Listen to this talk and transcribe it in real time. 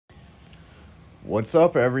What's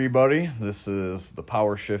up, everybody? This is the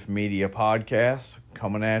Power Shift Media Podcast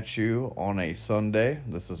coming at you on a Sunday.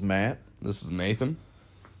 This is Matt. This is Nathan.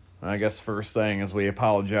 And I guess first thing is we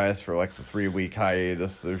apologize for like the 3-week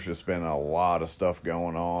hiatus. There's just been a lot of stuff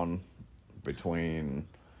going on between...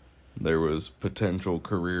 There was potential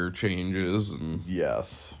career changes and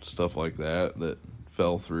Yes. stuff like that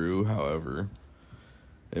fell through. However,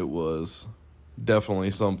 it was definitely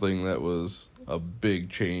something that was a big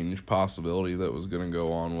change possibility that was going to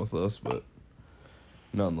go on with us, but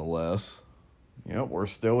nonetheless. Yep, we're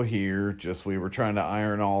still here. Just we were trying to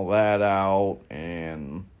iron all that out,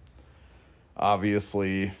 and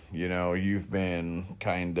obviously, you've been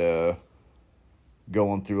kind of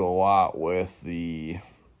going through a lot with the,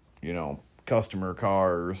 customer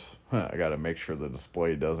cars. I got to make sure the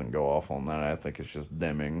display doesn't go off on that. I think it's just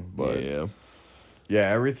dimming, but yeah,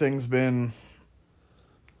 everything's been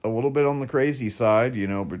a little bit on the crazy side,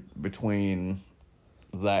 between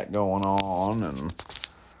that going on and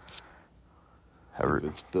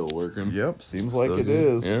it's still working. Yep, seems like it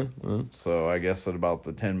is. Yeah. So I guess at about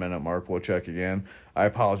the 10-minute mark, we'll check again. I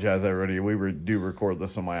apologize, everybody. We do record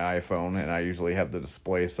this on my iPhone, and I usually have the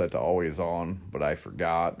display set to always on, but I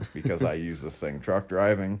forgot because I use this thing truck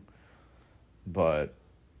driving. But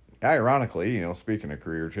ironically, speaking of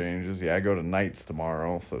career changes, I go to nights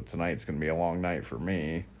tomorrow, so tonight's going to be a long night for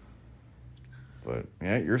me. But,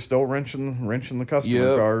 yeah, you're still wrenching the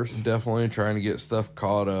customer cars. Definitely trying to get stuff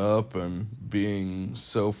caught up and being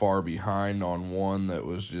so far behind on one that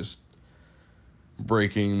was just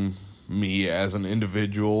breaking me as an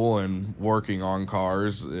individual and working on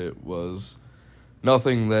cars. It was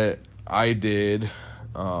nothing that I did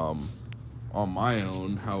on my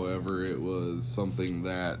own. However, it was something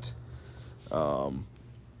that...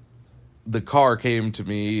 the car came to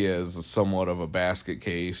me as somewhat of a basket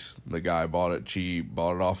case. The guy bought it cheap,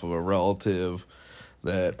 bought it off of a relative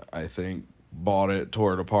that I think bought it,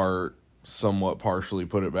 tore it apart, somewhat partially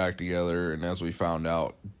put it back together, and as we found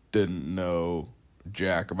out, didn't know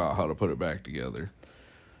jack about how to put it back together.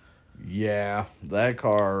 Yeah, that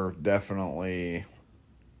car definitely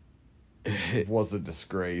was a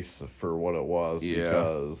disgrace for what it was. Yeah.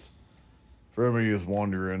 Because... for everybody who's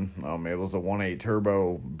wondering, it was a 1.8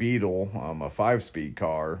 turbo Beetle, a 5-speed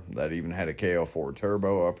car that even had a KO4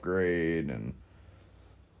 turbo upgrade, and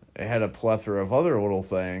it had a plethora of other little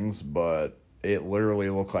things, but it literally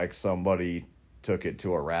looked like somebody took it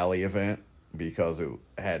to a rally event because it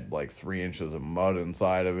had like 3 inches of mud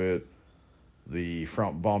inside of it. The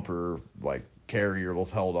front bumper, carrier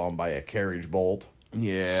was held on by a carriage bolt.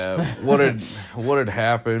 Yeah, what had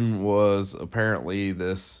happened was apparently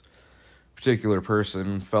this particular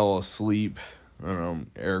person fell asleep,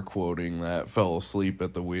 air quoting that, fell asleep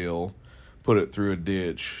at the wheel, put it through a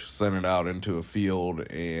ditch, sent it out into a field,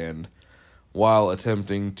 and while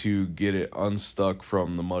attempting to get it unstuck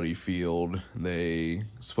from the muddy field, they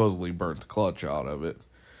supposedly burnt the clutch out of it.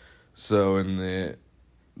 So in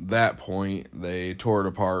that point, they tore it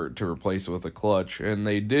apart to replace it with a clutch, and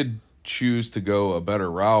they did choose to go a better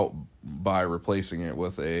route by replacing it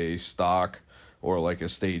with a stock or like a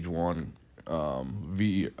stage 1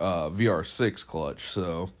 VR6 clutch.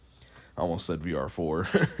 So I almost said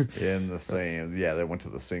VR4. In the same, they went to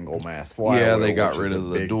the single mass flywheel. Yeah, they got rid of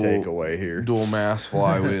the takeaway here. Dual mass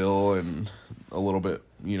flywheel and a little bit,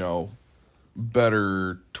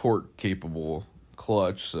 better torque capable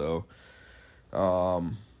clutch. So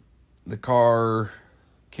the car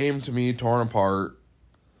came to me torn apart,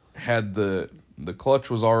 had the clutch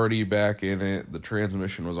was already back in it. The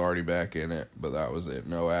transmission was already back in it, but that was it.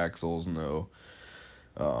 No axles, no...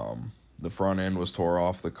 the front end was tore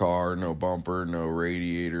off the car, no bumper, no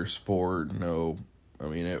radiator support,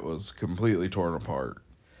 it was completely torn apart.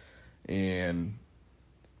 And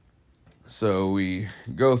so we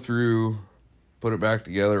go through, put it back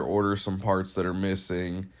together, order some parts that are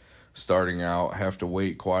missing, starting out, have to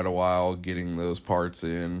wait quite a while getting those parts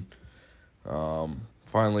in.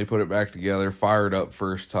 Finally put it back together, fired up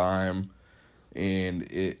first time, and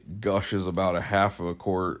it gushes about a half of a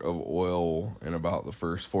quart of oil in about the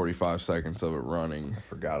first 45 seconds of it running. I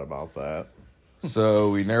forgot about that. So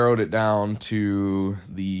we narrowed it down to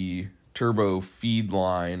the turbo feed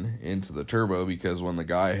line into the turbo, because when the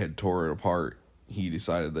guy had tore it apart, he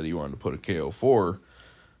decided that he wanted to put a KO4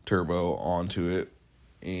 turbo onto it,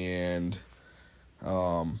 and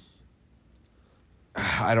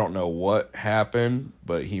I don't know what happened,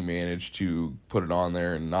 but he managed to put it on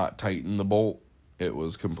there and not tighten the bolt. It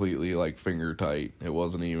was completely finger tight. It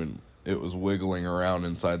was wiggling around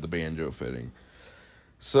inside the banjo fitting.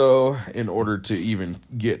 So, in order to even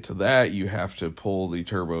get to that, you have to pull the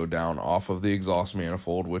turbo down off of the exhaust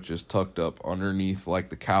manifold, which is tucked up underneath, like,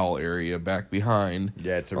 the cowl area back behind.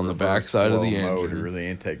 Yeah, it's on the back side of the motor. engine. The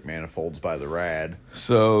intake manifold's by the rad.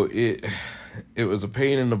 So, it was a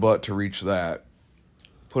pain in the butt to reach that.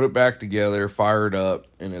 Put it back together, fire it up,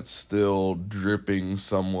 and it's still dripping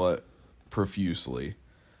somewhat profusely.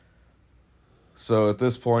 So, at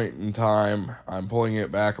this point in time, I'm pulling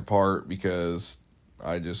it back apart because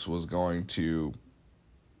I just was going to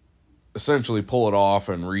essentially pull it off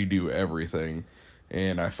and redo everything.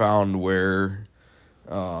 And I found where,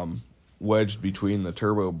 wedged between the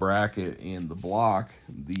turbo bracket and the block,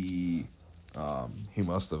 he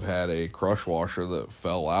must have had a crush washer that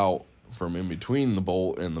fell out from in between the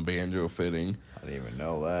bolt and the banjo fitting. I didn't even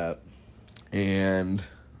know that. And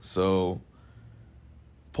so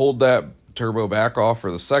pulled that turbo back off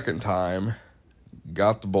for the second time,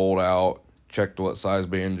 got the bolt out, checked what size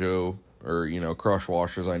banjo or, crush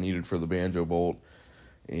washers I needed for the banjo bolt,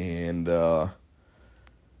 and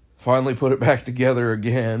finally put it back together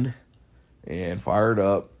again and fired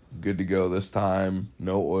up. Good to go this time.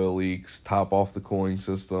 No oil leaks. Top off the cooling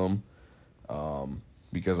system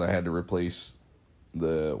because I had to replace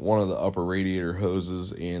one of the upper radiator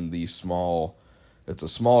hoses and it's a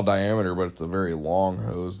small diameter, but it's a very long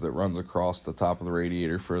hose that runs across the top of the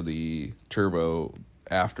radiator for the turbo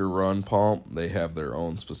after run pump. They have their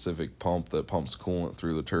own specific pump that pumps coolant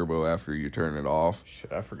through the turbo after you turn it off.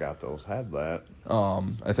 Shit, I forgot those had that.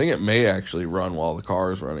 I think it may actually run while the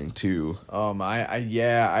car is running too.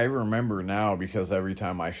 I remember now because every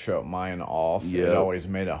time I shut mine off, it always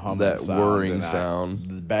made a humming that sound. whirring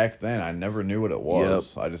sound. Back then, I never knew what it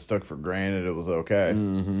was. Yep. I just took for granted it was okay.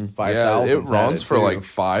 Mm-hmm. It runs for like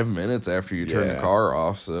 5 minutes after you turn the car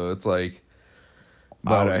off, so it's like.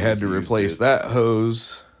 But I had to replace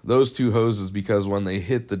those two hoses, because when they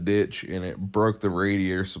hit the ditch and it broke the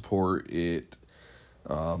radiator support, it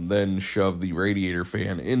then shoved the radiator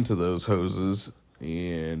fan into those hoses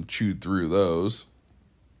and chewed through those.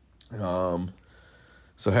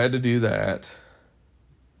 So had to do that.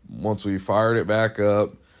 Once we fired it back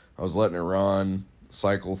up, I was letting it run,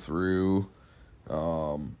 cycle through,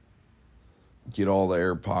 get all the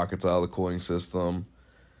air pockets out of the cooling system.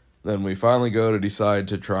 Then we finally go to decide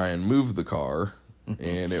to try and move the car,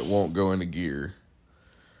 and it won't go into gear.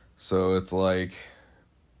 So it's like,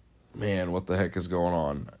 man, what the heck is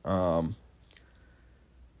going on?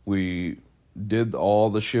 We did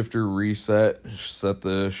all the shifter reset, set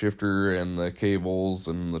the shifter and the cables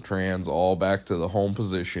and the trans all back to the home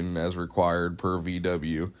position as required per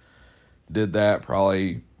VW. Did that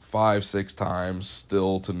probably 5-6 times,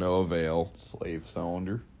 still to no avail. Slave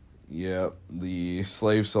cylinder. Yep, the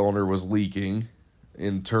slave cylinder was leaking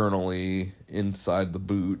internally inside the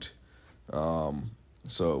boot, so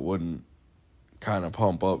it wouldn't kind of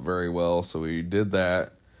pump up very well. So we did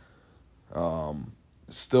that.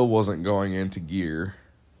 Still wasn't going into gear,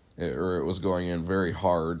 or it was going in very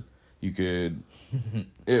hard. It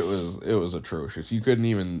was atrocious. You couldn't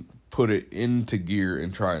even put it into gear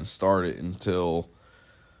and try and start it until.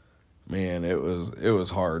 Man, it was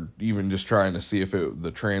hard. Even just trying to see if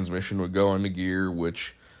the transmission would go into gear,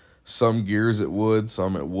 which some gears it would,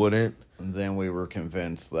 some it wouldn't. And then we were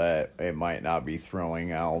convinced that it might not be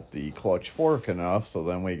throwing out the clutch fork enough, so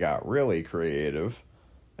then we got really creative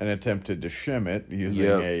and attempted to shim it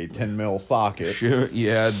using a 10 mil socket.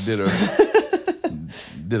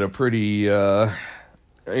 Did a pretty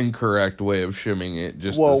incorrect way of shimming it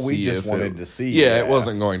wanted to see. It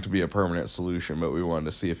wasn't going to be a permanent solution, but we wanted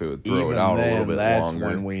to see if it would throw it out a little bit longer.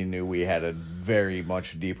 That's when we knew we had a very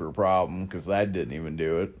much deeper problem, because that didn't even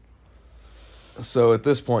do it. So at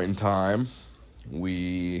this point in time,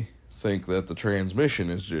 we think that the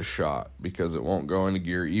transmission is just shot because it won't go into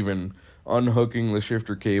gear. Even unhooking the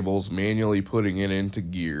shifter cables, manually putting it into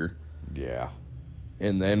gear,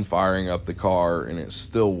 and then firing up the car, and it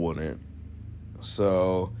still wouldn't.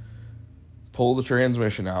 So, pull the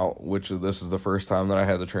transmission out, which this is the first time that I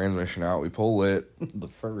had the transmission out. We pull it. The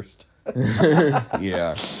first.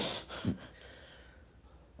 Yeah.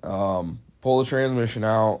 Pull the transmission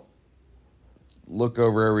out, look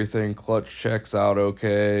over everything, clutch checks out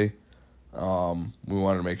okay. We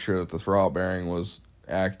wanted to make sure that the throttle bearing was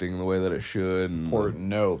acting the way that it should. Important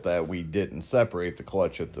note that we didn't separate the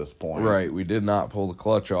clutch at this point. Right, we did not pull the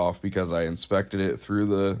clutch off because I inspected it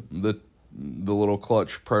through the little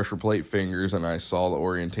clutch pressure plate fingers, and I saw the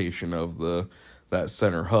orientation of that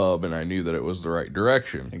center hub, and I knew that it was the right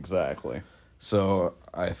direction. Exactly. So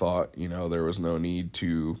I thought, there was no need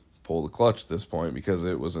to pull the clutch at this point because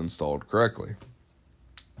it was installed correctly.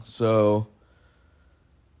 So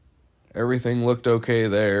everything looked okay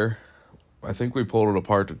there. I think we pulled it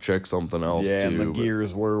apart to check something else Yeah, too. and the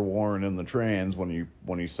gears were worn in the trans when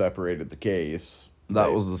you separated the case.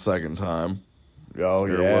 That was the second time. Oh,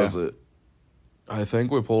 Or yeah. was it? I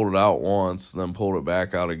think we pulled it out once, then pulled it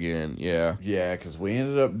back out again. Yeah. Yeah, because we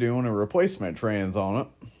ended up doing a replacement trans on it.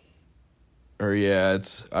 Or yeah,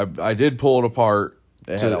 I did pull it apart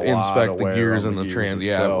It had a to lot inspect of the wear gears on and the the gears trans.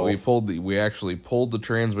 Yeah, but itself. we actually pulled the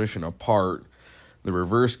transmission apart. The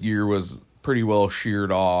reverse gear was pretty well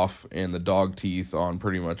sheared off, and the dog teeth on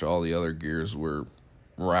pretty much all the other gears were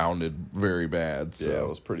rounded very bad. So. Yeah, it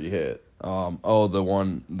was pretty hit.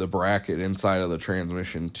 The bracket inside of the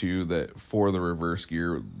transmission too, that for the reverse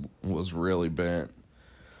gear was really bent.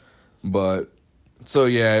 But so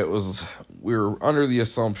yeah, we were under the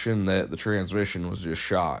assumption that the transmission was just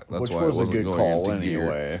shot. That's Which why was it a wasn't good going call into gear.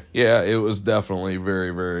 anyway. Yeah, it was definitely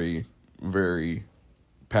very, very, very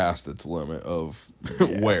past its limit of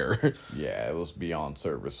wear. Yeah, it was beyond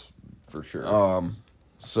service for sure.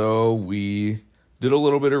 So we did a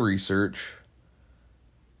little bit of research.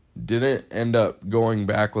 Didn't end up going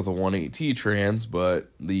back with a 1.8T trans,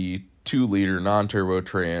 but the 2-liter non-turbo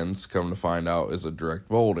trans, come to find out, is a direct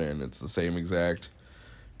bolt-in. It's the same exact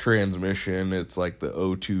transmission. It's like the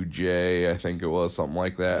O2J, I think it was, something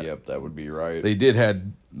like that. Yep, that would be right.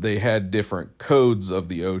 They had different codes of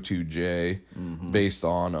the O2J based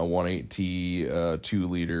on a 1.8T,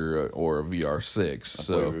 2-liter, or a VR6.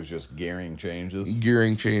 So it was just gearing changes.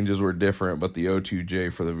 gearing changes were different, but the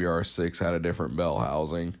O2J for the VR6 had a different bell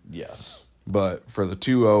housing. Yes. But for the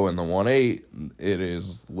 2.0 and the 1.8, it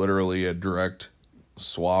is literally a direct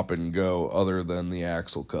swap and go other than the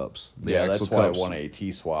axle cups. The Yeah, axle that's why cups,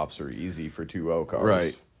 1.8T swaps are easy for 2.0 cars.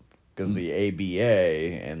 Right. Because the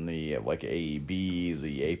ABA and the like AEB,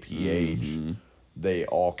 the APH, they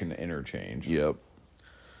all can interchange. Yep.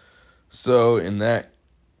 So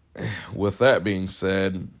with that being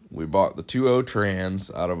said, we bought the 2.0 trans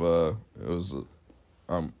out of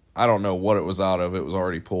I don't know what it was out of. It was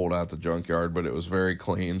already pulled out the junkyard, but it was very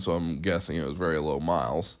clean, so I'm guessing it was very low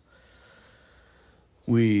miles.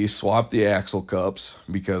 We swapped the axle cups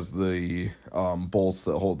because the bolts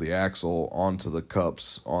that hold the axle onto the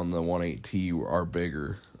cups on the 1.8T are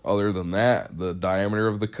bigger. Other than that, the diameter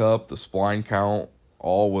of the cup, the spline count,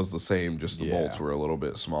 all was the same, just the bolts were a little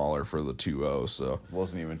bit smaller for the 2.0, so It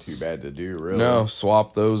wasn't even too bad to do, really. no,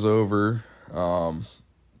 swapped those over.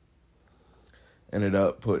 Ended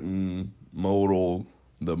up putting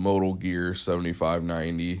the modal gear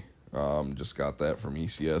 7590. Just got that from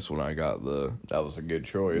ECS when I got That was a good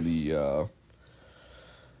choice.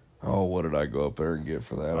 what did I go up there and get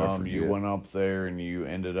for that? I forget. You went up there and you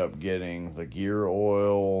ended up getting the gear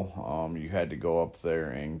oil. You had to go up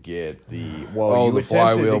there and get the you the attempted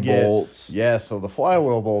flywheel to get, bolts. Yeah, so the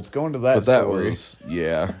flywheel bolts. Going to that But that story.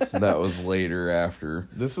 that was later after.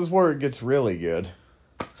 This is where it gets really good.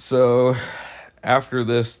 So after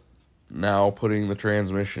this, now putting the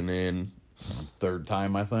transmission in. Third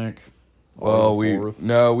time, I think. Well, Or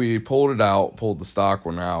fourth. we pulled it out, pulled the stock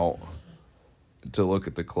one out to look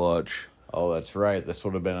at the clutch. Oh, that's right. This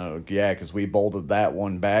would have been because we bolted that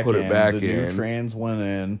one back Put in. it back the new in. trans went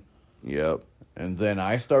in, Yep. and then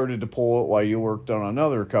I started to pull it while you worked on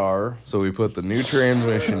another car. So we put the new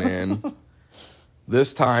transmission in.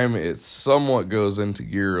 This time it somewhat goes into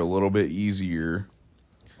gear a little bit easier.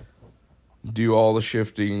 Do all the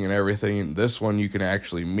shifting and everything. This one you can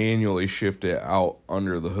actually manually shift it out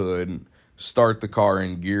under the hood, start the car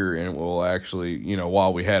in gear, and it will actually,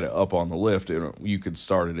 while we had it up on the lift, you could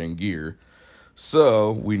start it in gear.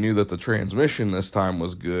 So we knew that the transmission this time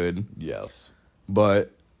was good, Yes.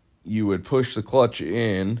 but you would push the clutch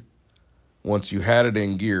in. Once you had it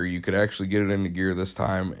in gear, you could actually get it into gear this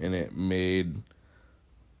time, and it made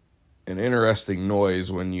an interesting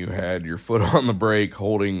noise when you had your foot on the brake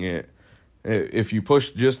holding it. If you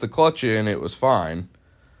pushed just the clutch in, it was fine.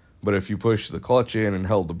 But if you pushed the clutch in and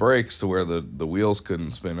held the brakes to where the wheels couldn't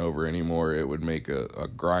spin over anymore, it would make a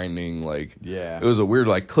grinding, it was a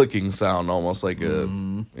weird, clicking sound, almost like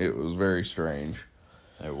it was very strange.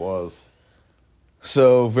 It was.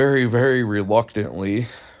 So very, very reluctantly,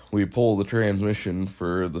 we pulled the transmission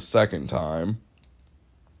for the second time.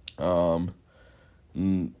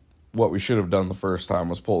 What we should have done the first time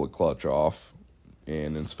was pull the clutch off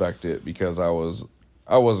and inspect it, because I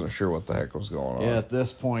wasn't sure what the heck was going on. Yeah, at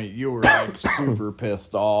this point, you were super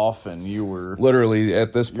pissed off, and you were Literally,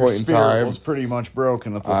 at this point in time, was pretty much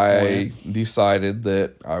broken at this I point. decided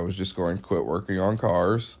that I was just going to quit working on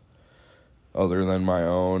cars other than my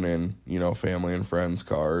own and, family and friends'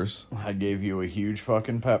 cars. I gave you a huge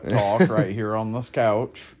fucking pep talk right here on this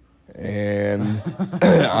couch. and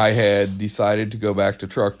I had decided to go back to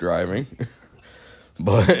truck driving.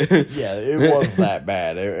 But yeah, it was that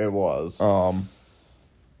bad. It was.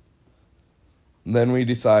 Then we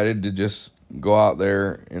decided to just go out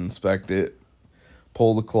there, inspect it,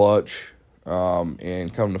 pull the clutch,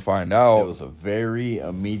 and come to find out, It was a very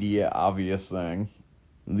immediate, obvious thing.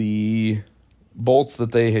 the bolts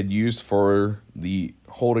that they had used for the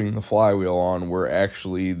holding the flywheel on were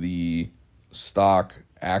actually the stock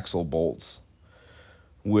axle bolts,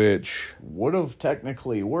 which, Would have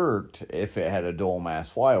technically worked if it had a dual mass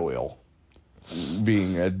flywheel.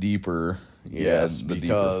 being a deeper, Yes, the deeper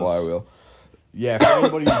because- flywheel. Yeah, for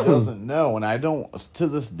anybody who doesn't know, and I don't, to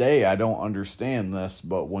this day, I don't understand this,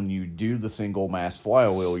 but when you do the single mass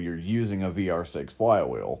flywheel, you're using a VR6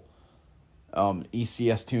 flywheel.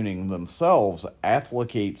 ECS Tuning themselves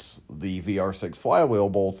applicates the VR6 flywheel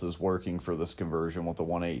bolts as working for this conversion with the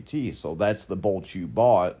 180T. So that's the bolts you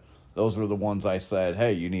bought. Those were the ones I said,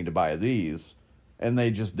 hey, you need to buy these. And they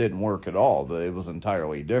just didn't work at all. It was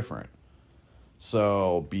entirely different.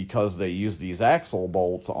 So because they used these axle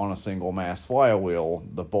bolts on a single mass flywheel,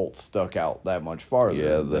 the bolts stuck out that much farther.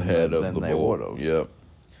 Yeah, the head of than the they bolt. would have. Yep.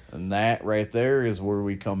 And that right there is where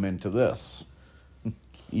we come into this.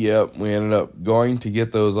 Yep, we ended up going to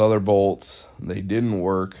get those other bolts. They didn't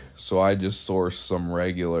work, so I just sourced some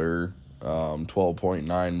regular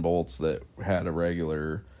 12.9 bolts that had a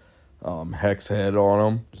regular hex head on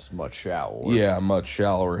them. Just much shallower. Yeah, much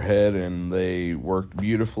shallower head, and they worked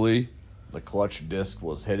beautifully. The clutch disc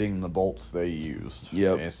was hitting the bolts they used.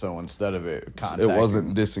 Yep. And so instead of it contacting... It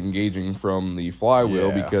wasn't disengaging from the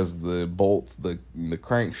flywheel Yeah. because the bolts, the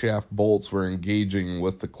crankshaft bolts were engaging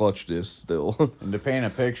with the clutch disc still. And to paint a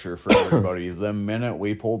picture for everybody, the minute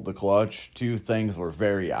we pulled the clutch, two things were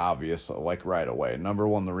very obvious, like right away. Number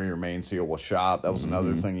one, the rear main seal was shot. That was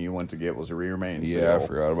another thing you went to get was a rear main seal. Yeah, I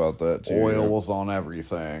forgot about that too. Oil yeah. was on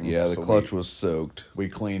everything. Yeah, the So clutch was soaked. We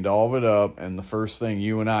cleaned all of it up, and the first thing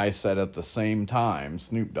you and I said at the same time,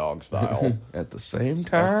 Snoop Dogg style, At the same at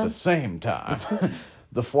time? the same time,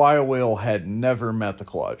 the flywheel had never met the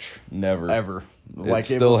clutch. Never. Ever. Like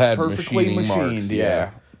it still was had perfectly machining machined, marks, yeah. yeah.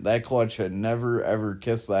 That clutch had never ever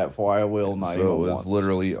kissed that flywheel, not So even it was once.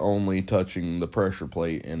 literally only touching the pressure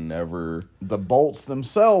plate and never... The bolts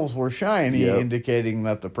themselves were shiny, Yep. indicating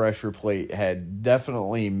that the pressure plate had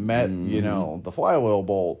definitely met, you know, the flywheel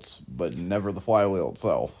bolts, but never the flywheel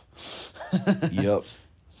itself. Yep.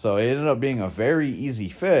 So it ended up being a very easy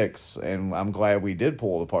fix, and I'm glad we did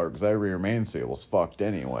pull it apart because that rear main seal was fucked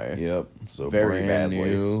anyway. Yep. So Very brand badly.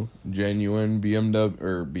 new, genuine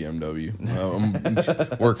BMW.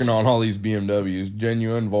 I'm working on all these BMWs.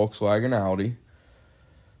 Genuine Volkswagen Audi.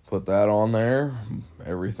 Put that on there.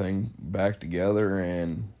 Everything back together,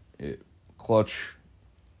 and clutch.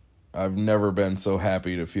 I've never been so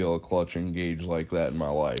happy to feel a clutch engage like that in my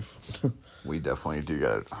life. We definitely do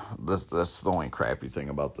get it. That's the only crappy thing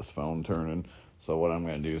about this phone turning. So what I'm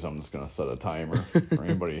going to do is I'm just going to set a timer. For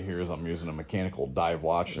anybody who hears, I'm using a mechanical dive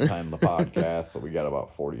watch to time the podcast. So we got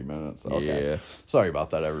about 40 minutes. Okay. Yeah. Sorry about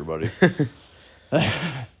that, everybody.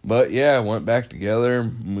 But yeah, went back together,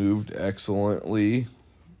 moved excellently.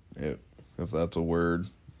 If that's a word,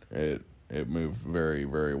 it moved very,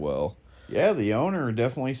 very well. Yeah, the owner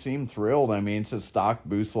definitely seemed thrilled. I mean, it's a stock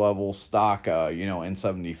boost level, stock,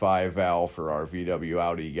 N75 valve for our VW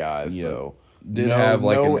Audi guys. Yep. So Did have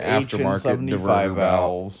like an HN75 aftermarket diverter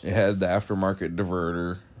valves. valve. It had the aftermarket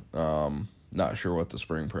diverter. Not sure what the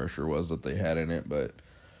spring pressure was that they had in it, but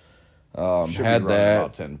Should had be running that.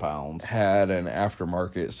 about 10 pounds. Had an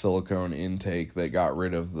aftermarket silicone intake that got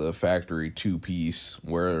rid of the factory two-piece,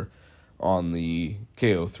 where on the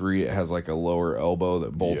KO3 it has like a lower elbow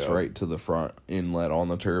that bolts Yeah. right to the front inlet on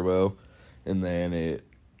the turbo, and then it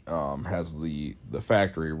has the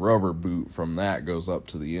factory rubber boot from that goes up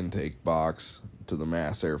to the intake box to the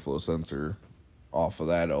mass airflow sensor off of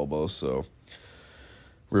that elbow. So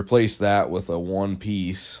replace that with a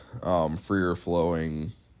one-piece freer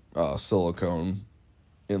flowing silicone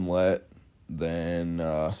inlet. Then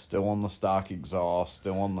Still on the stock exhaust,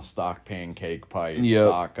 still on the stock pancake pipe, Yep.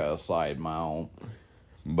 stock side mount.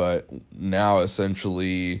 but now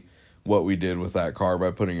essentially what we did with that car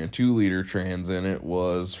by putting a 2-liter trans in it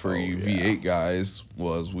was for you V8 guys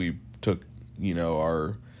was we took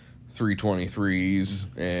our 323s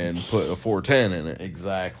and put a 410 in it.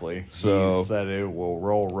 Exactly. So- He said it will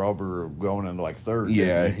roll rubber going into like third.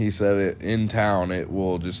 Yeah, didn't he? he said it in town it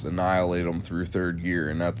will just annihilate them through third gear,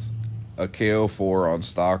 and that's a KO4 on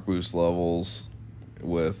stock boost levels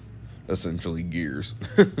with essentially gears.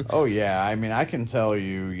 Oh yeah, I mean I can tell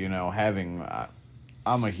you, having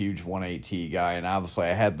I'm a huge 180 guy, and obviously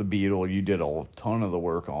I had the Beetle. You did a ton of the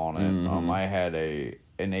work on it. I had an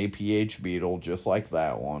APH Beetle just like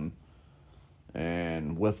that one,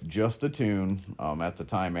 and with just a tune. At the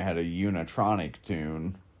time, it had a Unitronic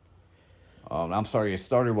tune. I'm sorry, it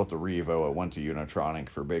started with the Revo. It went to Unitronic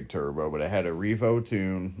for big turbo, but it had a Revo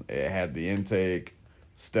tune. It had the intake.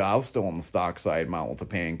 I was still on the stock side mount with the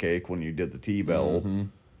pancake when you did the T-bell.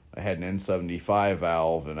 I had an N75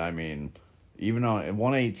 valve, and I mean, even on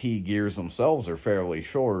 180 gears themselves are fairly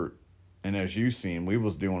short. And as you've seen, we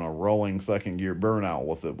was doing a rolling second gear burnout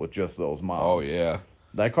with it with just those mods. Oh, yeah.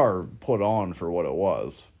 That car put on for what it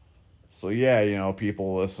was. So, yeah,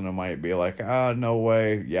 people listening might be like, no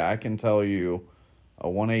way. Yeah, I can tell you a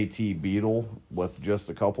 180 Beetle with just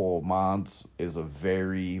a couple of mods is a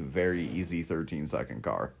very, very easy 13-second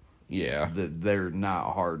car. Yeah. They're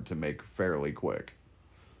not hard to make fairly quick.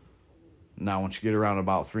 Now, once you get around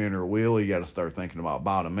about 300 wheel, you got to start thinking about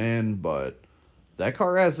bottom end, but that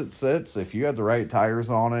car as it sits, if you had the right tires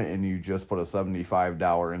on it and you just put a $75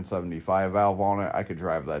 N75 valve on it, I could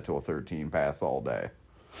drive that to a 13 pass all day.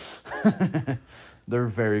 They're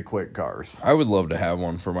very quick cars. I would love to have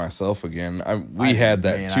one for myself again. We I had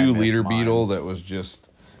that miss 2-liter mine. Beetle that was just,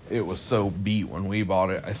 it was so beat when we bought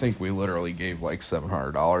it. I think we literally gave like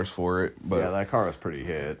 $700 for it. But Yeah, that car was pretty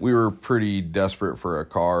hit. we were pretty desperate for a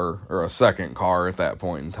car, or a second car at that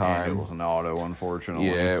point in time. And it was an auto, unfortunately.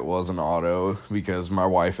 Yeah, it was an auto, because my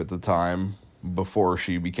wife at the time, before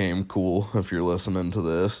she became cool, if you're listening to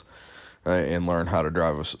this, and learned how to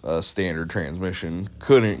drive a standard transmission,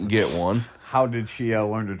 couldn't get one. How did she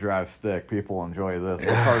learn to drive stick? People enjoy this.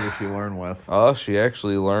 What car did she learn with? She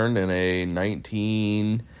actually learned in a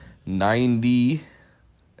 1990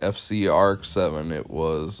 FC RX-7. It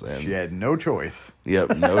was. And, She had no choice.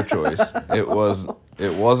 Yep, no choice. It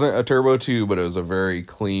wasn't a Turbo 2, but it was a very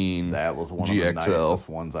clean That was one GXL. of the nicest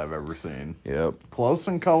ones I've ever seen. Yep. Close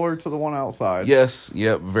in color to the one outside. Yes,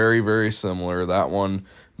 yep, very, very similar. That one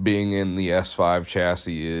being in the S5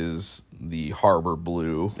 chassis is the Harbor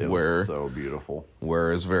Blue, It was so beautiful.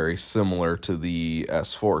 where is very similar to the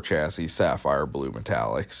S4 chassis, Sapphire Blue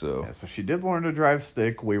Metallic. So Yeah, so she did learn to drive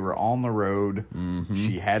stick. We were on the road.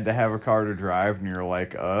 She had to have a car to drive, and you're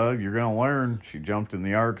like, you're going to learn. She jumped in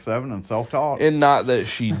the RX-7 and self-taught. And not that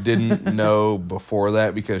she didn't know before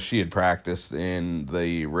that, because she had practiced in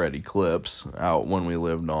the Red Eclipse out when we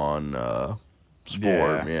lived on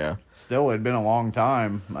Sport. Yeah. Still, it'd been a long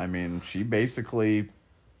time. I mean, she basically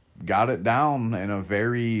got it down in a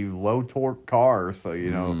very low torque car. So,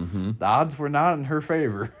 the odds were not in her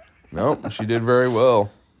favor. Nope, she did very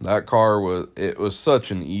well. That car was such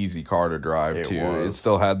an easy car to drive, It too. was. It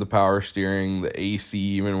still had the power steering, the AC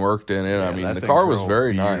even worked in it. I mean, That the thing car was drove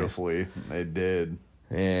very nice. beautifully. It did.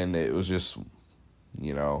 And it was just,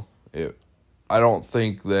 I don't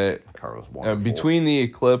think that The car was wonderful. between the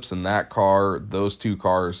Eclipse and that car, those two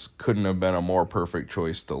cars couldn't have been a more perfect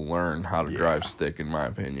choice to learn how to drive stick, in my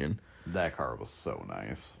opinion. That car was so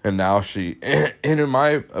nice. And now and in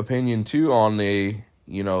my opinion too, on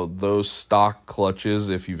those stock clutches,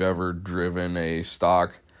 if you've ever driven a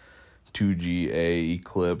stock 2GA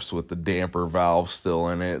Eclipse with the damper valve still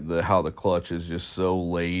in it, how the clutch is just so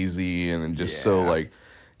lazy and just so like,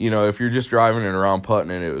 if you're just driving it around putting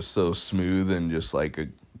it was so smooth and just like a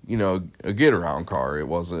get around car. It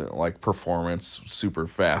wasn't like performance, super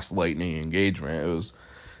fast lightning engagement. It was,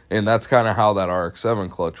 and that's kind of how that RX-7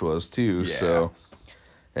 clutch was too. Yeah. So,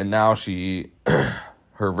 and now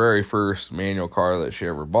her very first manual car that she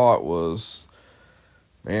ever bought was,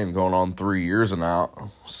 going on 3 years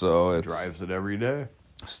now. So it Drives it every day.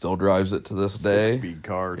 still drives it to this day. 6-speed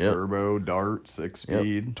car, Yep. turbo, Dart,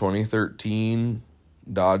 6-speed. Yep. 2013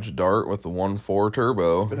 Dodge Dart with the 1.4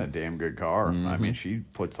 turbo. It's been a damn good car. I mean, she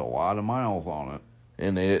puts a lot of miles on it.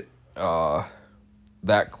 And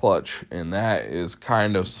that clutch and that is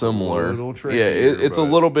kind of similar. little trickier, yeah, it's a but-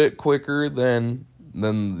 little bit quicker than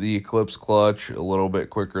the Eclipse clutch, a little bit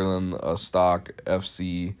quicker than a stock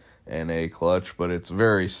FC NA clutch, but it's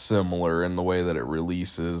very similar in the way that it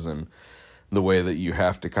releases and the way that you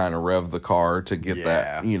have to kind of rev the car to get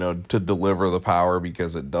that, to deliver the power,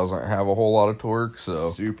 because it doesn't have a whole lot of torque. So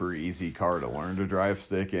Super easy car to learn to drive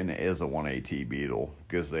stick in is a 180 Beetle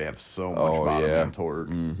because they have so much Oh, bottom yeah. end torque.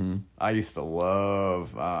 I used to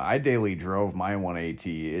love. I daily drove my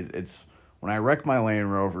 180. It's when I wrecked my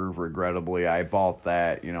Land Rover. Regrettably, I bought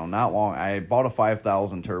that. Not long. I bought a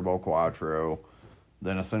 5,000 Turbo Quattro,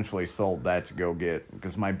 then essentially sold that to go get,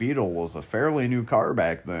 because my Beetle was a fairly new car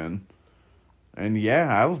back then. And yeah,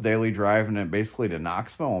 I was daily driving it basically to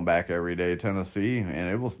Knoxville and back every day, Tennessee, and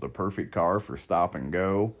it was the perfect car for stop and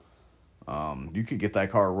go. You could get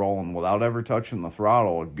that car rolling without ever touching the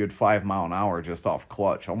throttle a good 5 mile an hour just off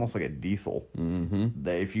clutch, almost like a diesel. Mm-hmm.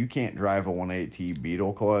 If you can't drive a 1.8T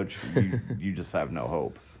Beetle clutch, you just have no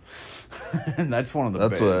hope. And that's one of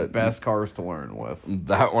the best cars to learn with.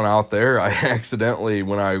 That one out there, I accidentally,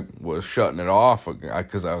 when I was shutting it off,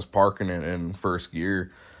 because I was parking it in first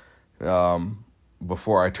gear,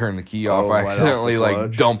 before I turned the key off, I accidentally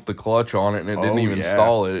dumped the clutch on it, and it didn't even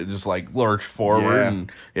stall it. It just lurched forward,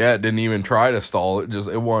 and it didn't even try to stall it.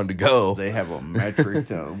 It wanted to go. They have a metric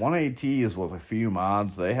 1.8Ts with a few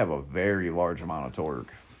mods. They have a very large amount of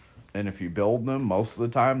torque. And if you build them, most of the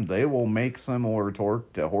time, they will make similar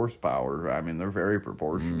torque to horsepower. I mean, they're very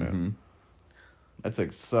proportionate. Mm-hmm. That's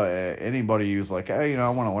anybody who's like, hey, I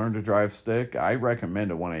want to learn to drive stick, I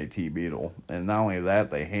recommend a 1.8T Beetle. And not only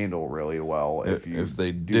that, they handle really well if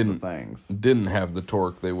they didn't have the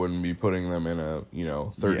torque, they wouldn't be putting them in a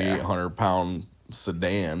 3,800-pound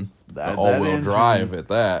sedan, all-wheel drive at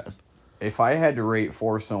that. If I had to rate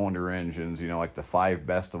 4-cylinder engines, like the 5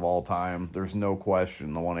 best of all time, there's no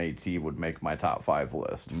question the 1.8T would make my top 5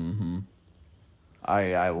 list. Mm-hmm.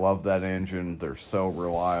 I love that engine. They're so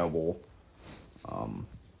reliable.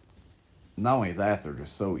 Not only that, they're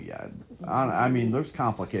just so I mean, there's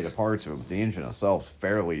complicated parts of it, but the engine itself's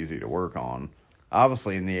fairly easy to work on.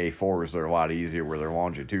 Obviously, in the A4s, they're a lot easier where they're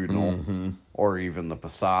longitudinal, mm-hmm. or even the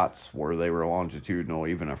Passats where they were longitudinal,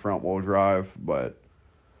 even a front-wheel drive, but...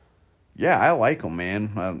 Yeah, I like them,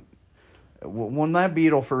 man. When that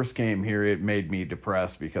Beetle first came here, it made me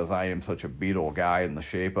depressed because I am such a Beetle guy in the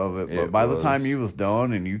shape of it. But by the time you was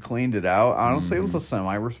done and you cleaned it out, honestly, It was a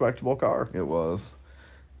semi-respectable car. It was.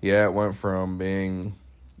 Yeah, it went from being...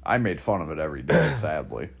 I made fun of it every day,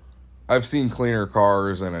 sadly. I've seen cleaner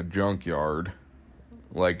cars in a junkyard,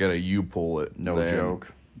 like at a U-Pull-It. No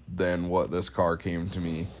joke. Than what this car came to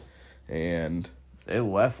me. And... it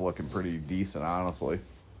left looking pretty decent, honestly.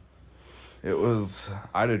 It was...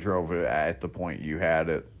 I'd have drove it at the point you had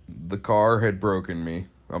it. The car had broken me.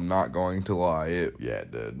 I'm not going to lie. It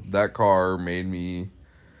did. That car made me...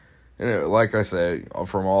 And like I said,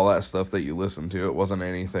 from all that stuff that you listened to, it wasn't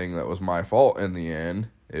anything that was my fault in the end.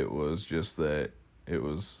 It was just that it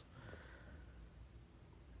was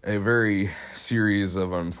a very series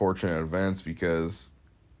of unfortunate events because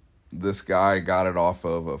this guy got it off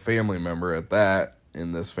of a family member at that.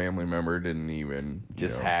 And this family member didn't even...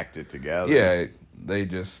 hacked it together. Yeah, they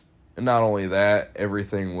just... And not only that,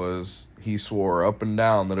 everything was... He swore up and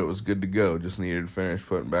down that it was good to go. Just needed to finish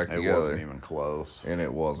putting back together. It wasn't even close. And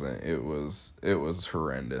it wasn't. It was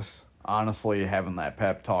horrendous. Honestly, having that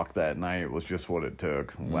pep talk that night was just what it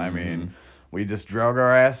took. Mm-hmm. I mean, we just drug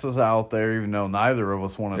our asses out there, even though neither of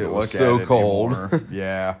us wanted to look at it anymore. It was so cold.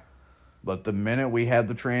 Yeah. But the minute we had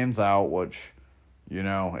the trans out, which... it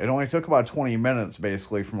only took about 20 minutes,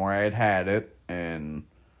 basically, from where I had it. And,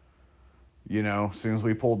 as soon as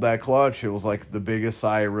we pulled that clutch, it was like the biggest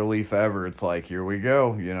sigh of relief ever. It's like, here we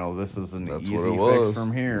go. This is an easy fix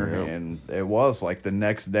from here. Yep. And it was. Like, the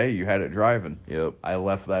next day, you had it driving. Yep. I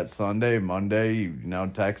left that Sunday. Monday,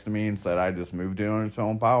 texted me and said I just moved it on its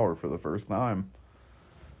own power for the first time.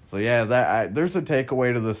 So, yeah, there's a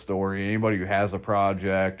takeaway to the story. Anybody who has a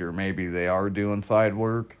project or maybe they are doing side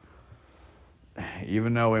work,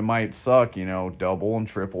 even though it might suck, double and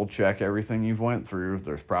triple check everything you've went through.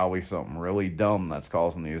 There's probably something really dumb that's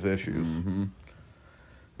causing these issues. Mm-hmm.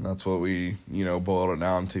 And that's what we, boiled it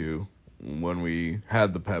down to when we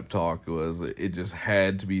had the pep talk was it just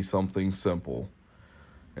had to be something simple.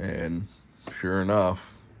 And sure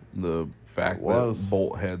enough, the fact that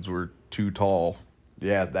bolt heads were too tall.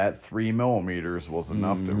 Yeah, that 3 millimeters was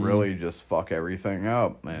enough to really just fuck everything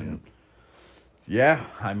up. And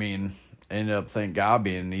I mean... ended up, thank God,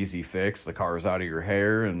 being an easy fix. The car's out of your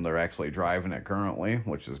hair, and they're actually driving it currently,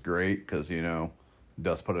 which is great because,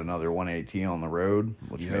 does put another 1.8T on the road,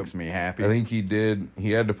 which makes me happy. I think he did.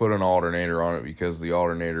 He had to put an alternator on it because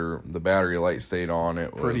the battery light stayed on.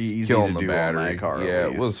 It was pretty easy killing to the do battery. On that car, yeah,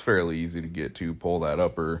 it was fairly easy to get to. Pull that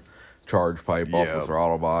upper charge pipe off the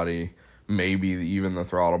throttle body. Maybe even the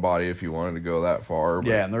throttle body if you wanted to go that far.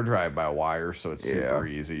 But, and they're drive-by-wire, so it's super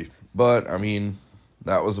easy. But, I mean...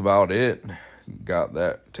 that was about it. Got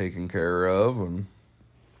that taken care of, and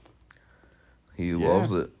he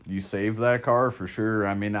loves it. You saved that car for sure.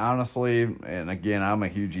 I mean, honestly, and again, I'm a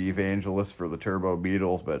huge evangelist for the Turbo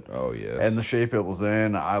Beetles, but in the shape it was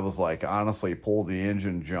in, I was like, honestly, pull the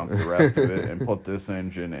engine, junk the rest of it, and put this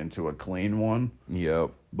engine into a clean one. Yep.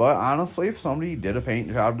 But honestly, if somebody did a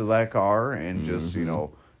paint job to that car and just,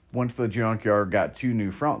 Went to the junkyard, got 2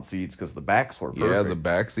 new front seats because the backs were perfect. Yeah, the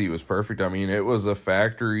back seat was perfect. I mean, it was a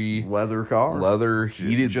factory leather car. leather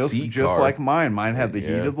heated seat just car. like mine. Mine had the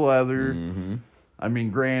heated leather. Mm-hmm. I mean,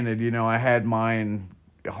 granted, you know, I had mine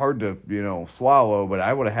hard to, you know, swallow, but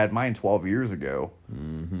I would have had mine 12 years ago.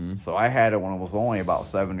 Mm-hmm. So I had it when I was only about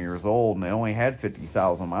 7 years old, and it only had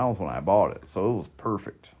 50,000 miles when I bought it. So it was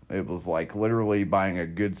perfect. It was like literally buying a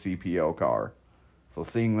good CPO car. So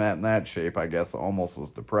seeing that in that shape, I guess, almost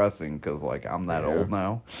was depressing because, like, I'm that old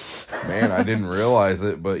now. Man, I didn't realize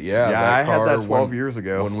it, but yeah, Yeah, I had that 12 years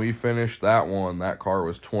ago. When we finished that one, that car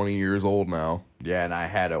was 20 years old now. Yeah, and I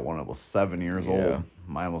had it when it was 7 years old.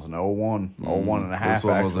 Mine was an 01, 01 and a half, This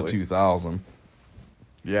one actually. was a 2000.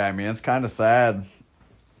 Yeah, I mean, it's kind of sad.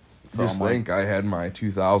 So Just think, I had my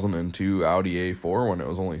 2002 Audi A4 when it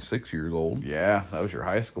was only 6 years old. Yeah, that was your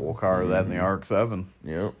high school car, that and the RX-7.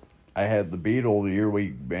 Yep. I had the Beetle the year we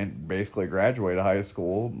basically graduated high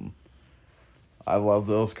school. And I love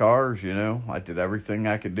those cars, you know. I did everything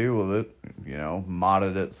I could do with it, you know,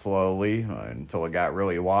 modded it slowly until it got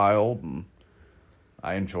really wild. And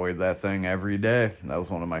I enjoyed that thing every day. That was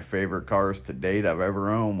one of my favorite cars to date I've ever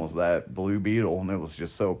owned, was that blue Beetle. And it was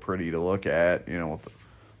just so pretty to look at, you know, with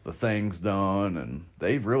the things done. And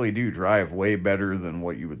they really do drive way better than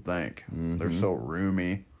what you would think. Mm-hmm. They're so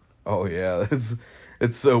roomy. Oh, yeah,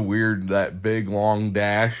 it's so weird, that big, long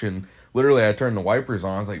dash, and literally I turned the wipers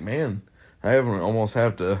on, I was like, man, I almost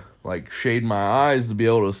have to, like, shade my eyes to be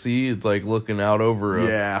able to see. It's like looking out over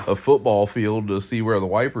a football field to see where the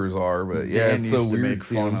wipers are, but yeah, Dan it's so used to weird make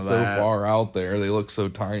seeing fun them of so that. far out there. They look so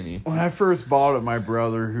tiny. When I first bought it, my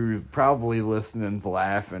brother, who's probably listening's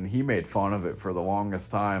laughing, he made fun of it for the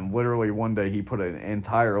longest time. Literally, one day he put an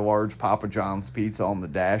entire large Papa John's pizza on the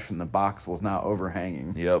dash and the box was not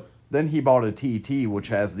overhanging. Yep. Then he bought a TT, which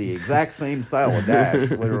has the exact same style of dash,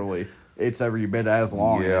 literally. It's every bit as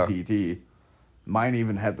long as a TT. Mine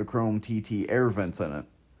even had the chrome TT air vents in it.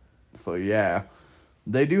 So, yeah.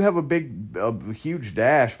 They do have a huge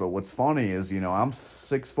dash, but what's funny is, you know, I'm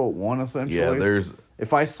 6'1" essentially. Yeah,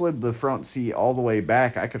 if I slid the front seat all the way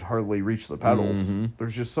back, I could hardly reach the pedals. Mm-hmm.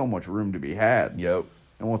 There's just so much room to be had. Yep.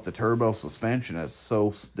 And with the turbo suspension, it's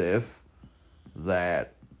so stiff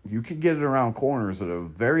that you could get it around corners at a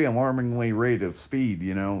very alarmingly rate of speed,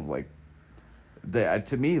 you know? Like,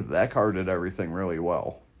 to me, that car did everything really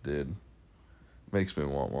well. Did. Makes me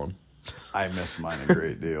want one. I miss mine a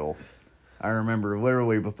great deal. I remember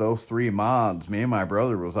literally with those 3 mods, me and my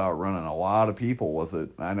brother was out running a lot of people with it.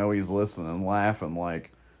 I know he's listening and laughing,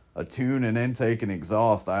 like a tune and intake and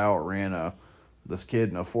exhaust. I outran this kid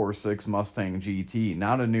in a 4.6 Mustang GT,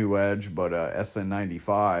 not a new Edge, but a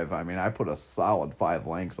SN95. I mean, I put a solid 5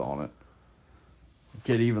 lengths on it.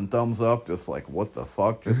 Kid even thumbs up, just like, what the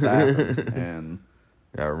fuck just happened? And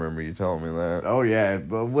Yeah, I remember you telling me that. oh, yeah,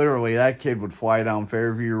 but literally that kid would fly down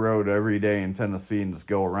Fairview Road every day in Tennessee and just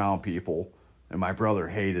go around people, and my brother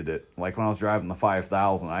hated it. Like, when I was driving the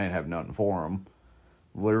 5000, I didn't have nothing for him.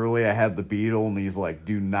 Literally, I had the Beetle, and he's like,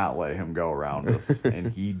 do not let him go around us,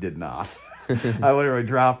 and he did not. I literally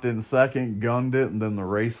dropped in second, gunned it, and then the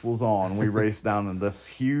race was on. We raced down in this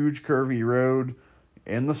huge curvy road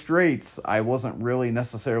in the straights. I wasn't really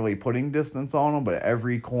necessarily putting distance on them, but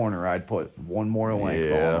every corner I'd put one more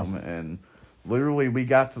length on them. And literally we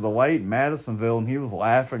got to the light in Madisonville, and he was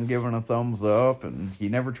laughing, giving a thumbs up, and he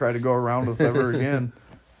never tried to go around us ever again.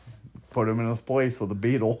 Put him in his place with a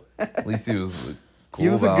Beetle. At least he was cool. He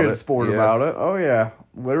was a good sport Yeah. about it. Oh, yeah.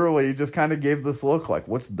 Literally, he just kind of gave this look like,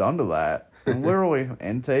 what's done to that? And literally,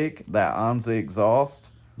 intake, that Anza exhaust,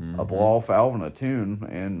 a blow-off valve, and a tune,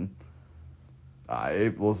 and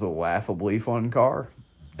it was a laughably fun car.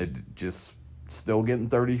 It just still getting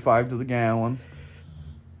 35 to the gallon.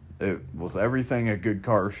 It was everything a good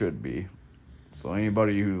car should be. So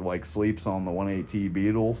anybody who like sleeps on the 180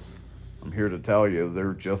 Beetles, I'm here to tell you,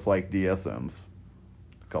 they're just like DSMs.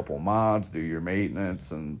 Couple mods, do your maintenance,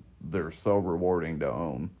 and they're so rewarding to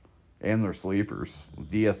own. And they're sleepers.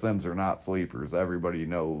 DSMs are not sleepers. Everybody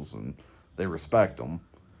knows, and they respect them.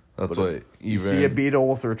 That's But what if even you see a Beetle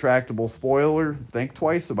with a retractable spoiler, think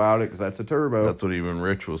twice about it, because that's a turbo. That's what even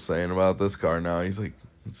Rich was saying about this car. Now he's like,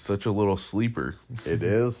 it's such a little sleeper. It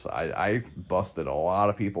is. I busted a lot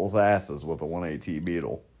of people's asses with a 180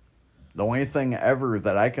 Beetle. The only thing ever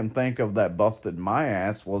that I can think of that busted my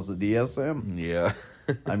ass was the DSM. Yeah.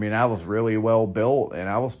 I mean, I was really well built, and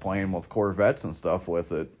I was playing with Corvettes and stuff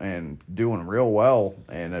with it, and doing real well,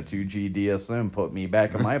 and a 2G DSM put me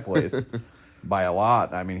back in my place by a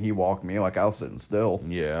lot. I mean, he walked me like I was sitting still.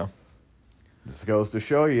 Yeah. This goes to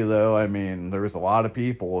show you, though, I mean, there was a lot of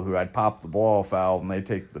people who had popped the blow-off valve, and they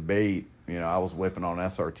take the bait. You know, I was whipping on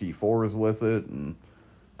SRT4s with it, and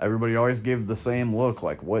Everybody always gave the same look,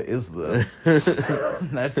 like, what is this?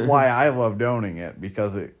 That's why I loved owning it,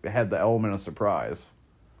 because it had the element of surprise.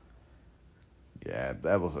 Yeah,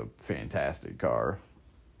 that was a fantastic car.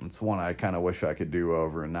 It's one I kind of wish I could do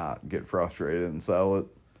over and not get frustrated and sell it.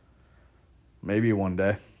 Maybe one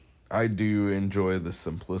day. I do enjoy the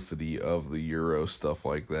simplicity of the Euro stuff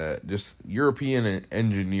like that. Just European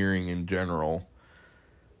engineering in general.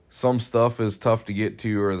 Some stuff is tough to get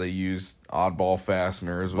to, or they use oddball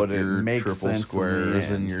fasteners with your triple squares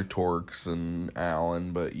and your Torx and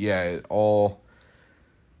Allen. But yeah, it all,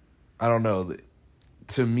 I don't know.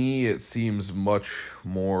 To me, it seems much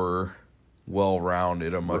more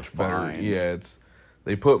well-rounded, much refined. Better. Yeah,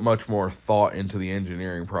 they put much more thought into the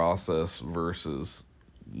engineering process versus,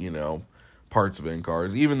 parts bin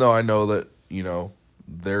cars. Even though I know that,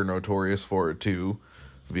 they're notorious for it too.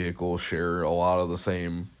 Vehicles share a lot of the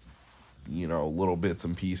same, little bits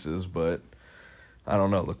and pieces, but I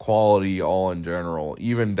don't know, the quality all in general,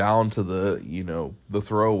 even down to the, the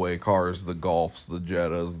throwaway cars, the Golfs, the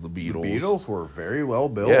Jettas, the Beetles. The Beetles were very well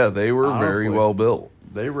built. Yeah, they were very well built.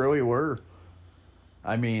 They really were.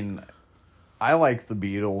 I mean, I like the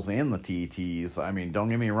Beetles and the TTs. I mean, don't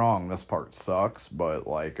get me wrong, this part sucks, but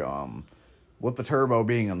with the turbo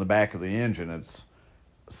being in the back of the engine, it's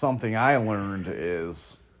something I learned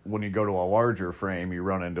is when you go to a larger frame, you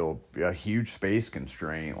run into a huge space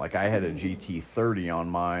constraint. Like, I had a GT30 on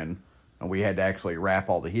mine, and we had to actually wrap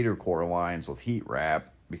all the heater core lines with heat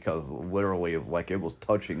wrap because literally, it was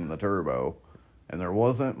touching the turbo. And there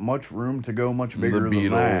wasn't much room to go much bigger than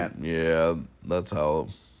that. Yeah, that's how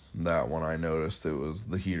that one I noticed. It was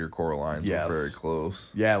the heater core lines were very close.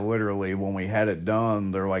 Yeah, literally, when we had it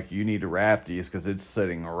done, they're like, you need to wrap these because it's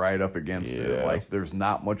sitting right up against it. Like, there's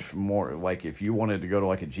not much more. Like, if you wanted to go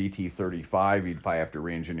to, a GT35, you'd probably have to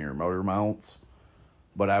re-engineer motor mounts.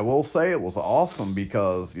 But I will say it was awesome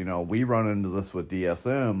because, we run into this with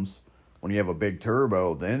DSMs. When you have a big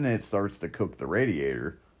turbo, then it starts to cook the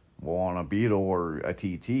radiator. Well, on a Beetle or a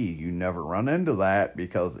TT, you never run into that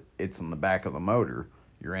because it's in the back of the motor.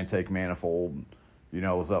 Your intake manifold,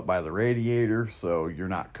 is up by the radiator, so you're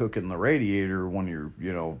not cooking the radiator when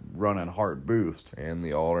you're, running hard boost. And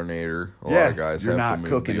the alternator. A lot of guys have to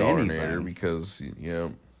move the alternator because,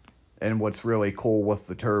 And what's really cool with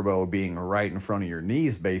the turbo being right in front of your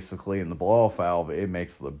knees, basically, and the blow-off valve, it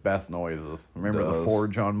makes the best noises. Remember the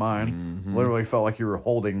Forge on mine? Mm-hmm. Literally felt like you were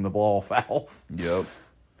holding the blow-off valve. Yep.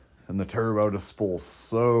 And the turbo just spools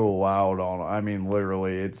so loud on it. I mean,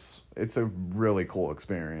 literally, it's a really cool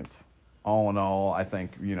experience. All in all, I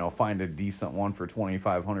think, find a decent one for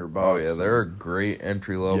 $2,500. Oh, yeah, they're a great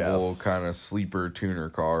entry-level kind of sleeper tuner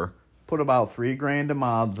car. Put about $3,000 of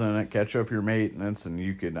mods in it, catch up your maintenance, and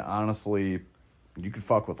you could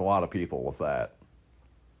fuck with a lot of people with that.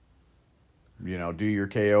 Do your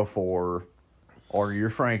KO4 or your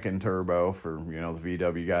Franken turbo for, the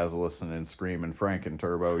VW guys listening screaming Franken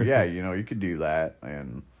turbo. Yeah, you could do that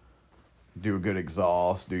and do a good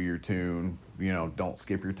exhaust, do your tune, don't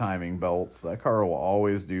skip your timing belts. That car will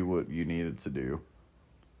always do what you need it to do.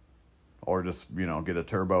 Or just, get a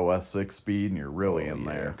turbo S6 speed and you're really in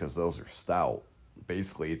there because those are stout.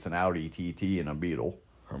 Basically, it's an Audi TT and a Beetle.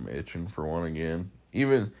 I'm itching for one again.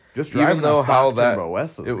 Even though how that Turbo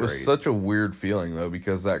S is it was such a weird feeling though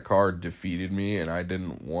because that car defeated me and I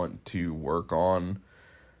didn't want to work on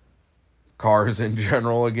cars in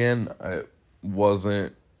general again. I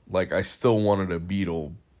wasn't I still wanted a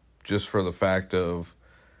Beetle just for the fact of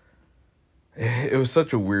it was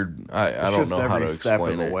such a weird. I don't know how to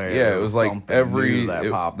explain it. Yeah, it was like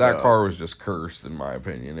that car was just cursed in my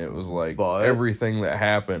opinion. It was everything that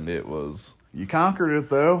happened. It was. You conquered it,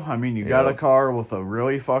 though. I mean, you got a car with a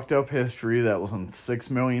really fucked up history that was in 6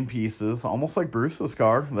 million pieces, almost like Bruce's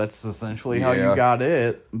car. That's essentially how you got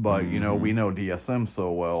it. But, we know DSM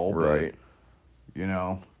so well. Right.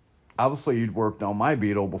 But, obviously you'd worked on my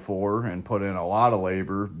Beetle before and put in a lot of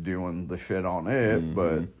labor doing the shit on it. Mm-hmm.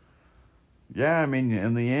 But, yeah, I mean,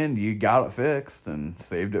 in the end, you got it fixed and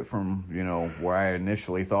saved it from, where I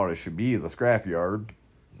initially thought it should be, the scrapyard.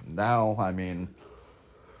 Now, I mean,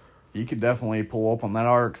 he could definitely pull up on that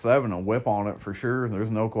RX-7 and whip on it for sure. There's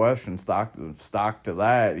no question. Stock to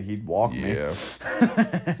that, he'd walk me.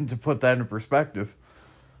 To put that into perspective,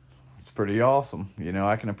 it's pretty awesome.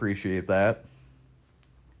 I can appreciate that.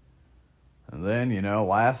 And then,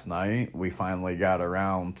 last night, we finally got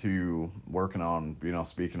around to working on,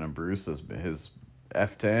 speaking of Bruce, his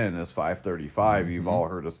F10, his 535, you've all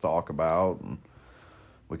heard us talk about. And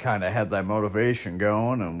we kind of had that motivation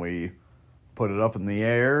going, and we put it up in the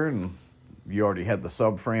air and You already had the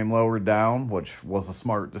subframe lowered down, which was a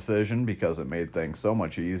smart decision because it made things so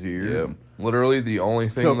much easier. Yep. Literally the only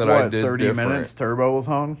thing Took, that what, I did 30 different. minutes, turbo was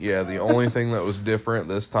hung? Yeah, the only thing that was different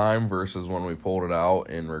this time versus when we pulled it out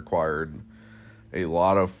and required a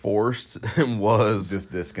lot of force was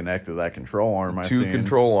Just disconnected that control arm, I two seen.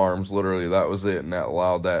 control arms. Literally, that was it, and that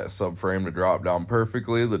allowed that subframe to drop down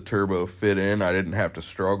perfectly. The turbo fit in. I didn't have to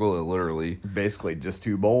struggle. It literally, Basically just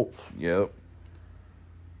 2 bolts. yep.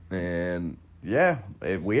 And Yeah,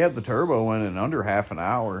 we had the turbo in under half an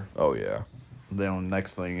hour. oh yeah, Then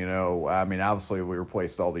next thing you know, I mean, obviously we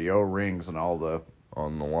replaced all the O-rings and all the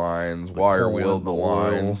on the lines, wire coolant, wheeled the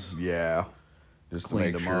oil. lines. Yeah. Just to Cleaned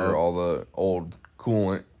make them sure up. all the old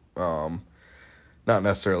coolant, not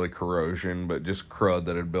necessarily corrosion, but just crud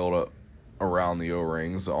that had built up around the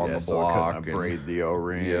O-rings on Yeah, the so it block. couldn't abrade the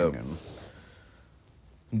O-ring. Yep. And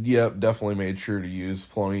Yep, definitely made sure to use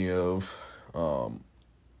plenty of,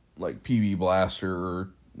 like PB Blaster or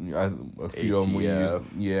a few of them we ATF.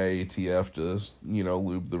 used. Yeah, ATF to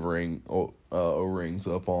lube the O-rings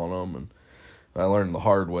up on them, and I learned the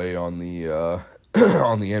hard way on the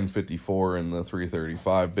on the N54 and the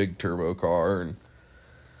 335 big turbo car, and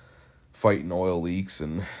fighting oil leaks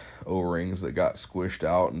and O-rings that got squished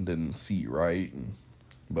out and didn't seat right.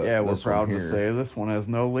 But yeah, we're this one proud to here- say this one has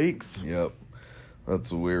no leaks. Yep.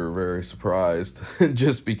 We were very surprised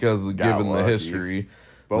just because Got given the lucky. history.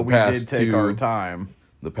 But the we did past take our time.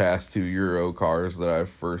 The past 2 Euro cars that I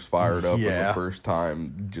first fired up in Yeah. the first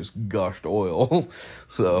time just gushed oil.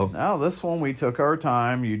 So, Now this one we took our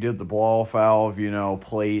time. You did the blow-off valve,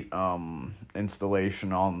 plate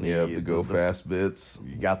installation on the go fast bits.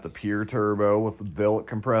 You got the pure turbo with the billet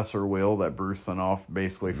compressor wheel that Bruce sent off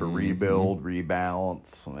basically for rebuild,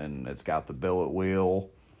 rebalance, and it's got the billet wheel.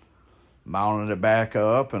 Mounted it back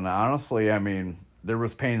up, and honestly, I mean, there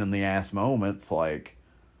was pain in the ass moments. Like,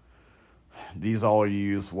 these all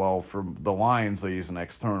use, well, for the lines, they use an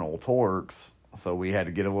external Torx, so we had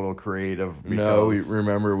to get a little creative. Because,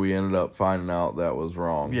 We ended up finding out that was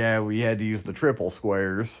wrong. yeah, we had to use the triple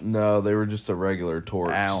squares. No, they were just a regular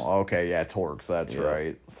Torx. Okay, yeah, Torx, that's Yeah.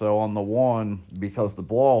 right. So on the one, because the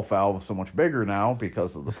blow-off valve is so much bigger now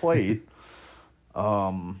because of the plate,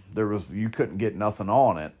 you couldn't get nothing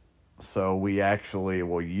on it. So we actually,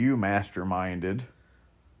 you masterminded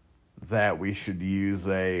that we should use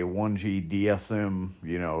a 1G DSM,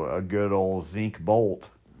 a good old zinc bolt.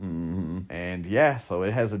 Mm-hmm. And yeah, so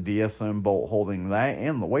it has a DSM bolt holding that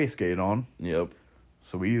and the wastegate on. Yep.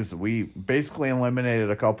 So we basically eliminated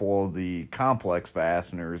a couple of the complex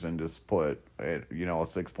fasteners and just put a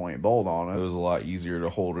 6-point bolt on It it. was a lot easier to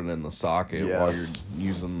hold it in the socket Yes. while you're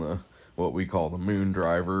using what we call the moon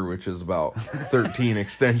driver, which is about 13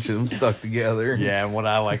 extensions stuck together. Yeah, and what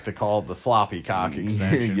I like to call the sloppy cock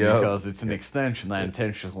extension Yep. because it's an extension that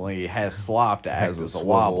intentionally has slop to act Has a as a swivel,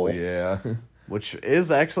 wobble, yeah. which is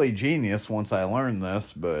actually genius once I learned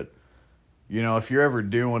this. But if you're ever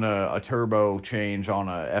doing a turbo change on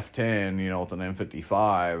a F10, with an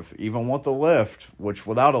M55, even with the lift, which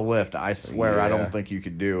without a lift, I swear I Yeah. don't think you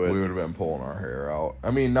could do it. We would have been pulling our hair out.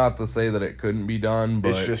 I mean, not to say that it couldn't be done, but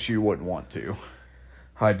It's just you wouldn't want to.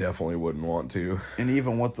 I definitely wouldn't want to. And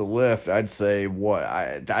even with the lift, I'd say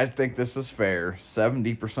I think this is fair.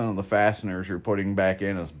 70% of the fasteners you're putting back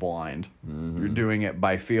in is blind. Mm-hmm. You're doing it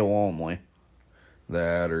by feel only.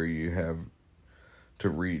 That, or you have to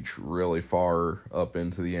reach really far up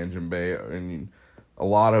into the engine bay. And a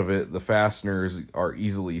lot of it, the fasteners are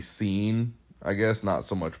easily seen. I guess not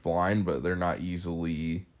so much blind, but they're not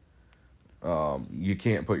easily... you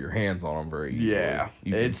can't put your hands on them very easily. Yeah,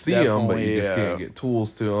 You can it's see them, but you just definitely, can't get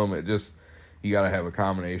tools to them. You got to have a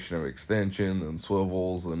combination of extension and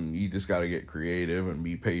swivels, and you just got to get creative and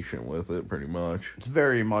be patient with it, pretty much. It's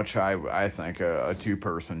very much, I think, a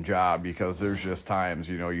two-person job because there's just times,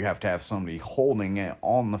 you have to have somebody holding it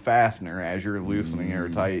on the fastener as you're loosening or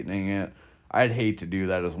tightening it. I'd hate to do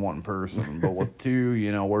that as one person, but with two,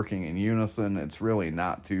 working in unison, it's really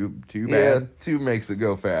not too Yeah, bad. 2 makes it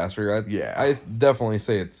go faster. Yeah. I definitely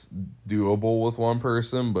say it's doable with one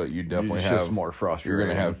person, but you definitely It's have just more You're frustrating.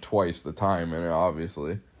 going to have twice the time in it,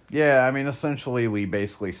 obviously. Yeah, I mean, essentially, we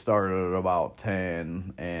basically started at about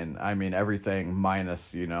 10, and, I mean, everything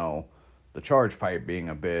minus, the charge pipe being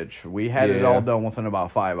a bitch. We had it Yeah. all done within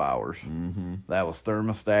about 5 hours. Mm-hmm. That was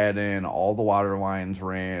thermostat in, all the water lines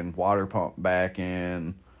ran, water pump back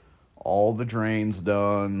in, all the drains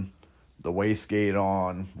done, the wastegate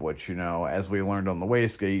on, which, as we learned on the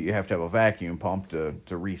wastegate, you have to have a vacuum pump to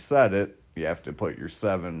reset it. You have to put your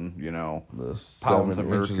 7, The pounds of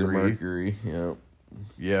 7 inches of mercury. mercury. Yep.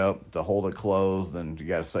 Yep, to hold it closed, and you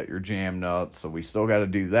got to set your jam nuts. So we still got to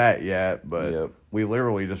do that yet, but Yep. we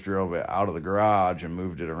literally just drove it out of the garage and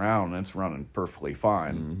moved it around, and it's running perfectly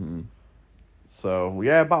fine. Mm-hmm. So we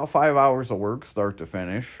had about 5 hours of work, start to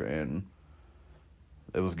finish, and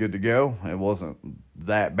it was good to go. It wasn't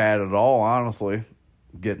that bad at all, honestly.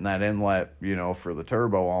 Getting that inlet, for the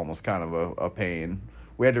turbo almost kind of a pain.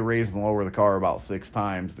 We had to raise and lower the car about 6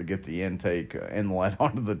 times to get the intake inlet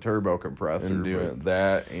onto the turbo compressor. And doing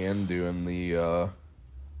that and doing the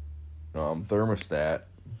thermostat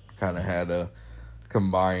kind of had to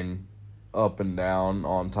combine up and down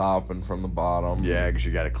on top and from the bottom. Yeah, because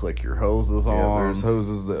you got to click your hoses on. Yeah, there's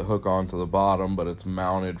hoses that hook onto the bottom, but it's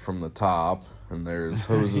mounted from the top, and there's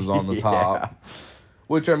hoses on the top.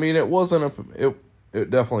 Which, I mean, it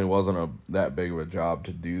definitely wasn't that big of a job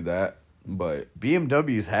to do that. But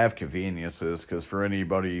BMWs have conveniences, because for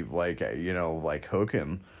anybody like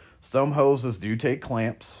hooking, some hoses do take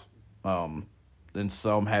clamps, and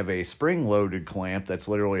some have a spring-loaded clamp that's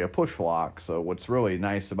literally a push lock. So what's really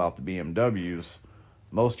nice about the BMWs,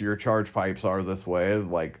 most of your charge pipes are this way.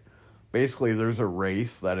 Like, basically there's a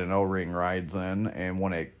race that an O-ring rides in, and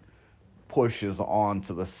when it pushes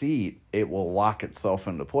onto the seat, it will lock itself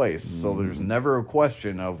into place. So there's never a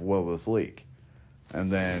question of, will this leak? And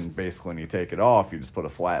then basically when you take it off, you just put a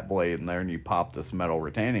flat blade in there and you pop this metal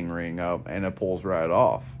retaining ring up and it pulls right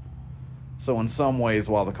off. So in some ways,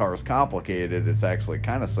 while the car is complicated, it's actually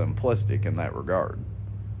kind of simplistic in that regard.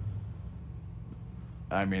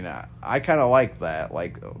 I mean, I kind of like that.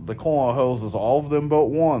 Like, the coolant hoses, all of them but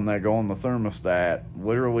one that go on the thermostat,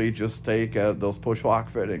 literally just take those push lock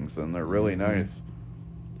fittings, and they're really nice.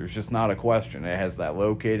 There's just not a question. It has that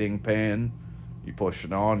locating pin. You push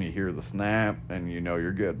it on, you hear the snap, and you know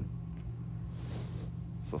you're good.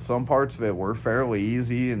 So some parts of it were fairly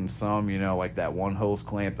easy, and some, like that one hose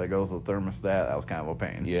clamp that goes with the thermostat, that was kind of a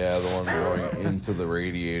pain. yeah, the one going into the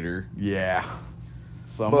radiator. Yeah.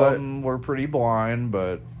 Some of them were pretty blind,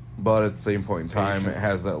 but at the same point in time, Patience. it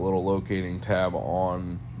has that little locating tab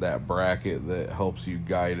on that bracket that helps you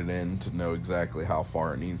guide it in to know exactly how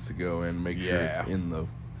far it needs to go in, make sure it's in the...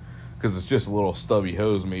 Because it's just a little stubby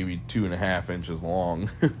hose, maybe 2.5 inches long.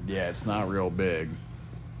 yeah, it's not real big.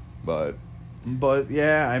 But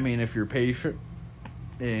yeah, I mean, if you're patient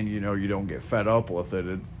and, you don't get fed up with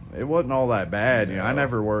it, it wasn't all that bad. No. I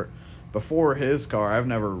never worked... Before his car, I've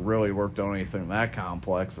never really worked on anything that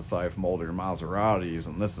complex aside from older Maseratis,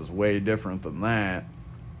 and this is way different than that.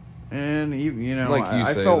 And, even, like you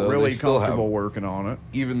I say, felt though, really they still comfortable working on it.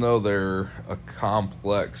 even though they're a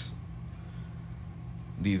complex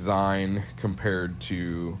design compared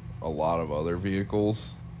to a lot of other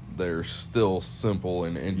vehicles, they're still simple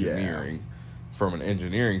in engineering. From an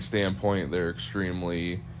engineering standpoint, they're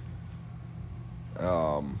extremely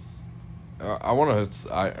I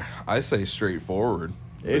say straightforward.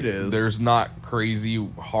 It is. There's not crazy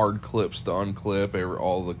hard clips to unclip.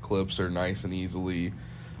 All the clips are nice and easily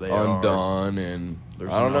undone, and There's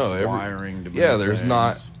I don't know. enough wiring to move there's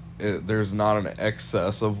things. there's not an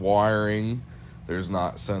excess of wiring. There's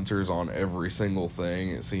not sensors on every single thing,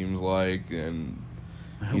 it seems like, and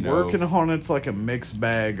working on it's like a mixed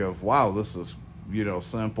bag of, wow, this is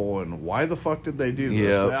simple, and why the fuck did they do this?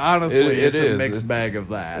 Yeah, Honestly, it it's a is. mixed bag of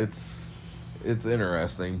that. It's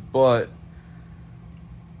interesting, but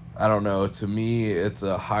I don't know. To me, it's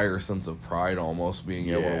a higher sense of pride almost being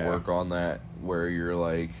able to work on that, where you're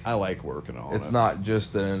like, I like working on it. It's not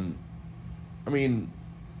just in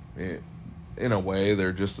a way,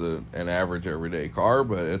 they're just an average everyday car,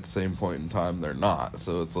 but at the same point in time, they're not.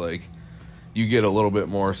 So it's like you get a little bit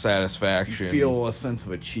more satisfaction. You feel a sense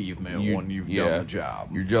of achievement when you've done the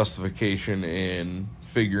job. Your justification in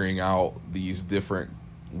figuring out these different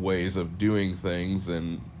ways of doing things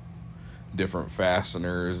and different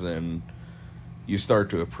fasteners, and you start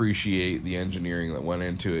to appreciate the engineering that went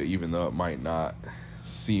into it, even though it might not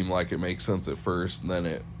seem like it makes sense at first. And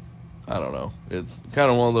then I don't know. It's kind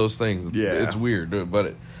of one of those things. It's weird,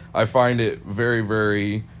 but I find it very,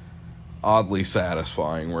 very oddly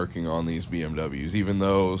satisfying working on these BMWs, even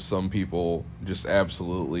though some people just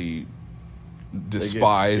absolutely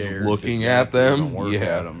despise looking at them.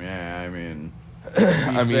 At them. Yeah, I mean,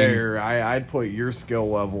 to be fair, I'd put your skill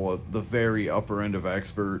level at the very upper end of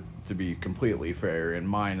expert, to be completely fair, and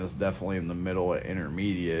mine is definitely in the middle at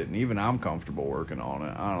intermediate, and even I'm comfortable working on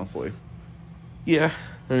it, honestly. Yeah,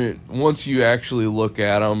 I mean, once you actually look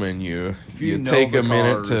at them and you take a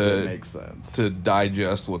minute it makes sense. to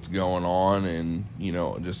digest what's going on, and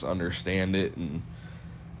just understand it and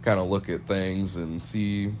kind of look at things and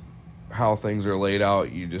see how things are laid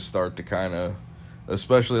out, you just start to kind of,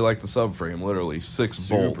 especially like the subframe, literally 6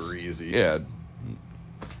 bolts. Super easy. Yeah,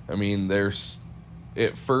 I mean,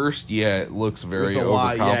 at first, it looks very There's a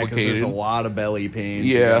lot, yeah, 'cause there's a overcomplicated. lot of belly pains.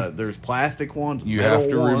 Yeah. There's plastic ones. You metal have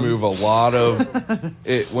to ones. remove a lot of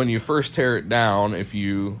it when you first tear it down.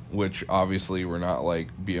 Which obviously we're not like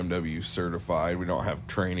BMW certified. We don't have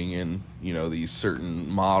training in these certain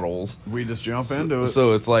models. We just jump into it.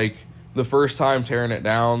 So it's like the first time tearing it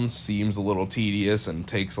down seems a little tedious and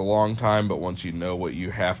takes a long time. But once you know what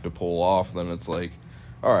you have to pull off, then it's like,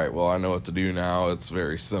 all right, well, I know what to do now. It's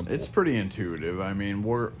very simple. It's pretty intuitive. I mean,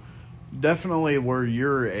 we're definitely where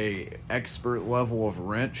you're a expert level of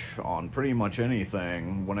wrench on pretty much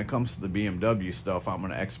anything. When it comes to the BMW stuff, I'm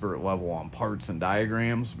an expert level on parts and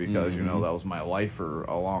diagrams because that was my life for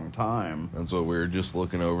a long time. That's what we were just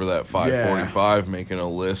looking over, that 545, making a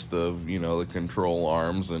list of the control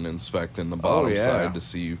arms and inspecting the bottom side to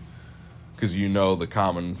see, because the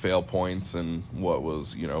common fail points and what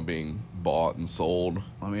was being bought and sold.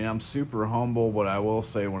 I mean, I'm super humble, but I will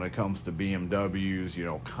say when it comes to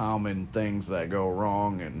BMWs, common things that go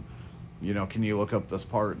wrong and, can you look up this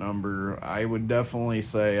part number? I would definitely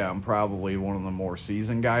say I'm probably one of the more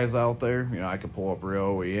seasoned guys out there. I could pull up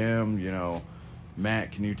real OEM,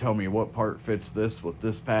 Matt, can you tell me what part fits this with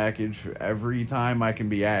this package? Every time I can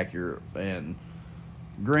be accurate. And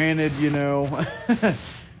granted,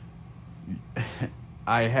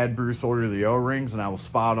 I had Bruce order the O-rings, and I was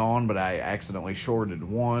spot on, but I accidentally shorted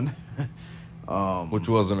one. Which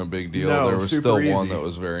wasn't a big deal. No, there was still one that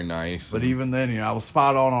was very nice. But even then, I was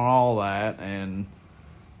spot on all that, and,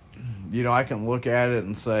 I can look at it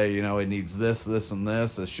and say, it needs this, this, and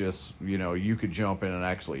this. It's just, you could jump in and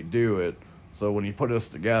actually do it. So when you put us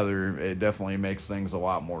together, it definitely makes things a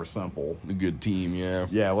lot more simple. A good team, yeah.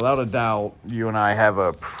 Yeah, without a doubt, you and I have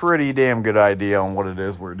a pretty damn good idea on what it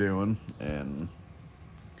is we're doing, and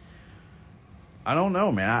I don't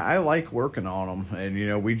know, man. I like working on them,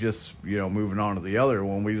 and we just moving on to the other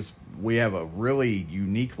one. We have a really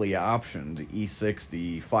uniquely optioned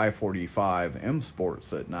E60 545 M Sport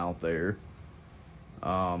sitting out there.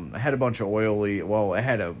 It had a bunch of oil leak. Well,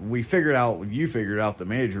 you figured out the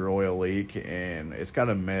major oil leak, and it's got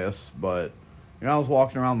a miss. But I was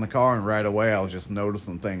walking around the car, and right away I was just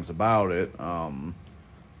noticing things about it.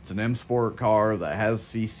 It's an M Sport car that has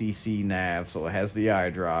CCC nav, so it has the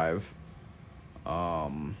iDrive.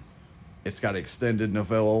 It's got extended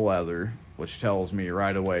Novella leather, which tells me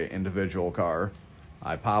right away individual car.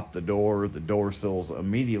 I pop the door sills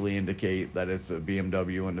immediately indicate that it's a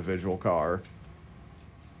BMW individual car.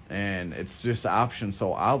 And it's just optioned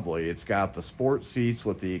so oddly. It's got the sport seats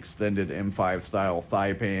with the extended M5 style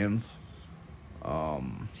thigh pans,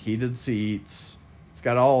 heated seats. It's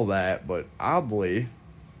got all that, but oddly,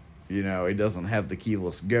 it doesn't have the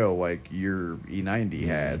keyless go like your E90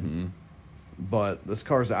 had. Mm-hmm. But this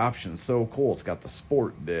car's option is so cool. It's got the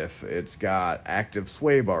sport diff. It's got active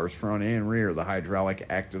sway bars front and rear, the hydraulic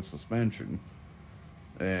active suspension.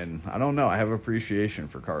 And I don't know, I have appreciation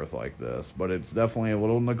for cars like this, but it's definitely a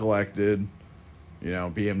little neglected.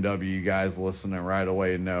 BMW guys listening right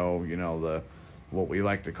away know, what we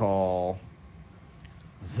like to call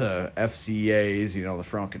the FCAs, the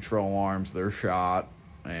front control arms, they're shot.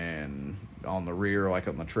 And on the rear, like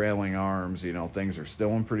on the trailing arms, things are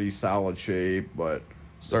still in pretty solid shape, but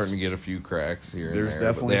starting to get a few cracks here. There's and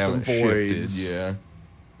there, definitely some voids. Shifted, yeah.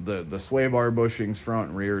 The sway bar bushings front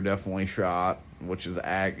and rear definitely shot, which is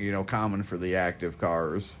common for the active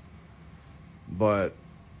cars. But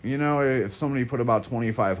if somebody put about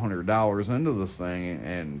 $2,500 into this thing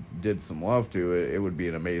and did some love to it, it would be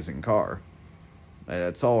an amazing car.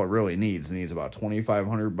 That's all it really needs. It needs about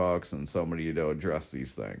 $2,500 and somebody to address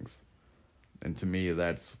these things. And to me,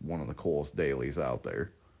 that's one of the coolest dailies out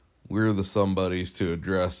there. We're the somebodies to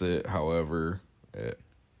address it. However,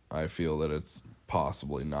 I feel that it's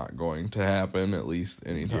possibly not going to happen, at least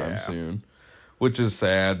anytime soon. Which is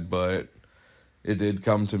sad, but it did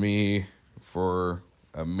come to me for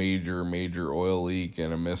a major oil leak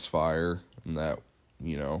and a misfire. And that,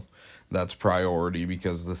 that's priority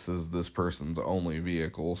because this is this person's only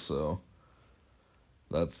vehicle. So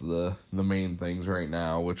that's the main things right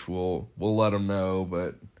now, which we'll let them know.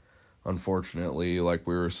 But unfortunately, like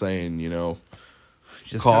we were saying,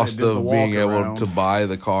 Just cost of being around. able to buy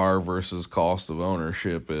the car versus cost of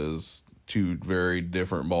ownership is two very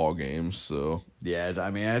different ball games. So yeah,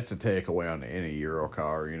 I mean, that's a takeaway on any Euro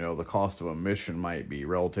car. The cost of emission might be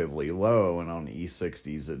relatively low, and on the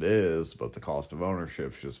E60s it is, but the cost of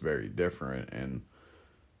ownership is just very different. And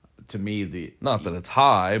to me, not that it's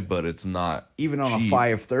high, but it's not even on cheap. a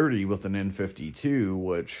 530 with an N52,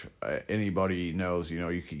 which anybody knows,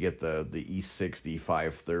 you could get the E60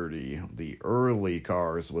 530, the early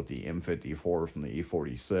cars with the M54 from the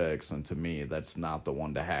E46, and to me, that's not the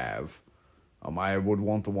one to have. I would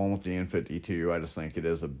want the one with the N52. I just think it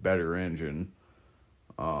is a better engine.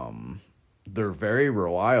 They're very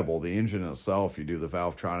reliable. The engine itself, you do the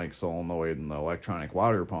Valvetronic solenoid and the electronic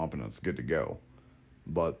water pump, and it's good to go.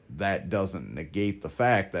 But that doesn't negate the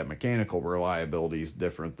fact that mechanical reliability is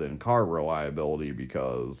different than car reliability,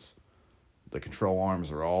 because the control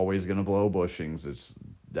arms are always going to blow bushings.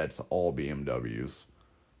 That's all BMWs.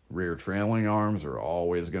 Rear trailing arms are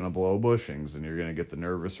always going to blow bushings, and you're going to get the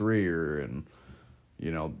nervous rear, and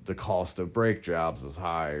the cost of brake jobs is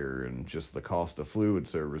higher, and just the cost of fluid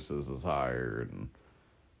services is higher, and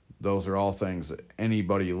those are all things that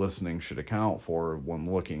anybody listening should account for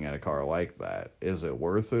when looking at a car like that. Is it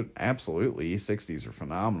worth it? Absolutely. E60s are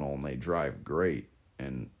phenomenal, and they drive great,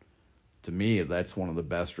 and to me, that's one of the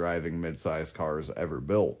best driving midsize cars ever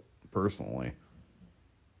built, personally.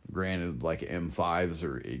 Granted, like M5s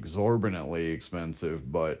are exorbitantly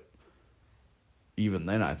expensive, but even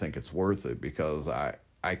then I think it's worth it, because I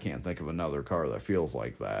can't think of another car that feels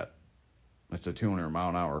like that. It's a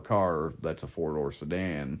 200-mile-an-hour car that's a four-door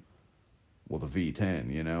sedan with a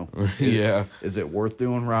V10, Yeah. Is it worth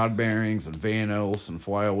doing rod bearings and vanos and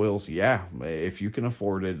flywheels? Yeah, if you can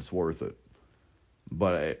afford it, it's worth it.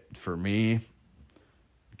 But for me,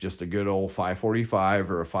 just a good old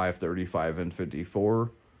 545 or a 535 N54,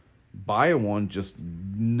 buy one, just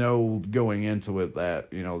know going into it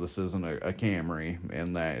that, this isn't a Camry,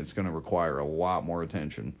 and that it's going to require a lot more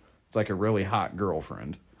attention. It's like a really hot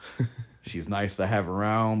girlfriend. She's nice to have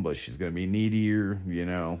around, but she's going to be needier,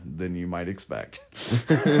 than you might expect.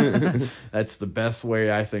 That's the best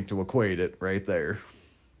way, I think, to equate it right there.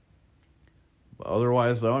 But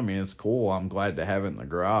otherwise, though, it's cool. I'm glad to have it in the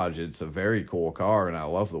garage. It's a very cool car, and I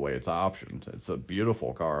love the way it's optioned. It's a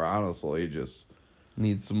beautiful car, honestly. Just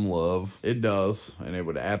needs some love. It does, and it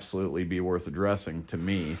would absolutely be worth addressing to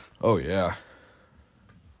me. Oh, yeah.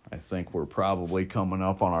 I think we're probably coming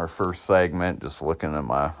up on our first segment, just looking at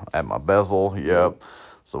my bezel. Yep.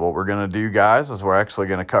 So what we're going to do, guys, is we're actually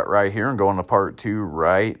going to cut right here and go into part 2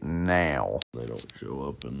 right now. They don't show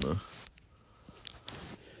up in the...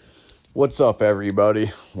 What's up,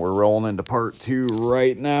 everybody? We're rolling into part 2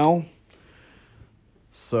 right now.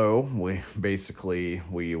 So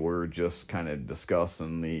we were just kind of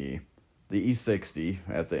discussing the E60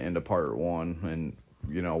 at the end of part 1, and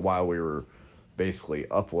while we were basically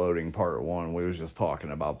uploading part 1, we was just talking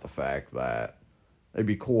about the fact that it'd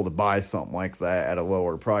be cool to buy something like that at a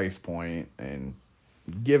lower price point and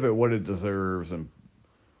give it what it deserves and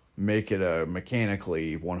make it a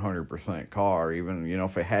mechanically 100% car, even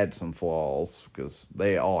if it had some flaws, because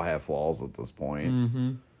they all have flaws at this point.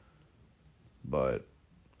 Mm-hmm. But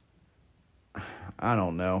I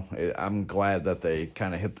don't know. I'm glad that they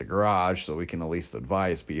kind of hit the garage, so we can at least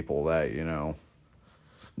advise people that,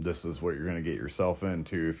 this is what you're going to get yourself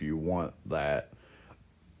into if you want that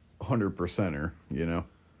 100%er,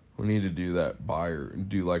 We need to do that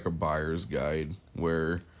like a buyer's guide,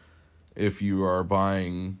 where if you are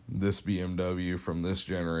buying this BMW from this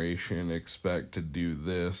generation, expect to do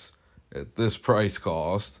this at this price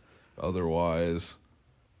cost. Otherwise,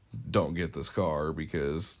 don't get this car,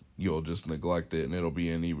 because you'll just neglect it and it'll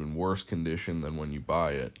be in even worse condition than when you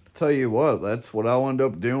buy it. Tell you what, that's what I'll end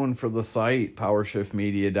up doing for the site,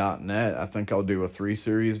 powershiftmedia.net. I think I'll do a 3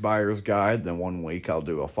 series buyer's guide, then 1 week I'll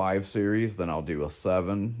do a 5 series, then I'll do a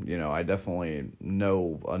 7. I definitely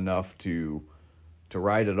know enough to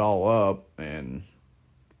write it all up, and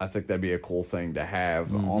I think that'd be a cool thing to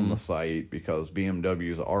have on the site, because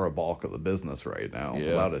BMWs are a bulk of the business right now. Yeah,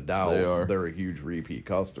 without a doubt, they are. They're a huge repeat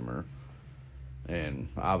customer. And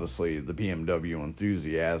obviously, the BMW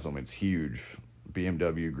enthusiasm, it's huge.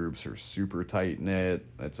 BMW groups are super tight-knit.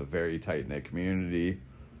 It's a very tight-knit community.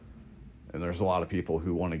 And there's a lot of people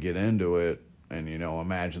who want to get into it and,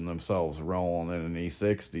 imagine themselves rolling in an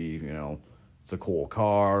E60. It's a cool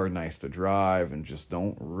car, nice to drive, and just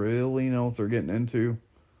don't really know what they're getting into.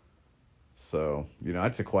 So,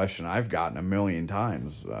 that's a question I've gotten a million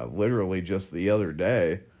times. Literally just the other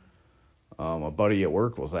day, a buddy at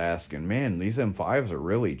work was asking, man, these M5s are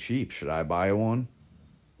really cheap. Should I buy one?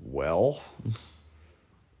 Well,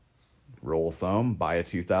 rule of thumb, buy a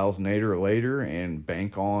 2008 or later and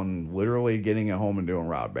bank on literally getting it home and doing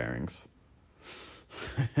rod bearings.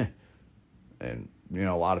 And,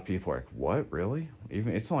 a lot of people are like, what, really?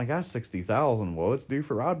 Even it's only got 60,000. Well, it's due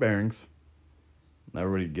for rod bearings. And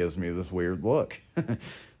everybody gives me this weird look.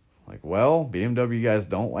 Like, well, BMW guys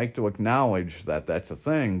don't like to acknowledge that that's a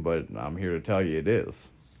thing, but I'm here to tell you it is.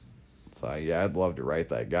 So, yeah, I'd love to write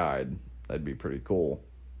that guide. That'd be pretty cool.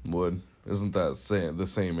 Would. Isn't that the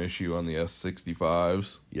same issue on the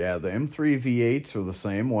S65s? Yeah, the M3 V8s are the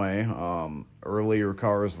same way. Earlier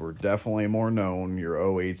cars were definitely more known. Your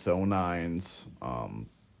 08s, 09s.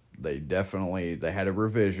 They had a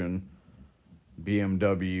revision.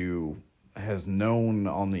 BMW has known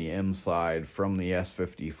on the M side from the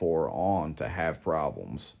S54 on to have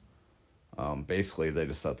problems. Basically, they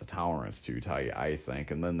just set the tolerance too tight, I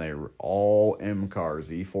think. And then they were all M cars,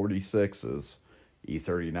 E46s,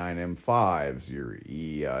 E39 M5s, your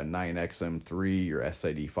E9X M3, your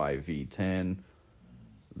S85 V10.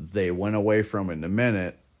 They went away from it in a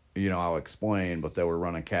minute. I'll explain, but they were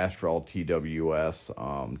running Castrol TWS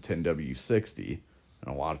 10W60.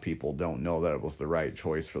 And a lot of people don't know that it was the right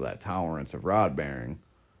choice for that tolerance of rod bearing.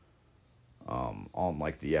 On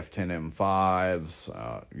like the F10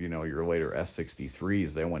 M5s, your later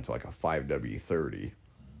S63s, they went to like a 5W30.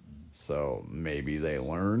 So maybe they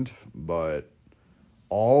learned, but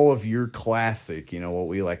all of your classic, what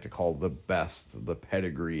we like to call the best, the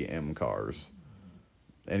pedigree M cars,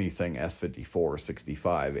 anything S54,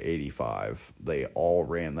 65, 85, they all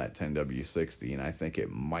ran that 10W60, and I think it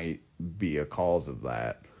might be a cause of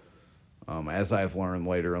that. As I've learned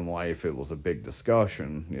later in life, it was a big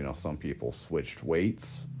discussion. Some people switched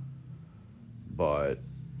weights, but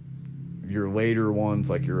your later ones,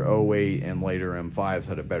 like your 08 and later M5s,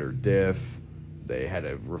 had a better diff. They had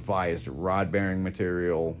a revised rod bearing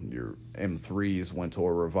material. Your M3s went to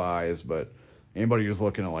a revised, but anybody who's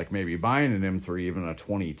looking at like maybe buying an M3, even a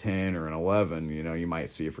 2010 or an 11, you might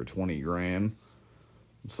see it for 20 grand.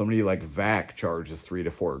 Somebody like VAC charges $3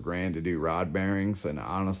 to $4 grand to do rod bearings, and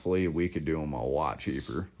honestly, we could do them a lot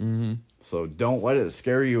cheaper. Mm-hmm. So don't let it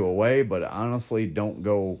scare you away, but honestly, don't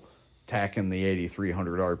go tacking the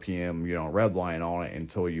 8,300 RPM, red line on it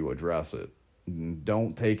until you address it.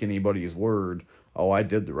 Don't take anybody's word. Oh, I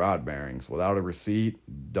did the rod bearings without a receipt.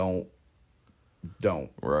 Don't.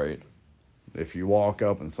 Right. If you walk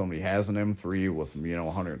up and somebody has an M3 with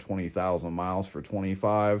 120,000 miles for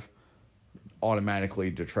 25,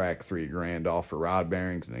 automatically detract $3 grand off for rod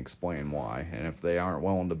bearings and explain why. And if they aren't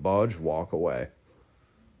willing to budge, walk away.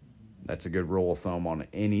 That's a good rule of thumb on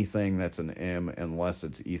anything that's an M, unless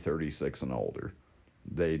it's E36 and older.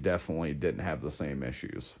 They definitely didn't have the same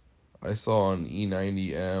issues. I saw an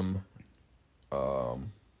E90M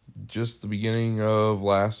just the beginning of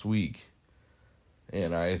last week,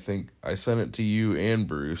 and I think I sent it to you and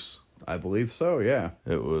Bruce. I believe so, yeah.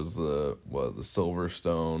 It was the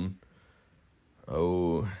Silverstone.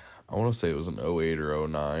 Oh, I want to say it was an 08 or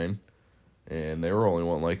 09, and they were only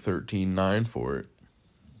wanting like $13,900 for it.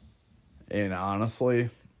 And honestly,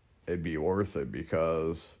 it'd be worth it,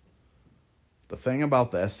 because the thing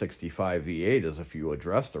about the S65 V8 is if you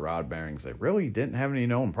address the rod bearings, they really didn't have any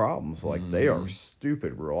known problems. Like, they are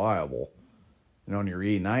stupid reliable. And on your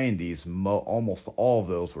E90s, almost all of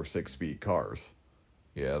those were 6-speed cars.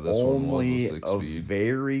 Yeah, this only one was a 6-speed. A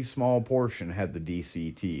very small portion had the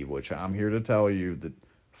DCT, which I'm here to tell you that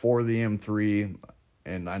for the M3,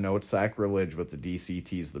 and I know it's sacrilege, but the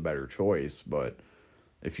DCT is the better choice. But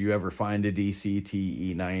if you ever find a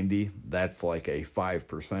DCT E90, that's like a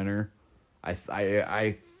 5%er.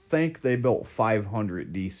 I think they built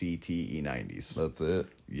 500 DCT E90s. That's it?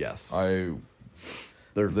 Yes.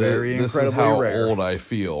 They're very incredibly rare. This is how old I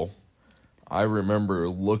feel. I remember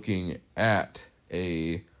looking at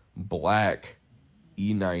a black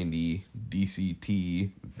E90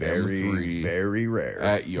 DCT very, M3 very rare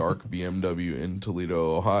at Yark BMW in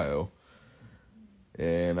Toledo, Ohio.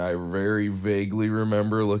 And I very vaguely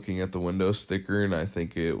remember looking at the window sticker, and I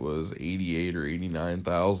think it was 88 or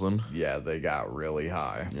 89,000. Yeah, they got really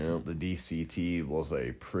high. Yep. The DCT was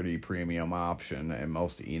a pretty premium option, and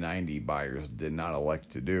most E90 buyers did not elect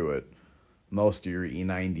to do it. Most of your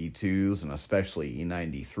E92s, and especially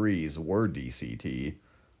E93s, were DCT.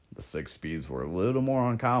 The 6-speeds were a little more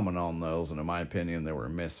uncommon on those, and in my opinion, they were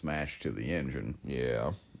mismatched to the engine.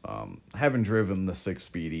 Yeah. Having driven the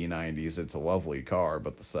 6-speed E90s, it's a lovely car,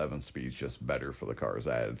 but the 7-speed's just better for the car's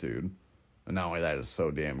attitude. And not only that, it's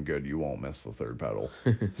so damn good, you won't miss the third pedal.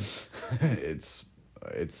 It's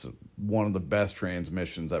one of the best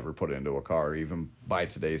transmissions ever put into a car, even by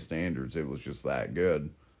today's standards. It was just that good.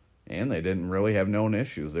 And they didn't really have known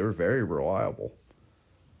issues. They were very reliable.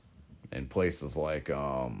 And places like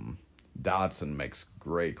Datsun makes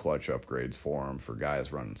great clutch upgrades for them, for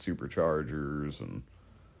guys running superchargers, and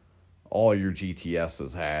all your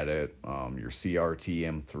GTSs had it. Your CRT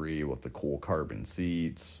M3 with the cool carbon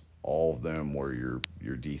seats, all of them were your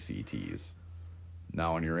DCTs.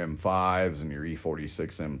 Now on your M5s and your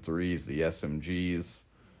E46 M3s, the SMGs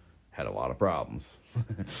had a lot of problems.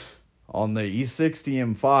 On the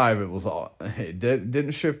E60 M5, it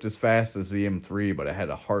didn't shift as fast as the M3, but it had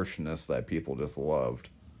a harshness that people just loved.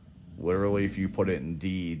 Literally, if you put it in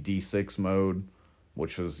D6 mode,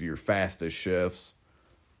 which was your fastest shifts,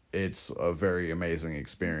 it's a very amazing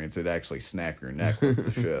experience. It actually snapped your neck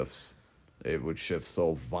with the shifts. It would shift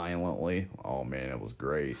so violently. Oh, man, it was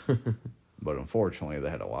great. But unfortunately, they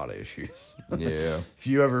had a lot of issues. Yeah. If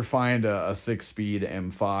you ever find a 6-speed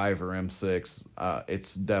M5 or M6,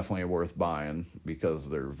 it's definitely worth buying because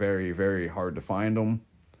they're very, very hard to find them.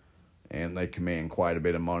 And they command quite a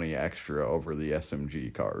bit of money extra over the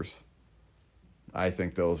SMG cars. I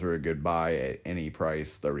think those are a good buy at any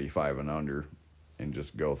price, 35 and under, and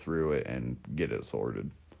just go through it and get it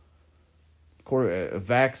sorted.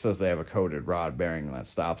 VAC says they have a coated rod bearing that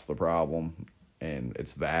stops the problem, and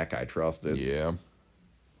it's VAC. I trust it. Yeah.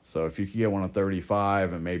 So if you could get one at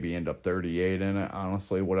 35 and maybe end up 38 in it,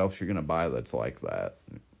 honestly, what else you're going to buy that's like that?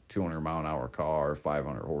 200-mile-an-hour car,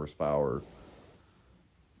 500 horsepower.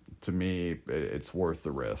 To me, it's worth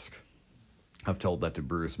the risk. I've told that to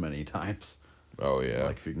Bruce many times. Oh, yeah.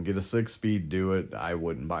 Like, if you can get a 6-speed, do it. I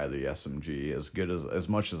wouldn't buy the SMG. As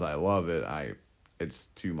much as I love it, it's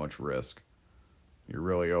too much risk. You're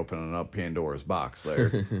really opening up Pandora's box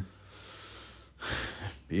there.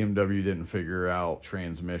 BMW didn't figure out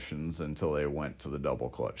transmissions until they went to the double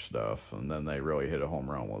clutch stuff, and then they really hit a home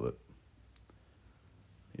run with it.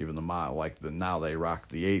 Even now they rock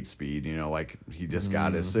the 8-speed, like he just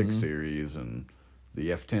got his 6 Series and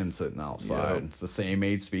the F10 sitting outside. Yep. It's the same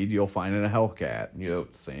 8-speed you'll find in a Hellcat.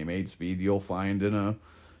 Yep. Same 8-speed you'll find in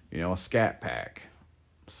a Scat Pack.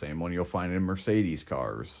 Same one you'll find in Mercedes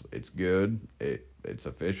cars. It's good. It's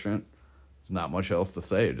efficient. There's not much else to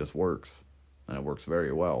say. It just works. And it works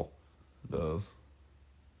very well. It does.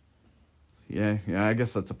 Yeah, I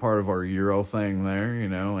guess that's a part of our Euro thing there,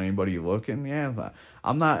 anybody looking,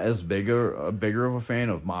 I'm not as bigger of a fan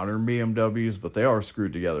of modern BMWs, but they are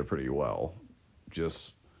screwed together pretty well.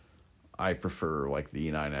 Just, I prefer, like,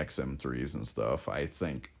 the E9X M3s and stuff. I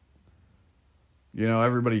think,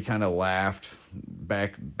 everybody kind of laughed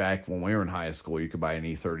back when we were in high school. You could buy an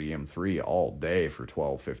E30 M3 all day for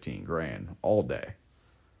 $12-15 all day.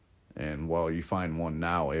 And while you find one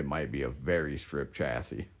now, it might be a very stripped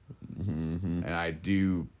chassis. Mm-hmm. And I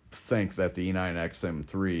do think that the E9X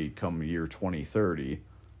M3 come year 2030,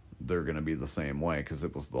 they're going to be the same way because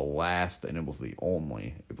it was the last and it was the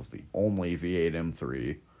only V8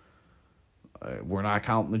 M3. We're not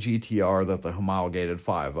counting the GTR that they homologated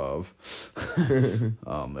 5 of.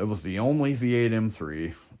 It was the only V8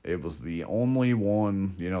 M3. It was the only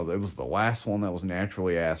one, it was the last one that was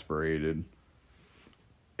naturally aspirated.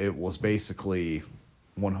 It was basically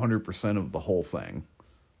 100% of the whole thing.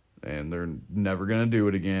 And they're never going to do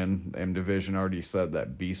it again. M Division already said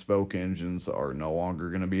that bespoke engines are no longer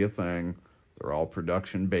going to be a thing. They're all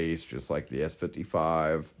production-based, just like the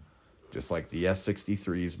S55, just like the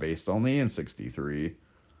S63 is based on the N63.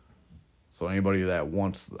 So anybody that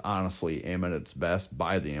wants, honestly, M at its best,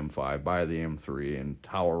 buy the M5, buy the M3, and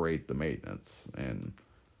tolerate the maintenance. And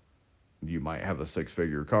you might have a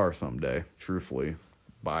 6-figure car someday, truthfully.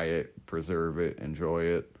 Buy it, preserve it, enjoy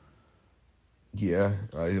it. Yeah,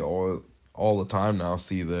 I all the time now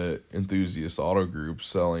see the Enthusiast Auto Group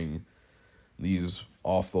selling these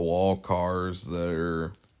off-the-wall cars that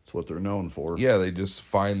are... That's what they're known for. Yeah, they just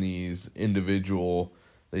find these individual...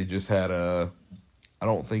 They just had I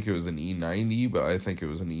don't think it was an E90, but I think it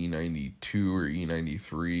was an E92 or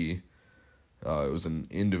E93. It was an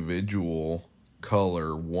individual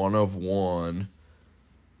color, one of one,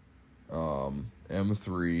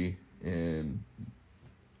 M3, and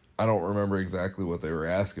I don't remember exactly what they were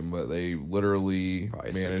asking, but they literally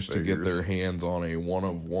probably managed to get their hands on a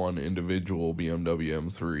one-of-one individual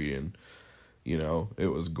BMW M3, and, it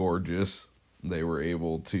was gorgeous. They were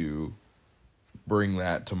able to bring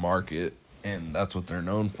that to market, and that's what they're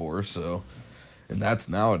known for, so... And that's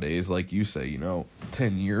nowadays, like you say,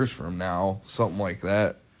 10 years from now, something like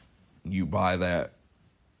that, you buy that.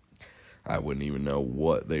 I wouldn't even know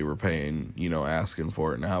what they were paying, asking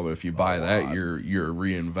for it now. But if you buy that, you're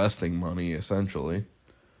reinvesting money, essentially.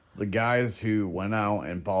 The guys who went out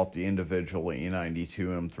and bought the individual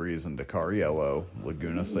E92 M3s in Dakar Yellow,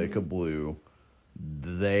 Laguna Seca Blue,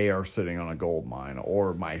 they are sitting on a gold mine.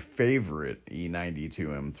 Or my favorite E92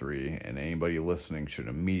 M3, and anybody listening should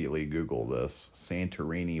immediately Google this,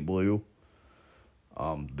 Santorini Blue.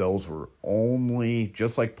 Those were only,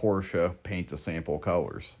 just like Porsche, paint to sample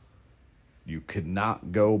colors. You could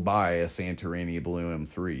not go buy a Santorini Blue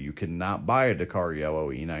M3. You could not buy a Dakar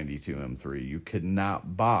Yellow E92 M3. You could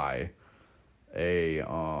not buy a,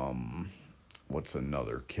 what's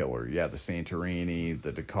another killer? Yeah, the Santorini,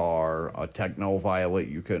 the Dakar, a Techno Violet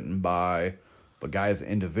you couldn't buy. But guys,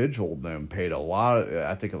 individual them paid a lot.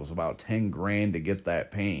 I think it was about 10 grand to get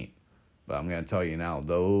that paint. But I'm going to tell you now,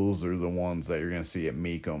 those are the ones that you're going to see at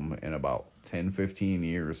Mecum in about 10, 15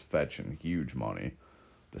 years fetching huge money.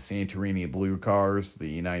 The Santorini blue cars,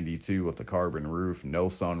 the E92 with the carbon roof, no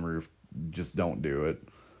sunroof, just don't do it.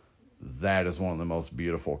 That is one of the most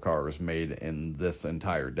beautiful cars made in this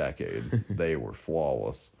entire decade. They were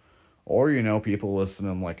flawless. Or, people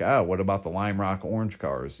listening like, what about the Lime Rock orange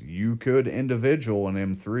cars? You could individual an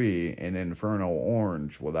M3 in Inferno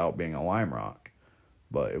orange without being a Lime Rock.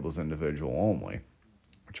 But it was individual only.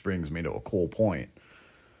 Which brings me to a cool point.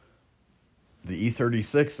 The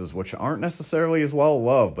E36s, which aren't necessarily as well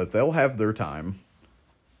loved, but they'll have their time.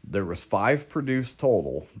 There was 5 produced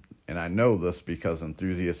total, and I know this because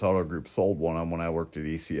Enthusiast Auto Group sold one of them when I worked at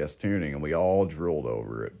ECS Tuning, and we all drilled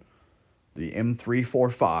over it. The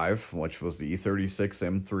M345, which was the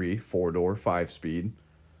E36 M3 4-door 5-speed.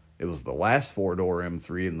 It was the last 4-door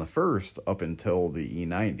M3 and the first up until the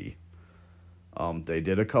E90. They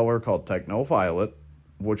did a color called Techno Violet,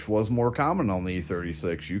 which was more common on the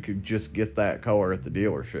E36. You could just get that color at the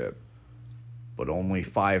dealership. But only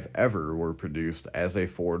 5 ever were produced as a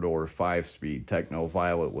 4-door 5-speed Techno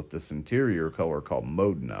Violet with this interior color called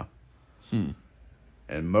Modena.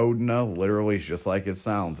 And Modena, literally just like it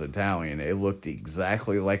sounds, Italian. It looked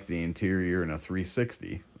exactly like the interior in a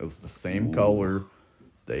 360. It was the same color.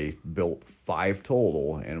 They built 5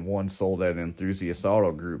 total, and one sold at Enthusiast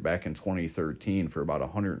Auto Group back in 2013 for about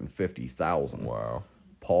 $150,000. Wow.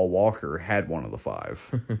 Paul Walker had one of the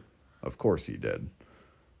 5. Of course he did.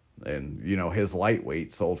 And, his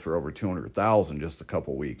lightweight sold for over $200,000 just a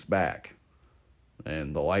couple weeks back.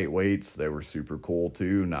 And the lightweights, they were super cool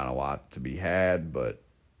too. Not a lot to be had, but,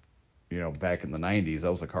 back in the 90s,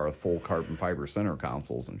 that was a car with full carbon fiber center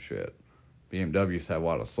consoles and shit. BMWs have a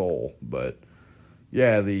lot of soul, but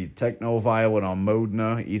yeah, the Techno Violet on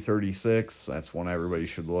Modena E36, that's one everybody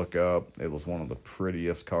should look up. It was one of the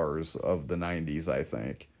prettiest cars of the 90s, I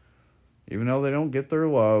think. Even though they don't get their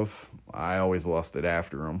love, I always lusted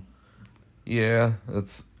after them. Yeah,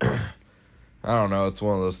 it's, I don't know, it's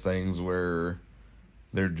one of those things where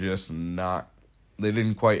they're just not, they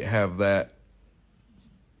didn't quite have that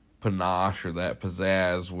panache or that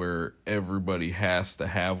pizzazz where everybody has to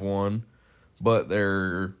have one, but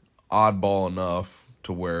they're oddball enough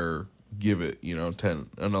to where give it,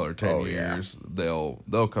 another 10 years,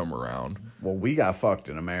 they'll come around. Well, we got fucked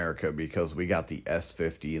in America because we got the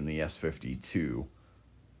S50 and the S52.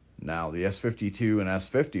 Now, the S52 and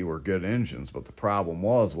S50 were good engines, but the problem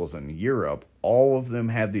was in Europe, all of them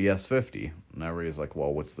had the S50. And everybody's like,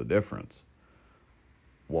 well, what's the difference?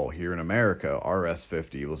 Well, here in America, our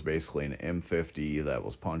S50 was basically an M50 that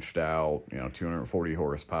was punched out, 240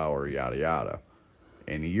 horsepower, yada, yada.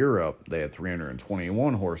 In Europe, they had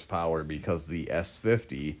 321 horsepower because the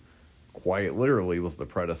S50 quite literally was the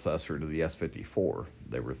predecessor to the S54.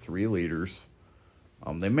 They were 3 liters.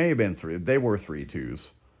 They may have been 3. They were 3.2s.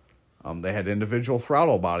 They had individual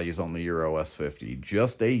throttle bodies on the Euro S50.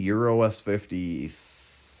 Just a Euro S50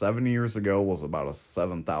 7 years ago was about a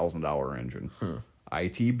 $7,000 engine.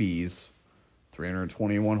 ITBs,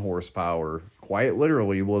 321 horsepower. Quite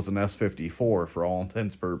literally was an S54 for all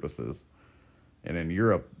intents and purposes. And in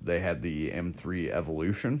Europe, they had the M3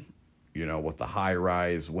 Evolution, with the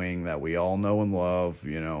high-rise wing that we all know and love.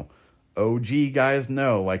 OG guys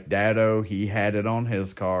know, like Dado, he had it on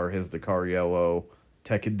his car, his Dakar Yellow.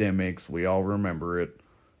 Techademics, we all remember it.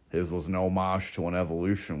 His was an homage to an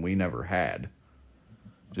Evolution we never had.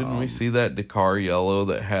 Didn't we see that Dakar Yellow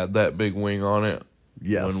that had that big wing on it?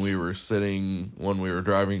 Yes. When we were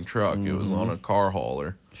driving truck, it was on a car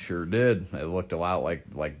hauler. Sure did. It looked a lot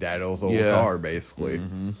like Dado's old car, basically.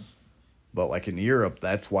 Mm-hmm. But like in Europe,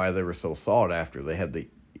 that's why they were so sought after. They had the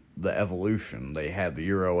Evolution. They had the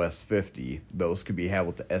Euro S50. Those could be had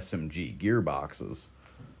with the SMG gearboxes.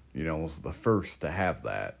 It was the first to have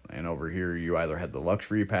that. And over here, you either had the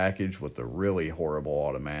luxury package with the really horrible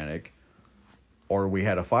automatic, or we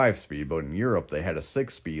had a 5-speed. But in Europe, they had a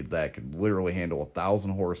 6-speed that could literally handle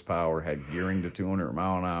 1,000 horsepower, had gearing to 200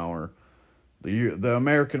 mile an hour. The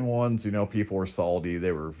American ones, people were salty.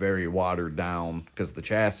 They were very watered down because the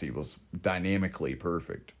chassis was dynamically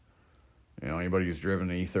perfect. Anybody who's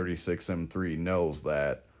driven an E36 M3 knows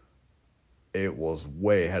that it was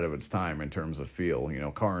way ahead of its time in terms of feel.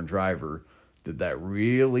 Car and Driver did that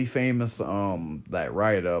really famous that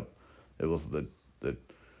write-up. It was the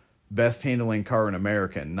best handling car in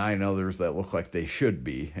America and 9 others that look like they should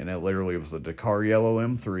be. And it literally was a Dakar Yellow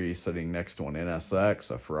M3 sitting next to an NSX,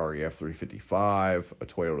 a Ferrari F355, a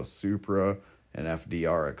Toyota Supra, an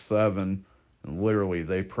FDRX7. And literally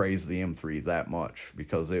they praised the M3 that much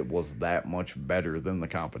because it was that much better than the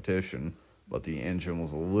competition. But the engine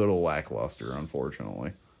was a little lackluster,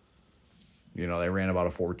 unfortunately. You know, they ran about a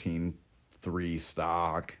 14.3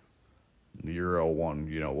 stock. The Euro one,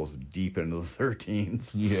 you know, was deep into the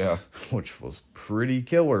 13s. Yeah. Which was pretty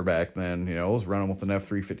killer back then. You know, it was running with an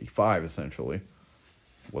F355, essentially.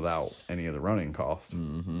 Without any of the running costs.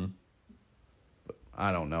 Mm-hmm. But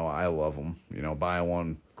I don't know. I love them. You know, buy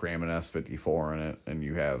one, cram an S54 in it, and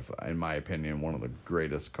you have, in my opinion, one of the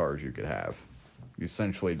greatest cars you could have. You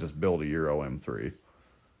essentially just build a Euro M3.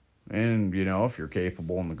 And, you know, if you're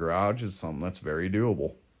capable in the garage, it's something that's very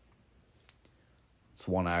doable. It's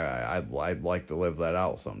one I'd like to live that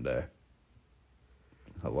out someday.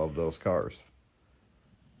 I love those cars.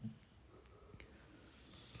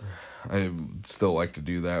 I still like to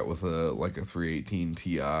do that with a 318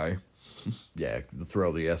 Ti. Yeah,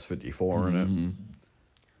 throw the S54 in it. In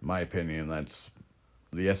my opinion, that's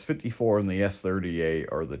the S54 and the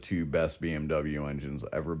S38 are the two best BMW engines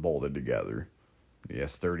ever bolted together. The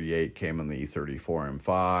S38 came in the E34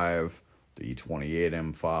 M5, the E28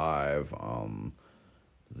 M5,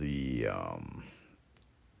 the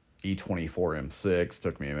E24 M6.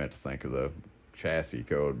 Took me a minute to think of the chassis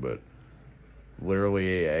code, but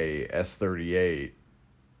literally a S38,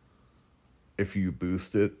 if you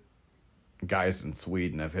boost it, guys in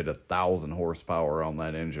Sweden have hit 1,000 horsepower on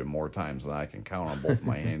that engine more times than I can count on both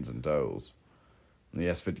my hands and toes. And the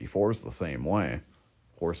S54 is the same way.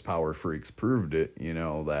 Horsepower freaks proved it, you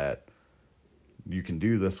know, that you can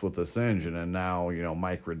do this with this engine. And now, you know,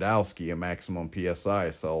 Mike Radowski, a Maximum PSI,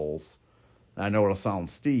 sells, I know it'll sound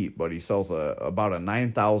steep, but he sells about a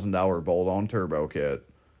 $9,000 bolt-on turbo kit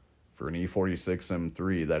for an E46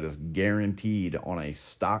 M3 that is guaranteed on a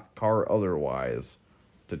stock car otherwise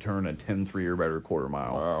to turn a 10.3 or better quarter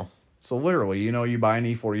mile. Wow. So literally, you know, you buy an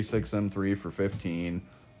E46 M3 for 15,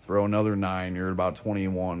 throw another 9, you're at about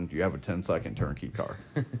 21, you have a 10-second turnkey car.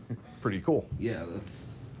 Pretty cool. Yeah,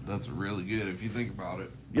 that's really good if you think about it.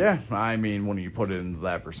 Yeah, I mean, when you put it into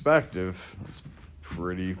that perspective, it's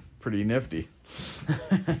pretty nifty.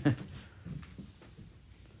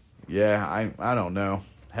 Yeah, I don't know.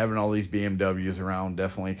 Having all these BMWs around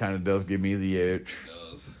definitely kind of does give me the itch.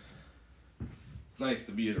 It does. It's nice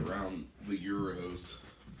to be around the Euros.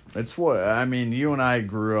 It's what, I mean, you and I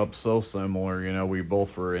grew up so similar, you know, we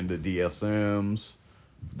both were into DSMs,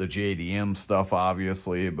 the JDM stuff,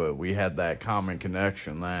 obviously, but we had that common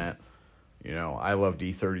connection that, you know, I loved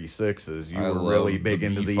E36s. You were really big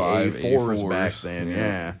into the A4s back then,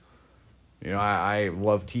 yeah. You know, I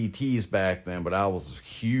loved TTs back then, but I was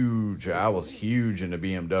huge into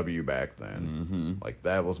BMW back then. Mm-hmm. Like,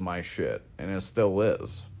 that was my shit, and it still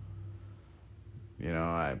is. You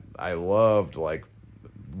know, I loved, like,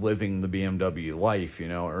 living the BMW life, you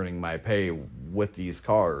know, earning my pay with these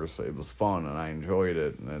cars. It was fun, and I enjoyed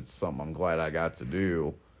it, and it's something I'm glad I got to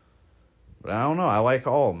do. But I don't know, I like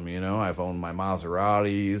all of them, you know. I've owned my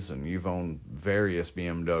Maseratis, and you've owned various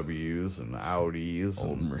BMWs and Audis.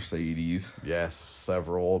 Old Mercedes. Yes,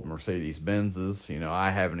 several old Mercedes-Benzes. You know,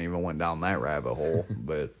 I haven't even went down that rabbit hole,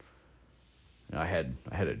 but you know, I had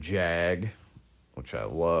a Jag, which I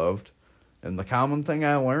loved. And the common thing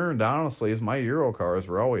I learned, honestly, is my Euro cars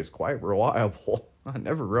were always quite reliable. I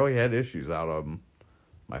never really had issues out of them.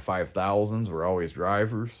 My 5000s were always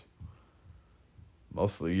drivers.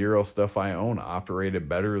 Most of the Euro stuff I own operated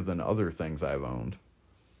better than other things I've owned,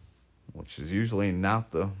 which is usually not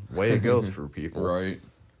the way it goes for people. Right.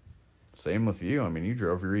 Same with you. I mean, you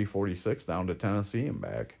drove your E46 down to Tennessee and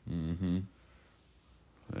back. Mm-hmm.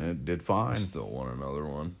 And it did fine. I still want another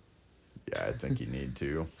one. Yeah, I think you need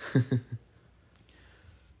to.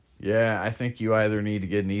 Yeah, I think you either need to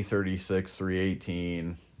get an E36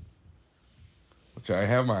 318. Which I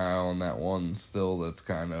have my eye on that one still. That's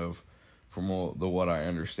kind of, from what I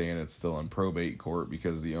understand, it's still in probate court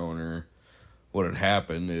because the owner, what had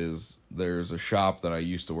happened is there's a shop that I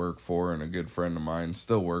used to work for, and a good friend of mine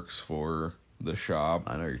still works for the shop.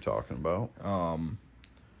 I know you're talking about.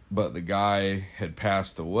 But the guy had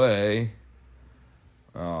passed away,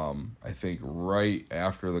 I think right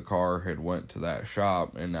after the car had went to that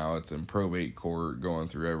shop, and now it's in probate court going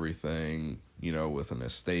through everything, you know, with an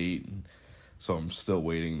estate. So I'm still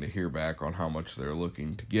waiting to hear back on how much they're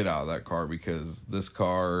looking to get out of that car, because this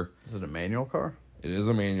car... Is it a manual car? It is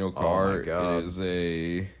a manual car. Oh my God. It is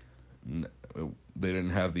a... They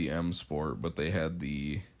didn't have the M Sport, but they had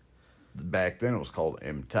the Back then it was called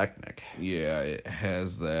M-Technic. Yeah, it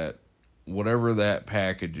has that, whatever that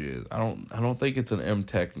package is. I don't think it's an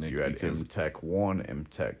M-Technic. You had M-Tech 1,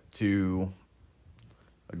 M-Tech 2.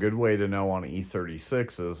 A good way to know on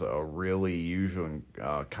E36 is a really usual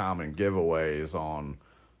common giveaways on.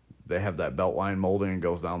 They have that belt line molding and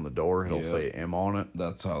goes down the door. It'll say M on it.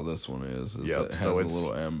 That's how this one is. Yep, It has so a it's,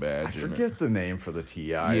 little M badge. I forget the name for the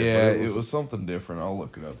TI. Yeah, it was something different. I'll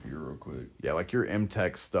look it up here real quick. Yeah, like your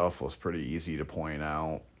M-Tech stuff was pretty easy to point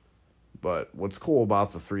out. But what's cool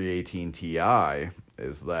about the 318 Ti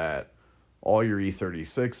is that all your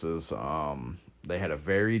E36s, they had a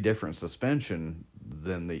very different suspension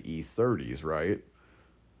than the E30s, right?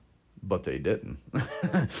 But they didn't.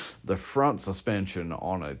 The front suspension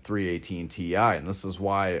on a 318 Ti, and this is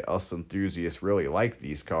why us enthusiasts really like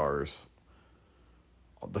these cars,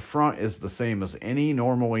 the front is the same as any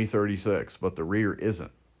normal E36, but the rear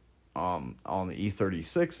isn't. On the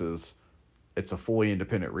E36s, it's a fully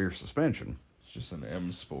independent rear suspension. It's just an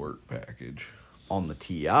M Sport package. On the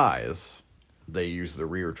TIs, they use the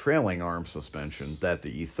rear trailing arm suspension that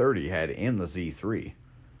the E30 had in the Z3.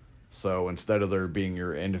 So instead of there being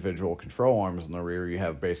your individual control arms in the rear, you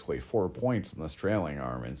have basically 4 points in this trailing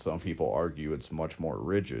arm. And some people argue it's much more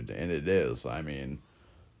rigid, and it is. I mean,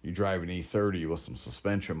 you drive an E30 with some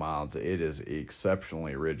suspension mods, it is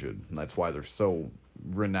exceptionally rigid. And that's why they're so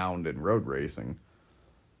renowned in road racing.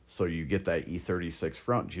 So you get that E36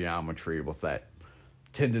 front geometry with that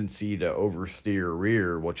tendency to oversteer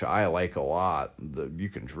rear, which I like a lot. You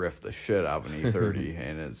can drift the shit out of an E30,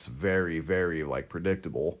 and it's very, very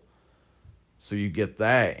predictable. So you get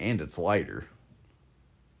that, and it's lighter.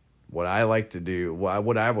 What I like to do,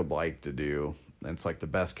 what I would like to do, and it's the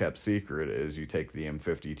best kept secret, is you take the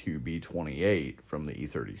M52 B28 from the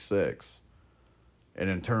E36, and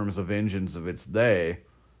in terms of engines of its day,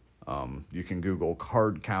 you can Google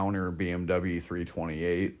card counter BMW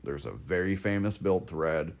 328. There's a very famous build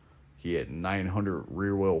thread. He had 900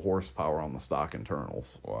 rear wheel horsepower on the stock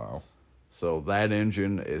internals. Wow. So that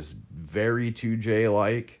engine is very 2J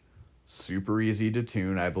like, super easy to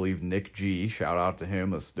tune. I believe Nick G, shout out to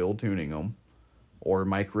him, is still tuning them. Or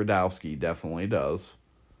Mike Radowski definitely does.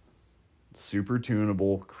 Super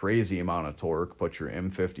tunable, crazy amount of torque. Put your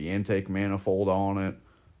M50 intake manifold on it.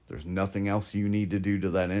 There's nothing else you need to do to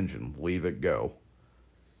that engine. Leave it go.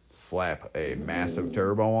 Slap a massive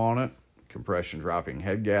turbo on it. Compression dropping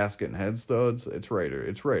head gasket and head studs. It's ready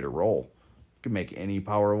to roll. You can make any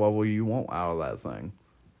power level you want out of that thing.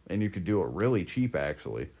 And you could do it really cheap,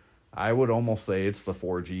 actually. I would almost say it's the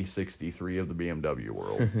 4G63 of the BMW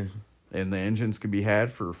world. And the engines could be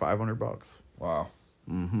had for $500. Wow.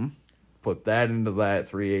 Mm-hmm. Put that into that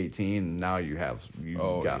 318, and now you got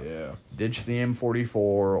ditch the M44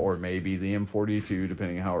 or maybe the M42,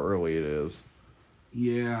 depending on how early it is.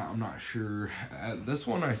 Yeah, I'm not sure. This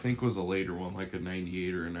one I think was a later one, like a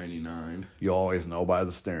 98 or a 99. You always know by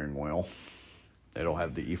the steering wheel. It'll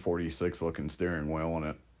have the E46 looking steering wheel in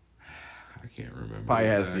it. I can't remember. Probably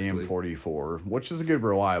has the M44, which is a good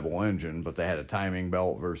reliable engine, but they had a timing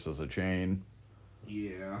belt versus a chain.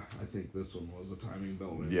 Yeah, I think this one was a timing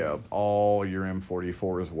belt engine. Yeah, all your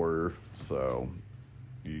M44s were. So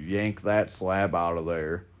you yank that slab out of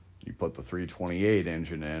there. You put the 328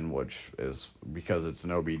 engine in, which is, because it's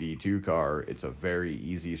an OBD2 car, it's a very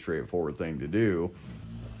easy, straightforward thing to do.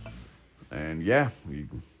 And yeah,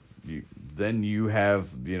 then you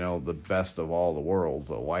have, the best of all the worlds,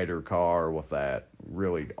 a lighter car with that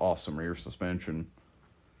really awesome rear suspension.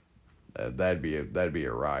 That'd be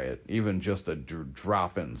a riot. Even just a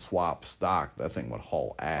drop-in swap stock, that thing would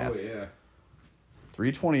haul ass. Oh, yeah.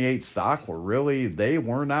 328 stock they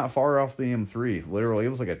were not far off the M3. Literally, it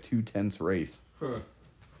was like a 2/10 race. Huh.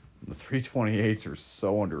 The 328s are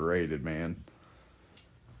so underrated, man.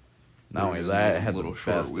 Not only that, it had little the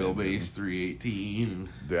short best wheelbase engine. 318.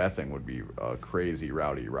 Dude, that thing would be a crazy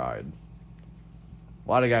rowdy ride. A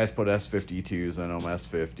lot of guys put S52s in them,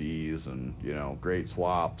 S50s, and, great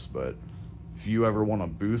swaps, but if you ever want to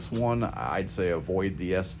boost one, I'd say avoid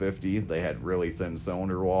the S50. They had really thin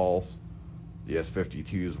cylinder walls. The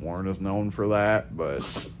S52s weren't as known for that, but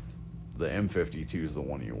the M52 is the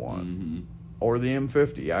one you want. Mm-hmm. Or the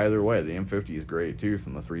M50, either way. The M50 is great, too,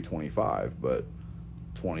 from the 325, but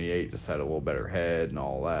 28 just had a little better head and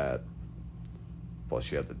all that.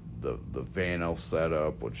 Plus, you have the Vanos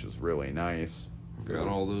setup, which is really nice. Got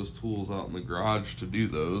all those tools out in the garage to do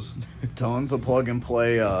those. Tons of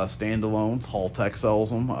plug-and-play standalones. Haltech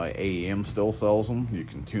sells them. AEM still sells them. You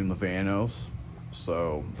can tune the Vanos.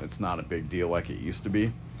 So it's not a big deal like it used to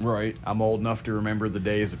be. Right. I'm old enough to remember the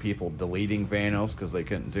days of people deleting Vanos because they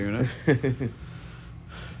couldn't tune it.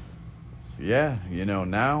 So yeah,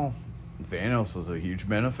 now Vanos is a huge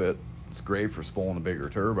benefit. It's great for spooling a bigger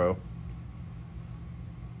turbo.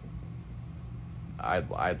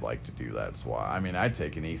 I'd like to do that swap. I mean, I'd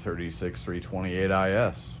take an E36 328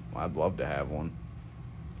 IS. I'd love to have one.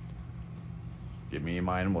 Give me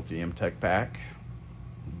mine with the M-Tech pack.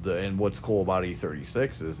 And what's cool about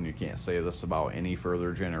E36 is, and you can't say this about any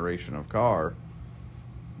further generation of car,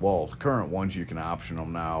 well, current ones you can option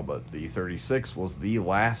them now, but the E36 was the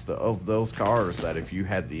last of those cars that if you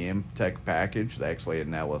had the M-Tech package, they actually had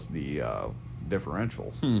an LSD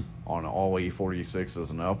differential. On all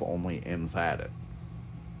E46s and up, only M's had it.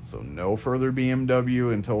 So no further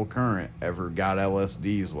BMW until current ever got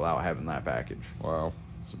LSDs without having that package. Wow.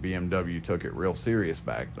 So BMW took it real serious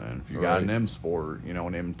back then. If you got an M Sport, you know,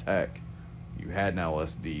 an M Tech, you had an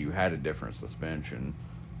LSD, you had a different suspension.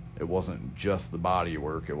 It wasn't just the body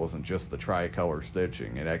work, it wasn't just the tricolor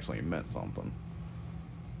stitching. It actually meant something.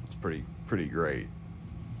 It's pretty great.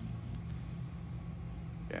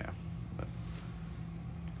 Yeah.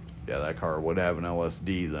 Yeah, that car would have an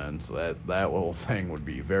LSD then, so that little thing would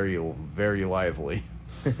be very, very lively.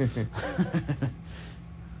 That,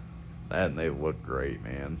 and they look great,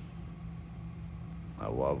 man. I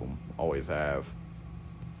love them. Always have.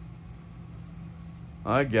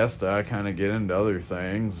 I guess to kind of get into other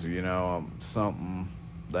things, you know, something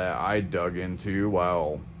that I dug into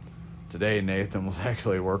while today Nathan was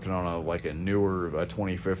actually working on a newer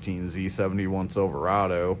 2015 Z71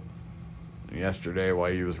 Silverado. And yesterday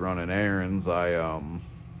while he was running errands, I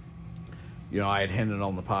had hinted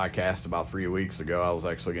on the podcast about 3 weeks ago I was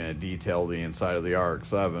actually going to detail the inside of the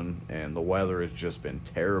RX-7, and the weather has just been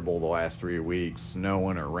terrible the last 3 weeks,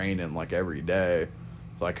 snowing or raining like every day.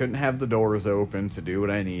 So I couldn't have the doors open to do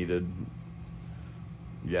what I needed.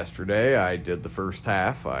 Yesterday, I did the first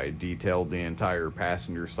half. I detailed the entire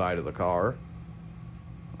passenger side of the car.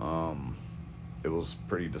 It was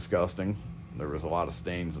pretty disgusting. There was a lot of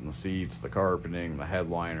stains in the seats, the carpeting, the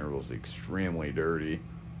headliner was extremely dirty.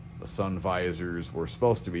 The sun visors were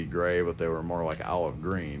supposed to be gray, but they were more like olive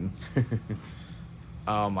green.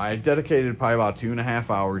 I dedicated probably about 2.5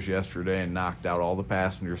 hours yesterday and knocked out all the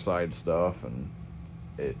passenger side stuff, and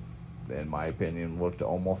it, in my opinion, looked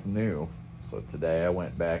almost new. So today I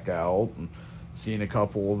went back out and seen a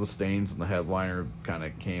couple of the stains in the headliner kind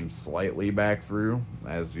of came slightly back through.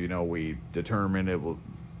 As you know, we determined it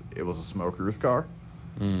was a smoker's car.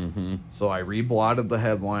 Mm-hmm. So I reblotted the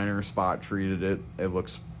headliner, spot treated it. It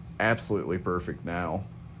looks absolutely perfect now.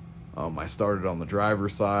 I started on the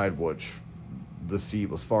driver's side, which the seat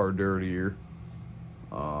was far dirtier.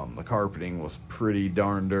 The carpeting was pretty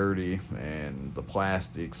darn dirty, and the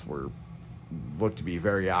plastics looked to be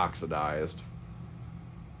very oxidized.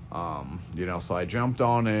 So I jumped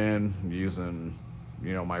on in using,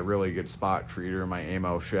 my really good spot treater, my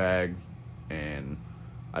Ammo Shag, and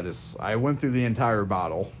I went through the entire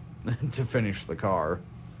bottle to finish the car.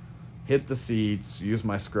 Hit the seats, used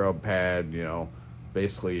my scrub pad,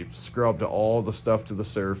 basically scrubbed all the stuff to the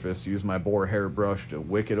surface, used my boar hairbrush to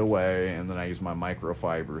wick it away, and then I used my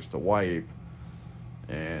microfibers to wipe.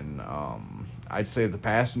 And I'd say the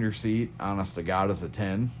passenger seat, honest to God, is a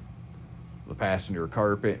 10. The passenger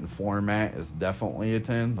carpet and floor mat is definitely a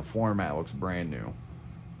 10. The floor mat looks brand new.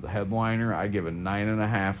 The headliner, I'd give a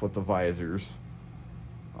 9.5 with the visors.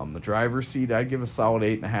 The driver's seat, I'd give a solid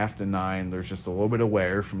 8.5 to 9. There's just a little bit of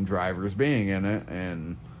wear from drivers being in it,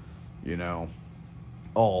 and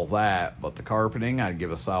all that. But the carpeting, I'd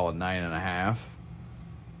give a solid 9.5.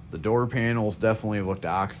 The door panels definitely looked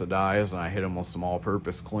oxidized, and I hit them with some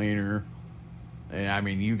all-purpose cleaner. And I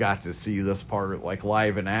mean, you got to see this part like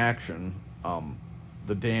live in action.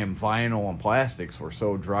 The damn vinyl and plastics were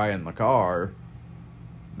so dry in the car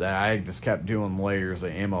that I just kept doing layers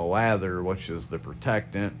of ammo lather, which is the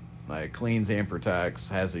protectant. It cleans and protects,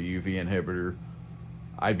 has a UV inhibitor.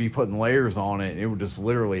 I'd be putting layers on it, and it would just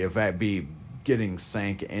literally be getting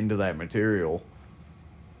sank into that material.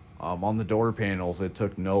 On the door panels, it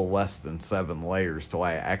took no less than 7 layers till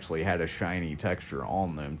I actually had a shiny texture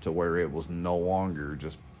on them to where it was no longer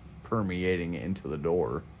just permeating into the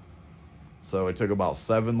door. So it took about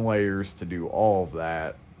 7 layers to do all of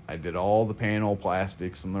that. I did all the panel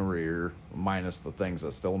plastics in the rear, minus the things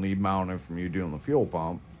that still need mounting from you doing the fuel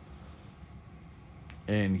pump.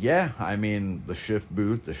 And yeah, I mean, the shift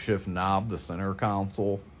boot, the shift knob, the center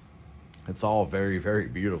console, it's all very, very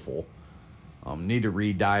beautiful. Need to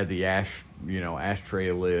re-dye the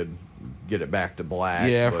ashtray lid, get it back to black.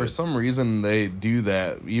 Yeah, for some reason they do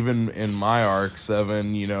that. Even in my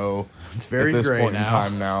RX-7, it's very at this gray point now. In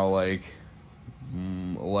time now,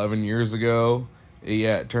 11 years ago,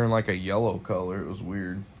 it turned like a yellow color. It was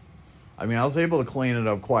weird. I mean, I was able to clean it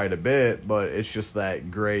up quite a bit, but it's just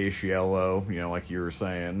that grayish yellow, like you were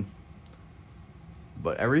saying.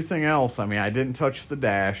 But everything else, I mean, I didn't touch the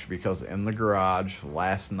dash because in the garage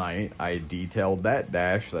last night, I detailed that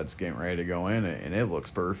dash that's getting ready to go in it, and it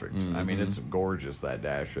looks perfect. Mm-hmm. I mean, it's gorgeous, that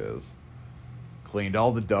dash is. Cleaned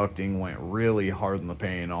all the ducting, went really hard in the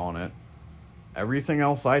paint on it. Everything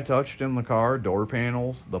else I touched in the car, door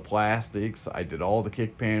panels, the plastics, I did all the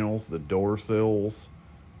kick panels, the door sills,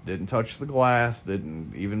 didn't touch the glass,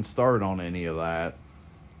 didn't even start on any of that.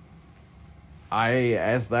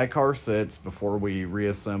 As that car sits, before we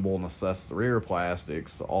reassemble and assess the rear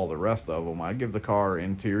plastics, all the rest of them, I give the car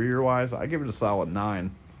interior-wise, I give it a solid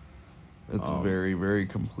 9. It's very, very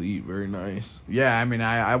complete, very nice. Yeah, I mean,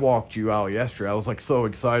 I walked you out yesterday. I was, like, so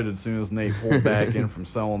excited as soon as Nate pulled back in from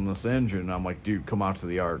selling this engine. I'm like, dude, come out to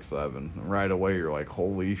the RX-7. And right away, you're like,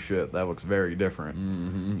 holy shit, that looks very different.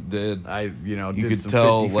 Mm-hmm. Did. You did could some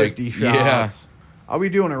tell, 50-50 like, shots. Yeah. I'll be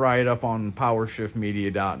doing a write-up on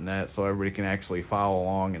powershiftmedia.net so everybody can actually follow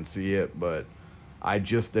along and see it, but I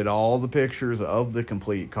just did all the pictures of the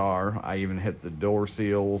complete car. I even hit the door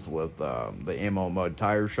seals with the Ammo Mud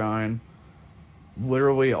Tire Shine.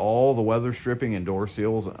 Literally all the weather stripping and door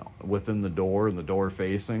seals within the door and the door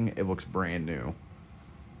facing, it looks brand new.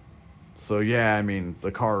 So yeah, I mean,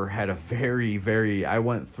 the car had a I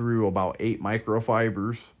went through about 8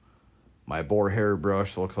 microfibers. My bore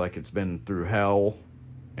hairbrush looks like it's been through hell,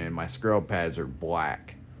 and my scrub pads are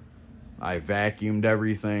black. I vacuumed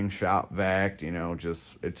everything, shop vac,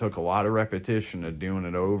 it took a lot of repetition of doing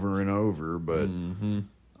it over and over, but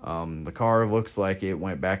the car looks like it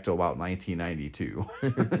went back to about 1992.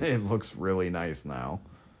 It looks really nice now.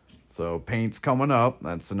 So paint's coming up.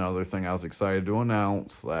 That's another thing I was excited to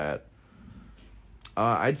announce, that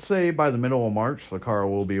I'd say by the middle of March, the car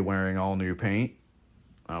will be wearing all new paint.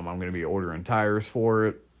 I'm going to be ordering tires for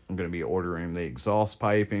it. I'm going to be ordering the exhaust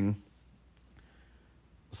piping.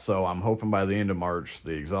 So I'm hoping by the end of March,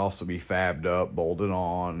 the exhaust will be fabbed up, bolted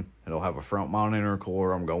on. It'll have a front mount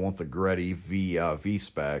intercooler. I'm going with the Greddy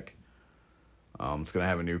V-Spec. It's going to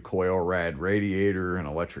have a new coil rad radiator, an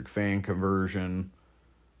electric fan conversion.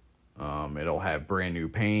 It'll have brand new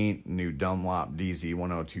paint, new Dunlop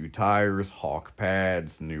DZ102 tires, Hawk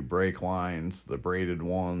pads, new brake lines, the braided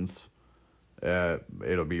ones.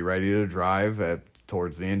 It'll be ready to drive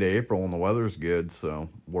towards the end of April when the weather's good, so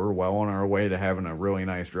we're well on our way to having a really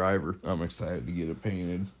nice driver. I'm excited to get it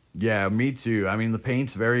painted. Yeah, me too. I mean, the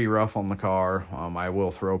paint's very rough on the car. I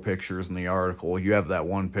will throw pictures in the article. You have that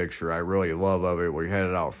one picture I really love of it where you had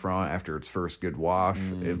it out front after its first good wash.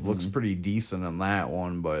 It looks pretty decent in that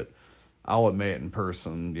one, but I'll admit in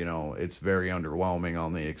person, it's very underwhelming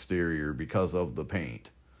on the exterior because of the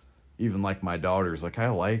paint. Even like my daughter's like, I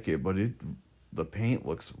like it, but the paint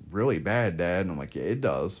looks really bad, Dad. And I'm like, yeah, it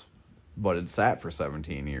does. But it sat for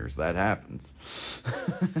 17 years. That happens.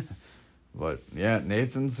 But, yeah,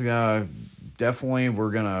 Nathan's definitely,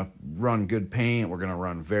 we're going to run good paint. We're going to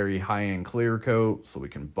run very high-end clear coat so we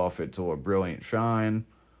can buff it to a brilliant shine.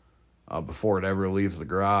 Before it ever leaves the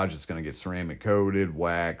garage, it's going to get ceramic coated,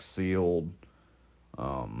 waxed, sealed.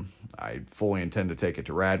 I fully intend to take it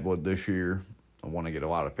to Radwood this year. I want to get a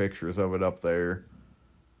lot of pictures of it up there.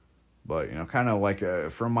 But, kind of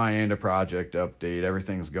like from my end, a project update.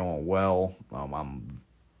 Everything's going well. I'm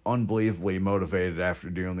unbelievably motivated after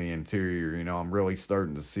doing the interior. I'm really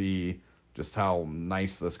starting to see just how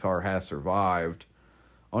nice this car has survived.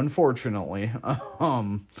 Unfortunately,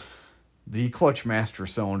 the clutch master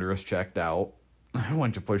cylinder is checked out. I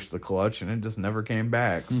went to push the clutch, and it just never came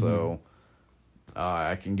back. So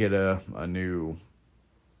I can get a new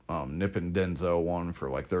Nippon Denso one for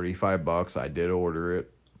like $35. I did order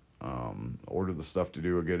it. Ordered the stuff to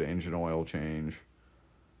do a good engine oil change.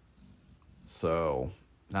 So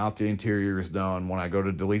now that the interior is done, when I go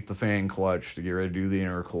to delete the fan clutch to get ready to do the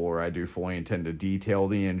intercooler, I do fully intend to detail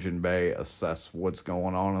the engine bay, assess what's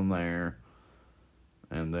going on in there,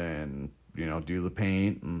 and then do the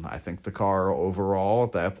paint. And I think the car overall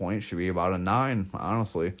at that point should be about a 9,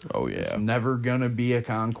 honestly. Oh yeah, it's never gonna be a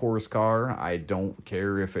concourse car. I don't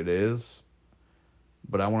care if it is.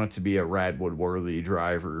 But I want it to be a Radwood-worthy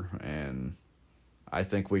driver, and I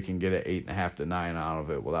think we can get an 8.5 to 9 out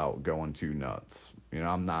of it without going too nuts.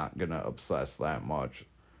 I'm not going to obsess that much.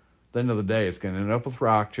 At the end of the day, it's going to end up with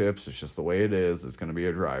rock chips. It's just the way it is. It's going to be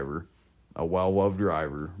a driver, a well-loved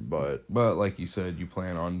driver, but like you said, you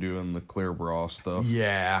plan on doing the clear bra stuff.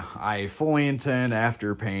 Yeah, I fully intend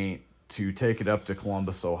after paint to take it up to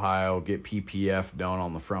Columbus, Ohio, get PPF done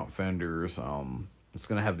on the front fenders. It's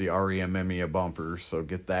going to have the REM EMEA bumpers, so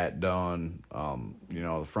get that done,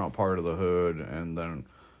 the front part of the hood, and then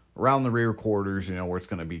around the rear quarters, where it's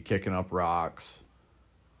going to be kicking up rocks.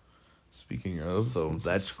 Speaking of, So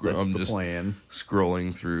that's the plan.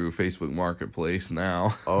 Scrolling through Facebook Marketplace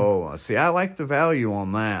now. Oh, see, I like the value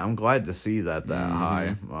on that. I'm glad to see that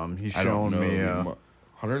high. He's showing me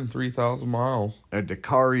 103,000 miles. A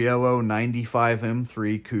Dakar Yellow 95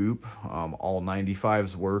 M3 coupe. All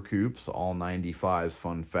 95s were coupes. All 95s,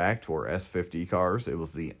 fun fact, were S50 cars. It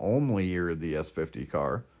was the only year of the S50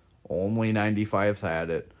 car. Only 95s had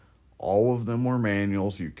it. All of them were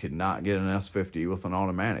manuals. You could not get an S50 with an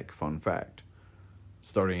automatic. Fun fact.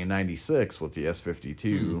 Starting in 96 with the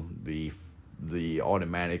S52, the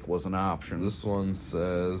automatic was an option. This one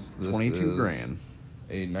says this 22 grand.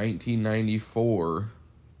 A 1994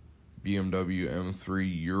 BMW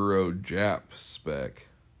M3 Euro Jap spec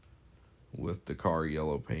with Dakar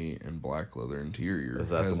yellow paint and black leather interior. Is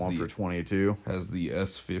that the one for 22? Has the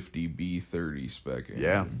S50 B30 spec engine.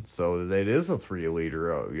 Yeah, so it is a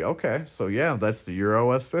 3-liter. Okay, so yeah, that's the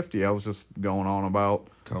Euro S50 I was just going on about.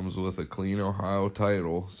 Comes with a clean Ohio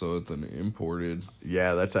title, so it's an imported.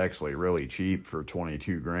 Yeah, that's actually really cheap for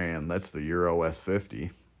 22 grand. That's the Euro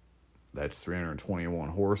S50. That's 321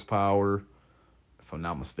 horsepower. If I'm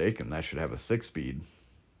not mistaken, that should have a 6-speed.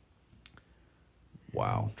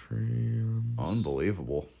 Wow.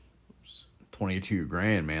 Unbelievable. 22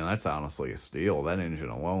 grand, man. That's honestly a steal. That engine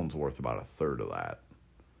alone's worth about a third of that.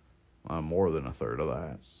 More than a third of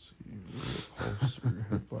that.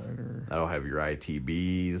 That'll have your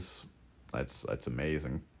ITBs. That's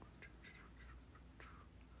amazing.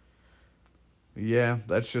 Yeah,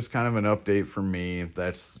 that's just kind of an update for me.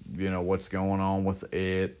 That's, what's going on with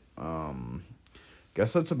it.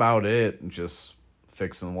 Guess that's about it. Just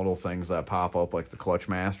fixing little things that pop up like the clutch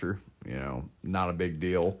master. Not a big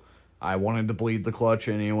deal. I wanted to bleed the clutch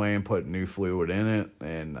anyway and put new fluid in it.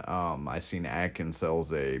 And I seen Atkins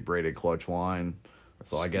sells a braided clutch line.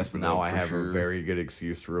 So I guess now I have a very good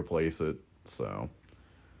excuse to replace it. So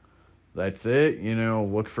that's it.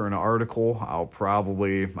 Look for an article.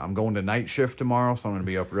 I'm going to night shift tomorrow, so I'm going to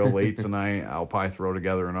be up real late tonight. I'll probably throw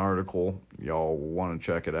together an article. Y'all want to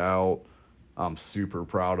check it out. I'm super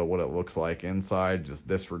proud of what it looks like inside. Just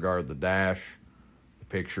disregard the dash. The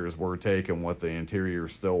pictures were taken with the interior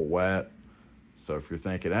still wet. So if you're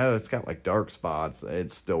thinking, it's got like dark spots,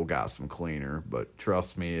 it's still got some cleaner. But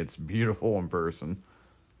trust me, it's beautiful in person.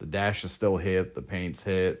 The dash is still hit, the paint's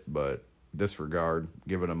hit, but disregard.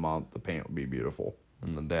 Give it a month, the paint will be beautiful.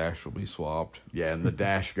 And the dash will be swapped. Yeah, and the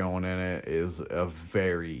dash going in it is a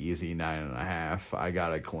very easy 9.5. I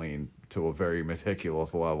got it cleaned to a very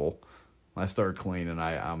meticulous level. When I start cleaning,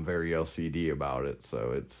 I'm very LCD about it,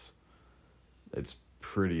 so it's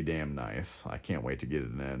pretty damn nice. I can't wait to get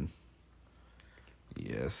it in.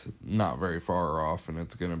 Yes, not very far off, and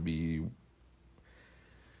it's going to be...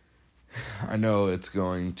 I know it's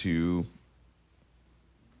going to...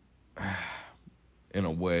 In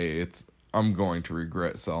a way, I'm going to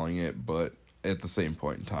regret selling it, but at the same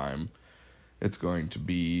point in time, it's going to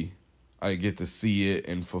be... I get to see it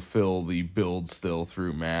and fulfill the build still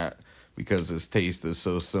through Matt, because his taste is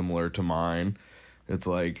so similar to mine. It's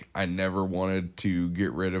like, I never wanted to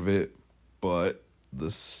get rid of it, but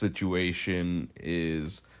the situation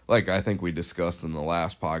is, like I think we discussed in the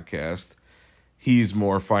last podcast, he's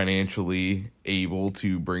more financially able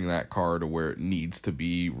to bring that car to where it needs to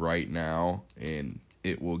be right now, and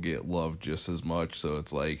it will get loved just as much. So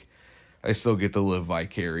it's like, I still get to live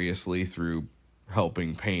vicariously through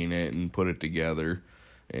helping paint it and put it together,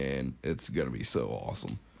 and it's going to be so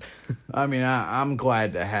awesome. I mean, I'm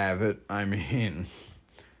glad to have it. I mean,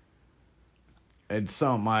 it's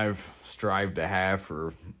something I've strived to have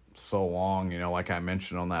for so long. Like I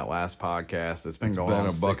mentioned on that last podcast, it's been going on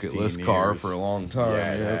a bucket list years. car for a long time.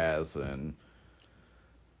 Yeah, it has. And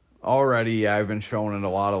already I've been showing it a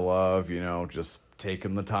lot of love, just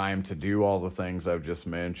taking the time to do all the things I've just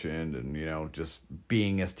mentioned, and, just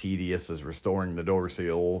being as tedious as restoring the door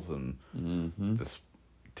seals, and just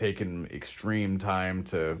taking extreme time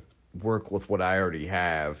to work with what I already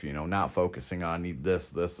have, not focusing on need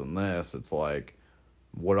this, and this. It's like,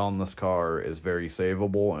 what on this car is very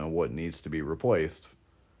savable and what needs to be replaced.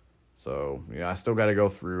 So, I still got to go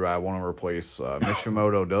through. I want to replace,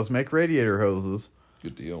 Mishimoto does make radiator hoses.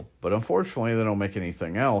 Good deal. But unfortunately, they don't make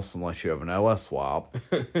anything else unless you have an LS swap,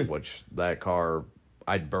 which that car,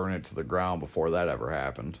 I'd burn it to the ground before that ever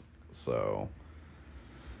happened. So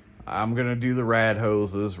I'm going to do the rad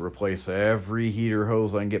hoses, replace every heater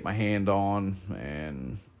hose I can get my hand on,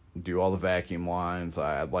 and do all the vacuum lines.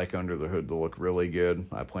 I'd like under the hood to look really good.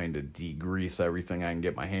 I plan to degrease everything I can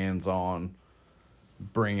get my hands on.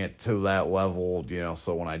 bring it to that level,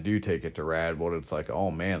 so when I do take it to Radwood, it's like, oh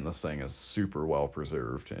man, this thing is super well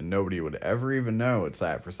preserved, and nobody would ever even know it's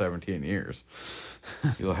sat for 17 years.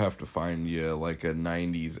 You'll have to find you like a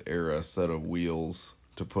 90s era set of wheels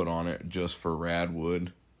to put on it just for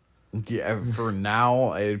Radwood. Yeah, for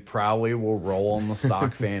now, it probably will roll on the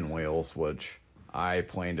stock fan wheels, which I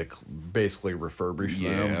plan to basically refurbish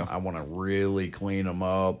them. I want to really clean them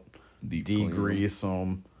up, degrease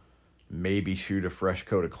them, maybe shoot a fresh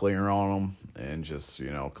coat of clear on them, and just,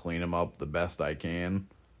 clean them up the best I can.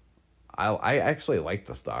 I actually like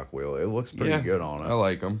the stock wheel. It looks pretty good on it. I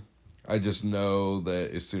like them. I just know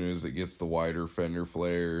that as soon as it gets the wider fender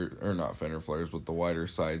flare, or not fender flares, but the wider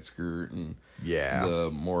side skirt and the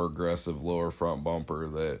more aggressive lower front bumper,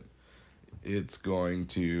 that it's going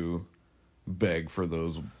to beg for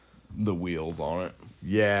the wheels on it.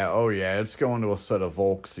 Yeah, oh yeah, it's going to a set of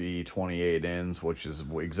Volksy 28Ns, which is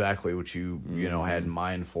exactly what you had in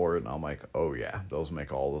mind for it, and I'm like, oh yeah, those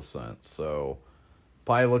make all the sense. So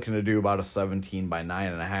probably looking to do about a 17 by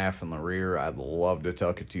 9.5 in the rear. I'd love to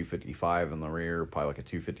tuck a 255 in the rear, probably like a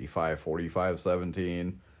 255 45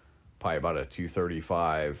 17, probably about a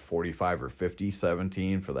 235 45 or 50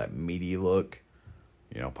 17 for that meaty look.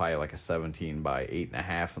 Probably like a 17 by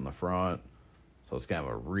 8.5 in the front. So it's kind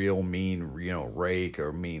of a real mean, rake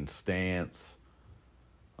or mean stance.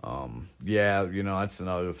 That's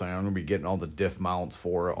another thing. I'm going to be getting all the diff mounts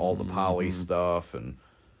for it, all the poly stuff, and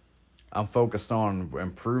I'm focused on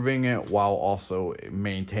improving it while also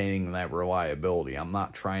maintaining that reliability. I'm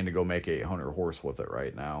not trying to go make 800 horse with it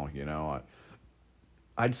right now.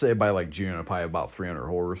 I'd say by like June, I'll probably have about 300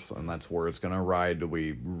 horse, and that's where it's going to ride till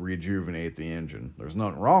we rejuvenate the engine. There's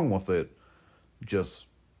nothing wrong with it, just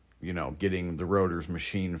getting the rotors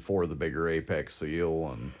machined for the bigger apex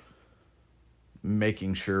seal and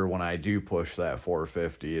making sure when I do push that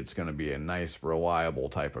 450, it's going to be a nice, reliable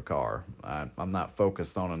type of car. I'm not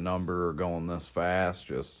focused on a number or going this fast,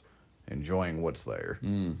 just enjoying what's there.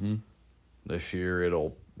 Mm-hmm. This year,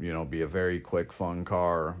 it'll, be a very quick, fun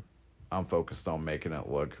car. I'm focused on making it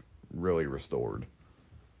look really restored.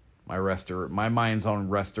 My mind's on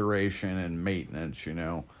restoration and maintenance,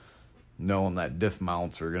 knowing that diff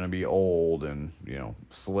mounts are going to be old and,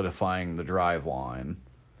 solidifying the drive line.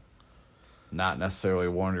 Not necessarily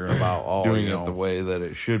wondering about, doing it the way that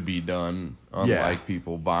it should be done, unlike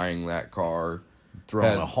people buying that car.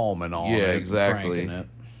 Throwing a Hallman on it. Yeah, exactly. It.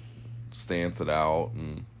 Stance it out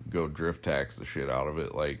and go drift tax the shit out of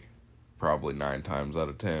it like probably 9 times out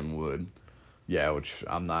of 10 would. Yeah, which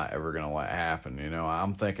I'm not ever going to let happen.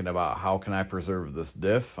 I'm thinking about how can I preserve this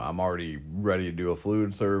diff? I'm already ready to do a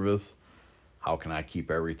fluid service. How can I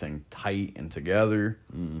keep everything tight and together?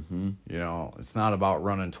 Mm-hmm. It's not about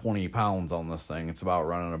running 20 pounds on this thing. It's about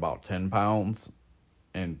running about 10 pounds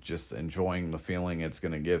and just enjoying the feeling it's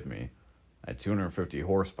going to give me. At 250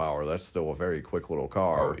 horsepower, that's still a very quick little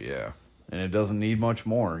car. Oh, yeah. And it doesn't need much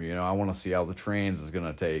more. I want to see how the Trans is going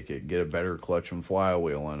to take it, get a better clutch and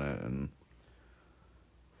flywheel in it. And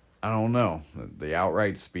I don't know. The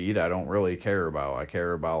outright speed, I don't really care about. I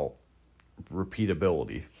care about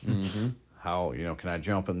repeatability. Mm-hmm. How, can I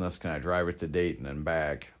jump in this? Can I drive it to Dayton and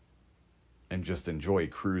back and just enjoy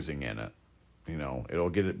cruising in it? It'll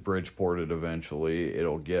get it Bridgeported eventually.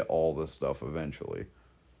 It'll get all this stuff eventually.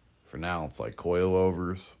 For now, it's like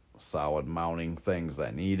coilovers, solid mounting things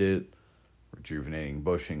that need it, rejuvenating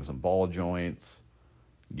bushings and ball joints,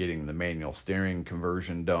 getting the manual steering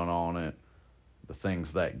conversion done on it, the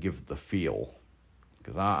things that give the feel.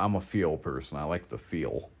 Because I'm a feel person. I like the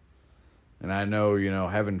feel. And I know,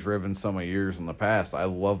 having driven some of years in the past, I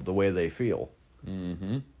love the way they feel.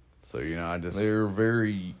 Mm-hmm. So, they're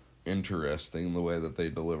very interesting the way that they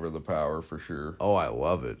deliver the power, for sure. Oh, I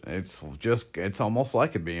love it. It's almost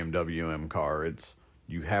like a BMW M car.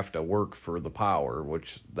 You have to work for the power,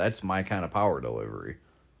 which that's my kind of power delivery.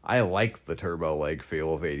 I like the turbo leg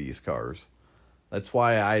feel of 80s cars. That's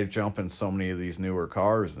why I jump in so many of these newer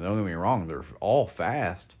cars. And don't get me wrong, they're all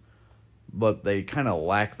fast. But they kind of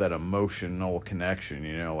lack that emotional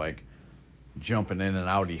connection, like jumping in an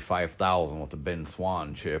Audi 5000 with the Ben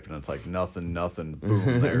Swan chip, and it's like nothing,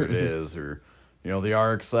 boom, there it is. Or, the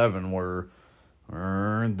RX-7 where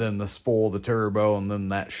then the spool of the turbo and then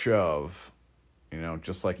that shove.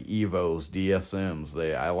 Just like Evos,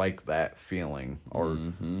 DSMs, I like that feeling. Or,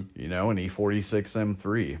 an E46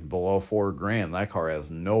 M3 below $4,000, that car has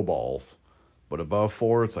no balls. But above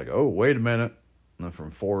 4, it's like, oh, wait a minute. And then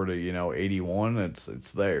from 4 to 81,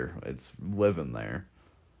 it's there. It's living there.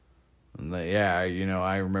 And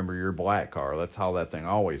I remember your black car. That's how that thing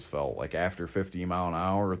always felt. Like after 50 mile an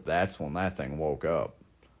hour, that's when that thing woke up.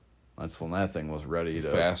 That's when that thing was ready The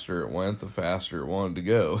to... faster it went, the faster it wanted to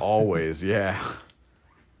go. Always, yeah.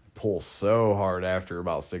 Pull so hard after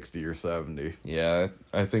about 60 or 70. Yeah,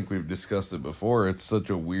 I think we've discussed it before. It's such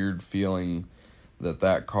a weird feeling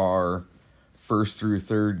that car, first through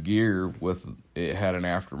third gear, it had an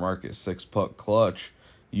aftermarket 6-puck clutch.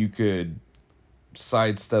 You could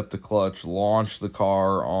sidestep the clutch, launch the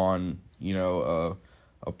car on, a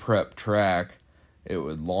prep track. It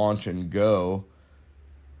would launch and go.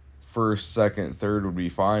 First, second, third would be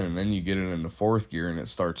fine, and then you get it into fourth gear and it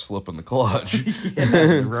starts slipping the clutch.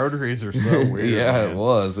 The rotaries are so weird. Yeah, man. it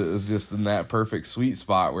was. It was just in that perfect sweet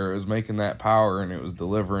spot where it was making that power and it was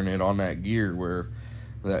delivering it on that gear where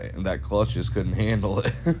that clutch just couldn't handle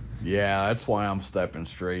it. Yeah, that's why I'm stepping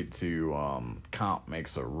straight to Comp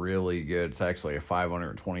makes a really good, it's actually a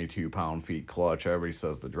 522 pound-feet clutch. Everybody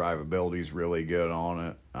says the drivability's really good on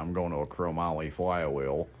it. I'm going to a chromoly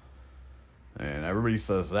flywheel. And everybody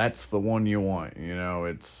says that's the one you want.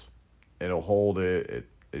 It'll hold it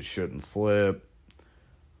shouldn't slip.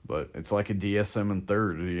 But it's like a DSM in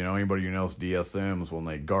third. Anybody who knows DSMs, when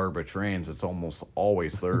they garb trains, it's almost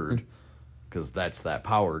always third. Because that's that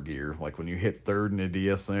power gear. Like when you hit third in a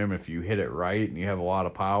DSM, if you hit it right and you have a lot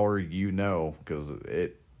of power, because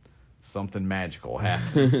something magical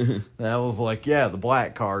happens. That was like, the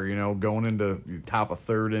black car, going into top of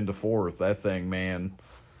third into fourth. That thing, man,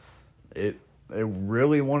 it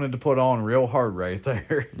really wanted to put on real hard right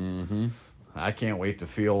there. Mm-hmm. I can't wait to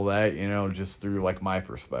feel that, just through like my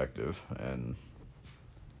perspective and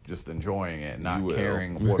just enjoying it, not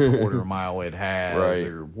caring what quarter mile it has right.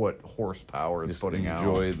 or what horsepower it's putting out.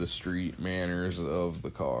 Enjoy the street manners of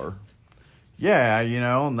the car. Yeah,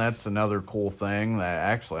 and that's another cool thing that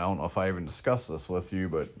actually, I don't know if I even discussed this with you,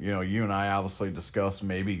 but, you and I obviously discussed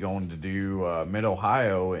maybe going to do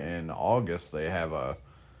Mid-Ohio in August. They have a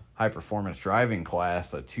high-performance driving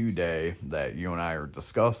class, a 2-day that you and I are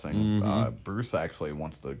discussing. Mm-hmm. Bruce actually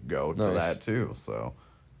wants to go to that, too, so...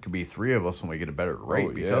 Could be 3 of us when we get a better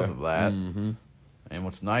rate because of that. Mm-hmm. And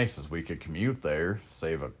what's nice is we could commute there,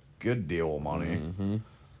 save a good deal of money. Mm-hmm.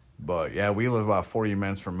 But yeah, we live about 40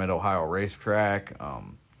 minutes from Mid-Ohio Racetrack.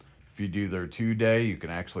 If you do their 2-day, you can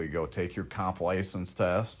actually go take your comp license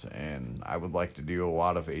test. And I would like to do a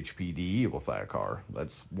lot of HPDE with that car.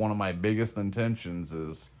 That's one of my biggest intentions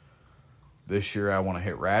is this year I want to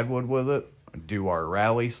hit Radwood with it. Do our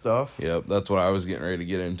rally stuff. Yep, that's what I was getting ready to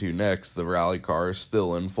get into next. The rally car is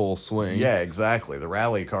still in full swing. Yeah, exactly. The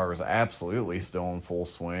rally car is absolutely still in full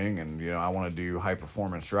swing, and I want to do high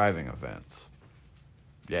performance driving events.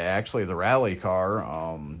 Yeah, actually, the rally car,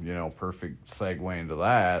 perfect segue into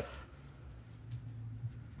that.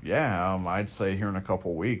 Yeah, I'd say here in a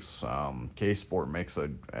couple weeks, K-Sport makes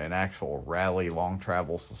an actual rally long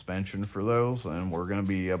travel suspension for those, and we're going to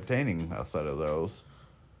be obtaining a set of those.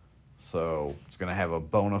 So it's going to have a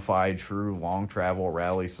bona fide, true long travel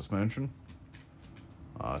rally suspension.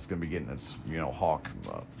 It's going to be getting its, Hawk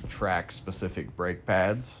track specific brake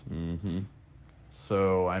pads. Mm-hmm.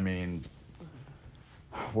 So, I mean,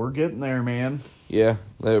 we're getting there, man. Yeah,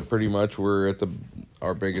 that pretty much we're at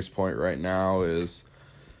our biggest point right now is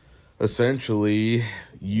essentially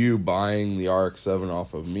you buying the RX-7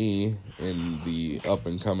 off of me, and the up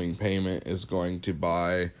and coming payment is going to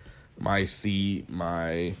buy my seat,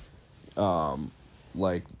 my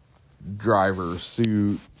driver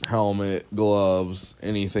suit, helmet, gloves,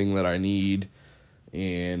 anything that I need,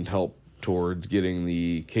 and help towards getting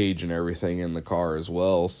the cage and everything in the car as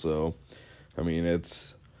well. So, I mean,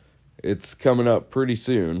 it's coming up pretty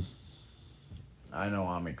soon. I know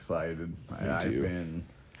I'm excited. Me too.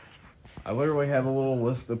 I literally have a little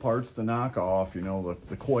list of parts to knock off, the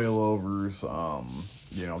coilovers,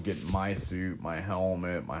 getting my suit, my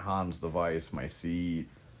helmet, my Hans device, my seat.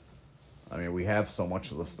 I mean, we have so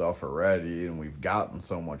much of the stuff already, and we've gotten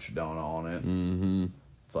so much done on it. Mm-hmm.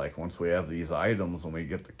 It's like, once we have these items and we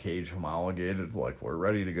get the cage homologated, we're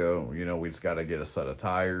ready to go. We just got to get a set of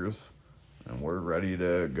tires, and we're ready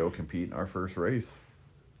to go compete in our first race,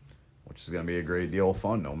 which is going to be a great deal of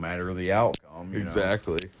fun, no matter the outcome.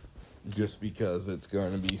 Exactly. Just because it's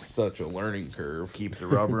going to be such a learning curve. If we keep the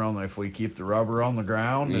rubber on the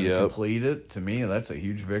ground and complete it, to me, that's a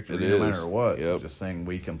huge victory no matter what. Yep. Just saying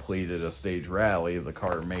we completed a stage rally, the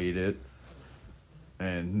car made it,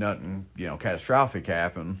 and nothing, catastrophic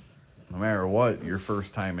happened. No matter what, your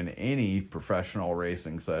first time in any professional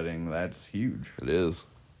racing setting, that's huge. It is.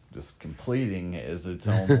 Just completing is its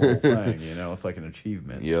own little thing, it's like an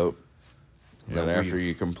achievement. Yep. Then after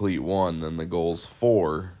you complete one, then the goal's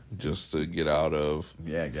 4, just to get out of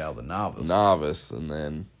the novice. And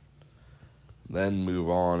then move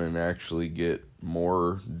on and actually get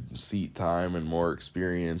more seat time and more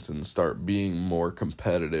experience and start being more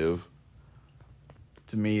competitive.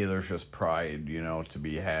 To me, there's just pride, to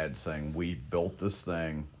be had saying, we built this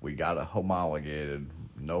thing, we got it homologated,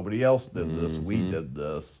 nobody else did this, we did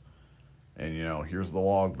this. And, here's the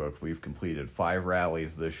logbook. We've completed 5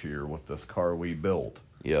 rallies this year with this car we built.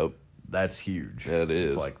 Yep. That's huge. That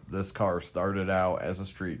is. It's like this car started out as a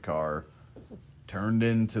street car, turned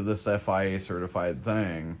into this FIA certified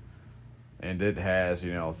thing, and it has,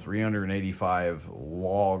 385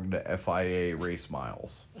 logged FIA race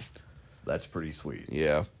miles. That's pretty sweet.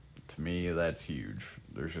 Yeah. To me, that's huge.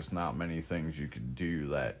 There's just not many things you could do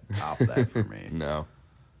that top that for me. No.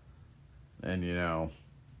 And,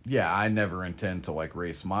 yeah, I never intend to,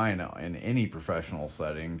 race mine in any professional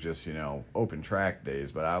setting, just, open track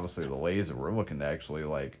days. But obviously the Laser, we're looking to actually,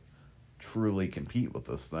 truly compete with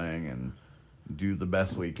this thing and do the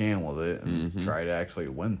best we can with it and try to actually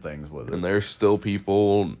win things with it. And there's still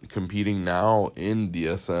people competing now in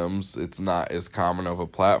DSMs. It's not as common of a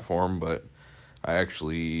platform, but I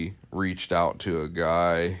actually reached out to a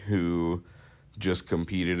guy who just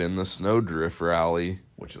competed in the Snowdrift Rally,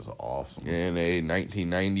 which is awesome, in a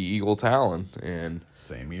 1990 Eagle Talon, and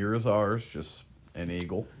same year as ours, just an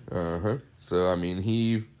Eagle. So I mean,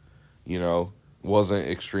 he, wasn't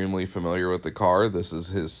extremely familiar with the car.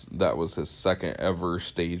 That was his second ever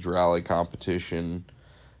stage rally competition,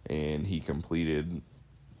 and he completed,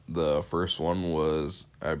 the first one was,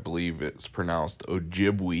 I believe it's pronounced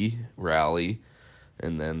Ojibwe Rally,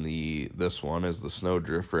 and then this one is the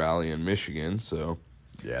Snowdrift Rally in Michigan. So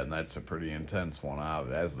yeah, and that's a pretty intense one,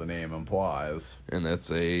 as the name implies. And that's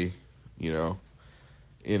in a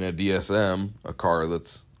DSM, a car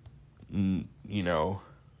that's,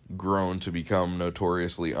 grown to become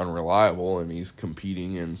notoriously unreliable, and he's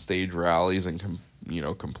competing in stage rallies and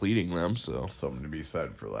completing them. So something to be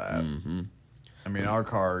said for that. I mean, our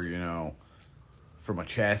car, from a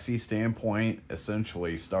chassis standpoint,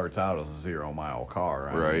 essentially starts out as a 0-mile car.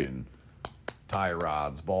 I mean, tie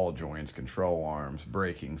rods, ball joints, control arms,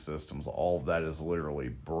 braking systems, all of that is literally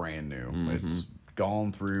brand new. It's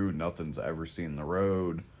gone through, nothing's ever seen the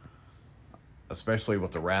road, especially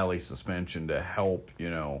with the rally suspension to help,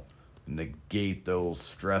 negate those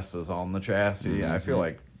stresses on the chassis. I feel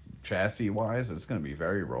like chassis-wise, it's going to be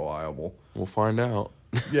very reliable. We'll find out.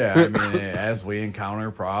 Yeah, I mean, as we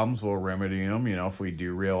encounter problems, we'll remedy them. If we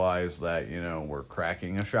do realize that, we're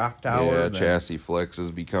cracking a shock tower. Yeah, chassis flex is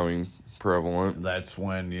becoming prevalent. That's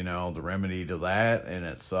when, the remedy to that, and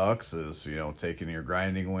it sucks, is, taking your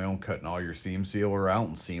grinding wheel and cutting all your seam sealer out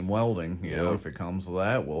and seam welding. If it comes to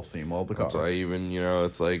that, we'll seam weld the car. That's why even,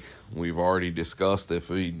 it's like we've already discussed, if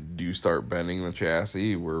we do start bending the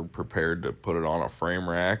chassis, we're prepared to put it on a frame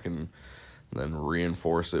rack and then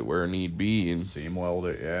reinforce it where need be. And seam weld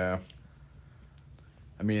it, yeah.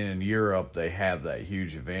 I mean, in Europe, they have that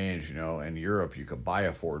huge advantage, In Europe, you could buy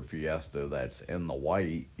a Ford Fiesta that's in the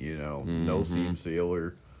white, no seam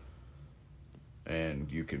sealer,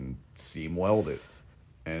 and you can seam weld it.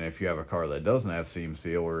 And if you have a car that doesn't have seam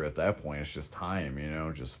sealer, at that point, it's just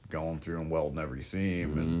time, just going through and welding every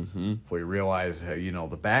seam. And if we realize,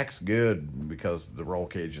 the back's good because the roll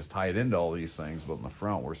cage is tied into all these things, but in the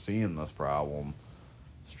front, we're seeing this problem,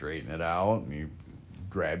 straighten it out, and you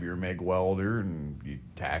grab your MIG welder and you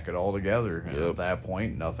tack it all together. And at that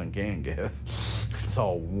point, nothing can give. It's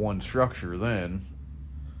all one structure then.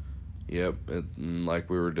 Yep. And like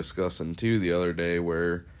we were discussing too the other day,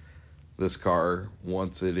 where this car,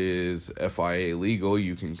 once it is FIA legal,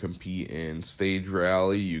 you can compete in stage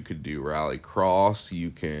rally, you could do rally cross,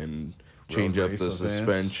 you can change up the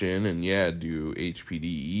suspension and do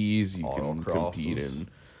HPDEs, you can compete in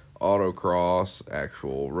autocross,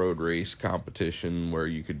 actual road race competition where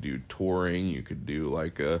you could do touring, you could do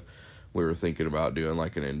we were thinking about doing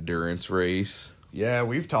an endurance race. Yeah,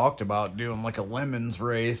 we've talked about doing a Lemons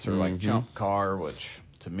race or jump car, which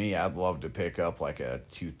to me, I'd love to pick up a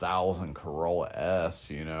 2000 Corolla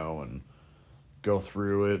S, and go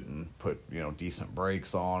through it and put, decent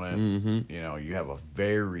brakes on it. You have a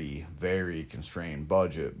very, very constrained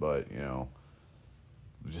budget, but,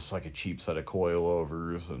 just a cheap set of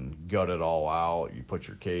coilovers and gut it all out. You put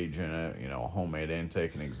your cage in it, a homemade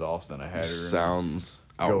intake and exhaust and a header. Sounds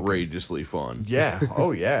outrageously fun. Yeah.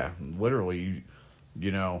 Oh, yeah. Literally,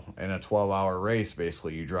 in a 12-hour race,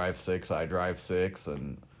 basically, you drive 6, I drive 6,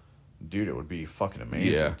 and, dude, it would be fucking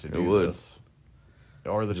amazing to do this.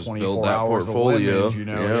 Or the 24 hours of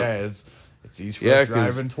Lemons, it's each for us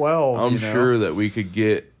driving 12. I'm sure that we could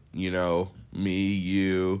get, me,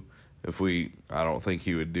 you, I don't think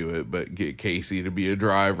he would do it, but get Casey to be a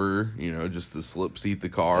driver, just to slip seat the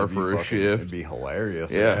car for a shift. It'd be hilarious.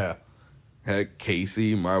 Yeah. Heck,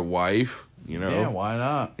 Casey, my wife, Yeah, why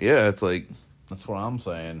not? Yeah, it's like, That's what I'm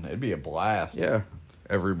saying. It'd be a blast. yeah,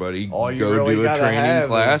 everybody All you go really do a gotta training have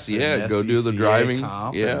class. is Yeah, an go do the SCCA driving.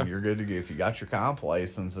 comp, Yeah, and you're good to go. If you got your comp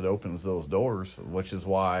license, it opens those doors, which is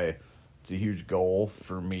why it's a huge goal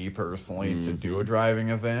for me personally to do a driving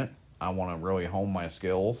event. I want to really hone my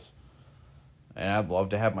skills, and I'd love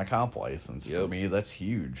to have my comp license. For Yep. me, that's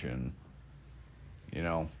huge, and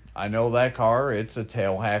I know that car. It's a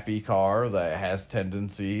tail happy car that has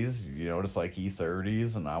tendencies, just like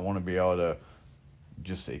E30s, and I want to be able to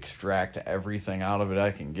just extract everything out of it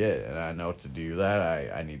I can get. And I know to do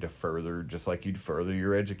that, I need to further, just like you'd further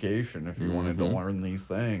your education if you wanted to learn these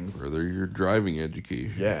things. further your driving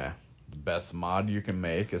education. Yeah. The best mod you can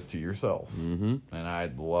make is to yourself. Mm-hmm. And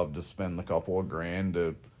I'd love to spend a couple of grand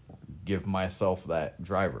to give myself that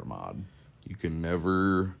driver mod. You can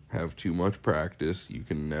never have too much practice. You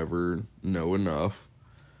can never know enough.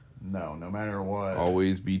 No matter what.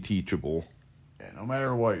 Always be teachable. Yeah, no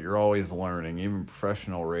matter what, you're always learning. Even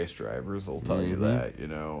professional race drivers will tell you that,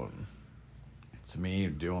 And to me,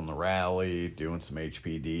 doing the rally, doing some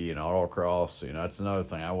HPD and autocross, that's another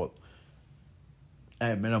thing.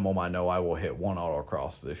 At minimum, I know I will hit one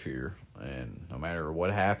autocross this year. And no matter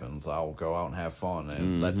what happens, I'll go out and have fun.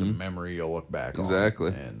 And that's a memory you'll look back on. Exactly.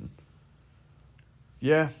 And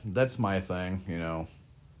yeah, that's my thing,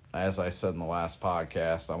 As I said in the last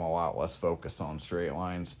podcast, I'm a lot less focused on straight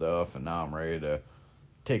line stuff, and now I'm ready to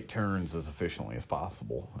take turns as efficiently as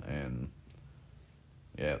possible. And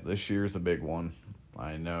yeah, this year's a big one.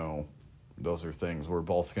 I know those are things we're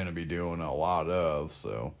both going to be doing a lot of,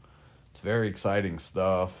 so it's very exciting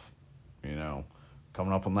stuff,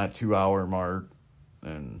 coming up on that 2-hour mark,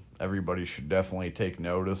 and everybody should definitely take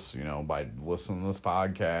notice, by listening to this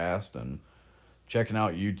podcast and checking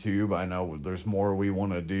out YouTube. I know there's more we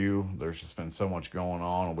want to do. There's just been so much going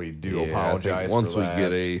on. We do apologize I think once for that. we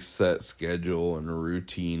get a set schedule and a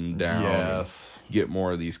routine down, Yes. get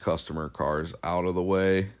more of these customer cars out of the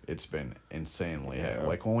way. It's been insanely heavy.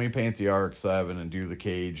 Like when we paint the RX-7 and do the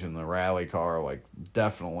cage and the rally car,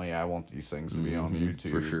 definitely I want these things to be on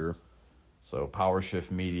YouTube. For sure. So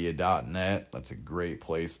powershiftmedia.net, that's a great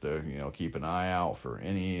place to, keep an eye out for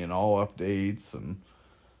any and all updates, and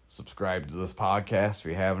subscribe to this podcast if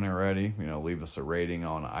you haven't already. Leave us a rating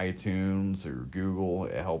on iTunes or Google.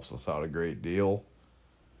 It helps us out a great deal.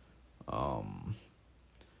 I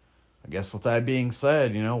guess with that being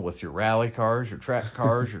said, with your rally cars, your track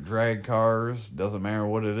cars, your drag cars, doesn't matter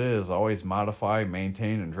what it is, always modify,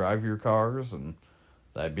 maintain, and drive your cars. And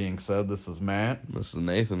that being said, this is Matt. This is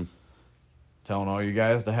Nathan. Telling all you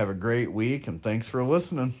guys to have a great week, and thanks for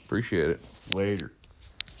listening. Appreciate it. Later.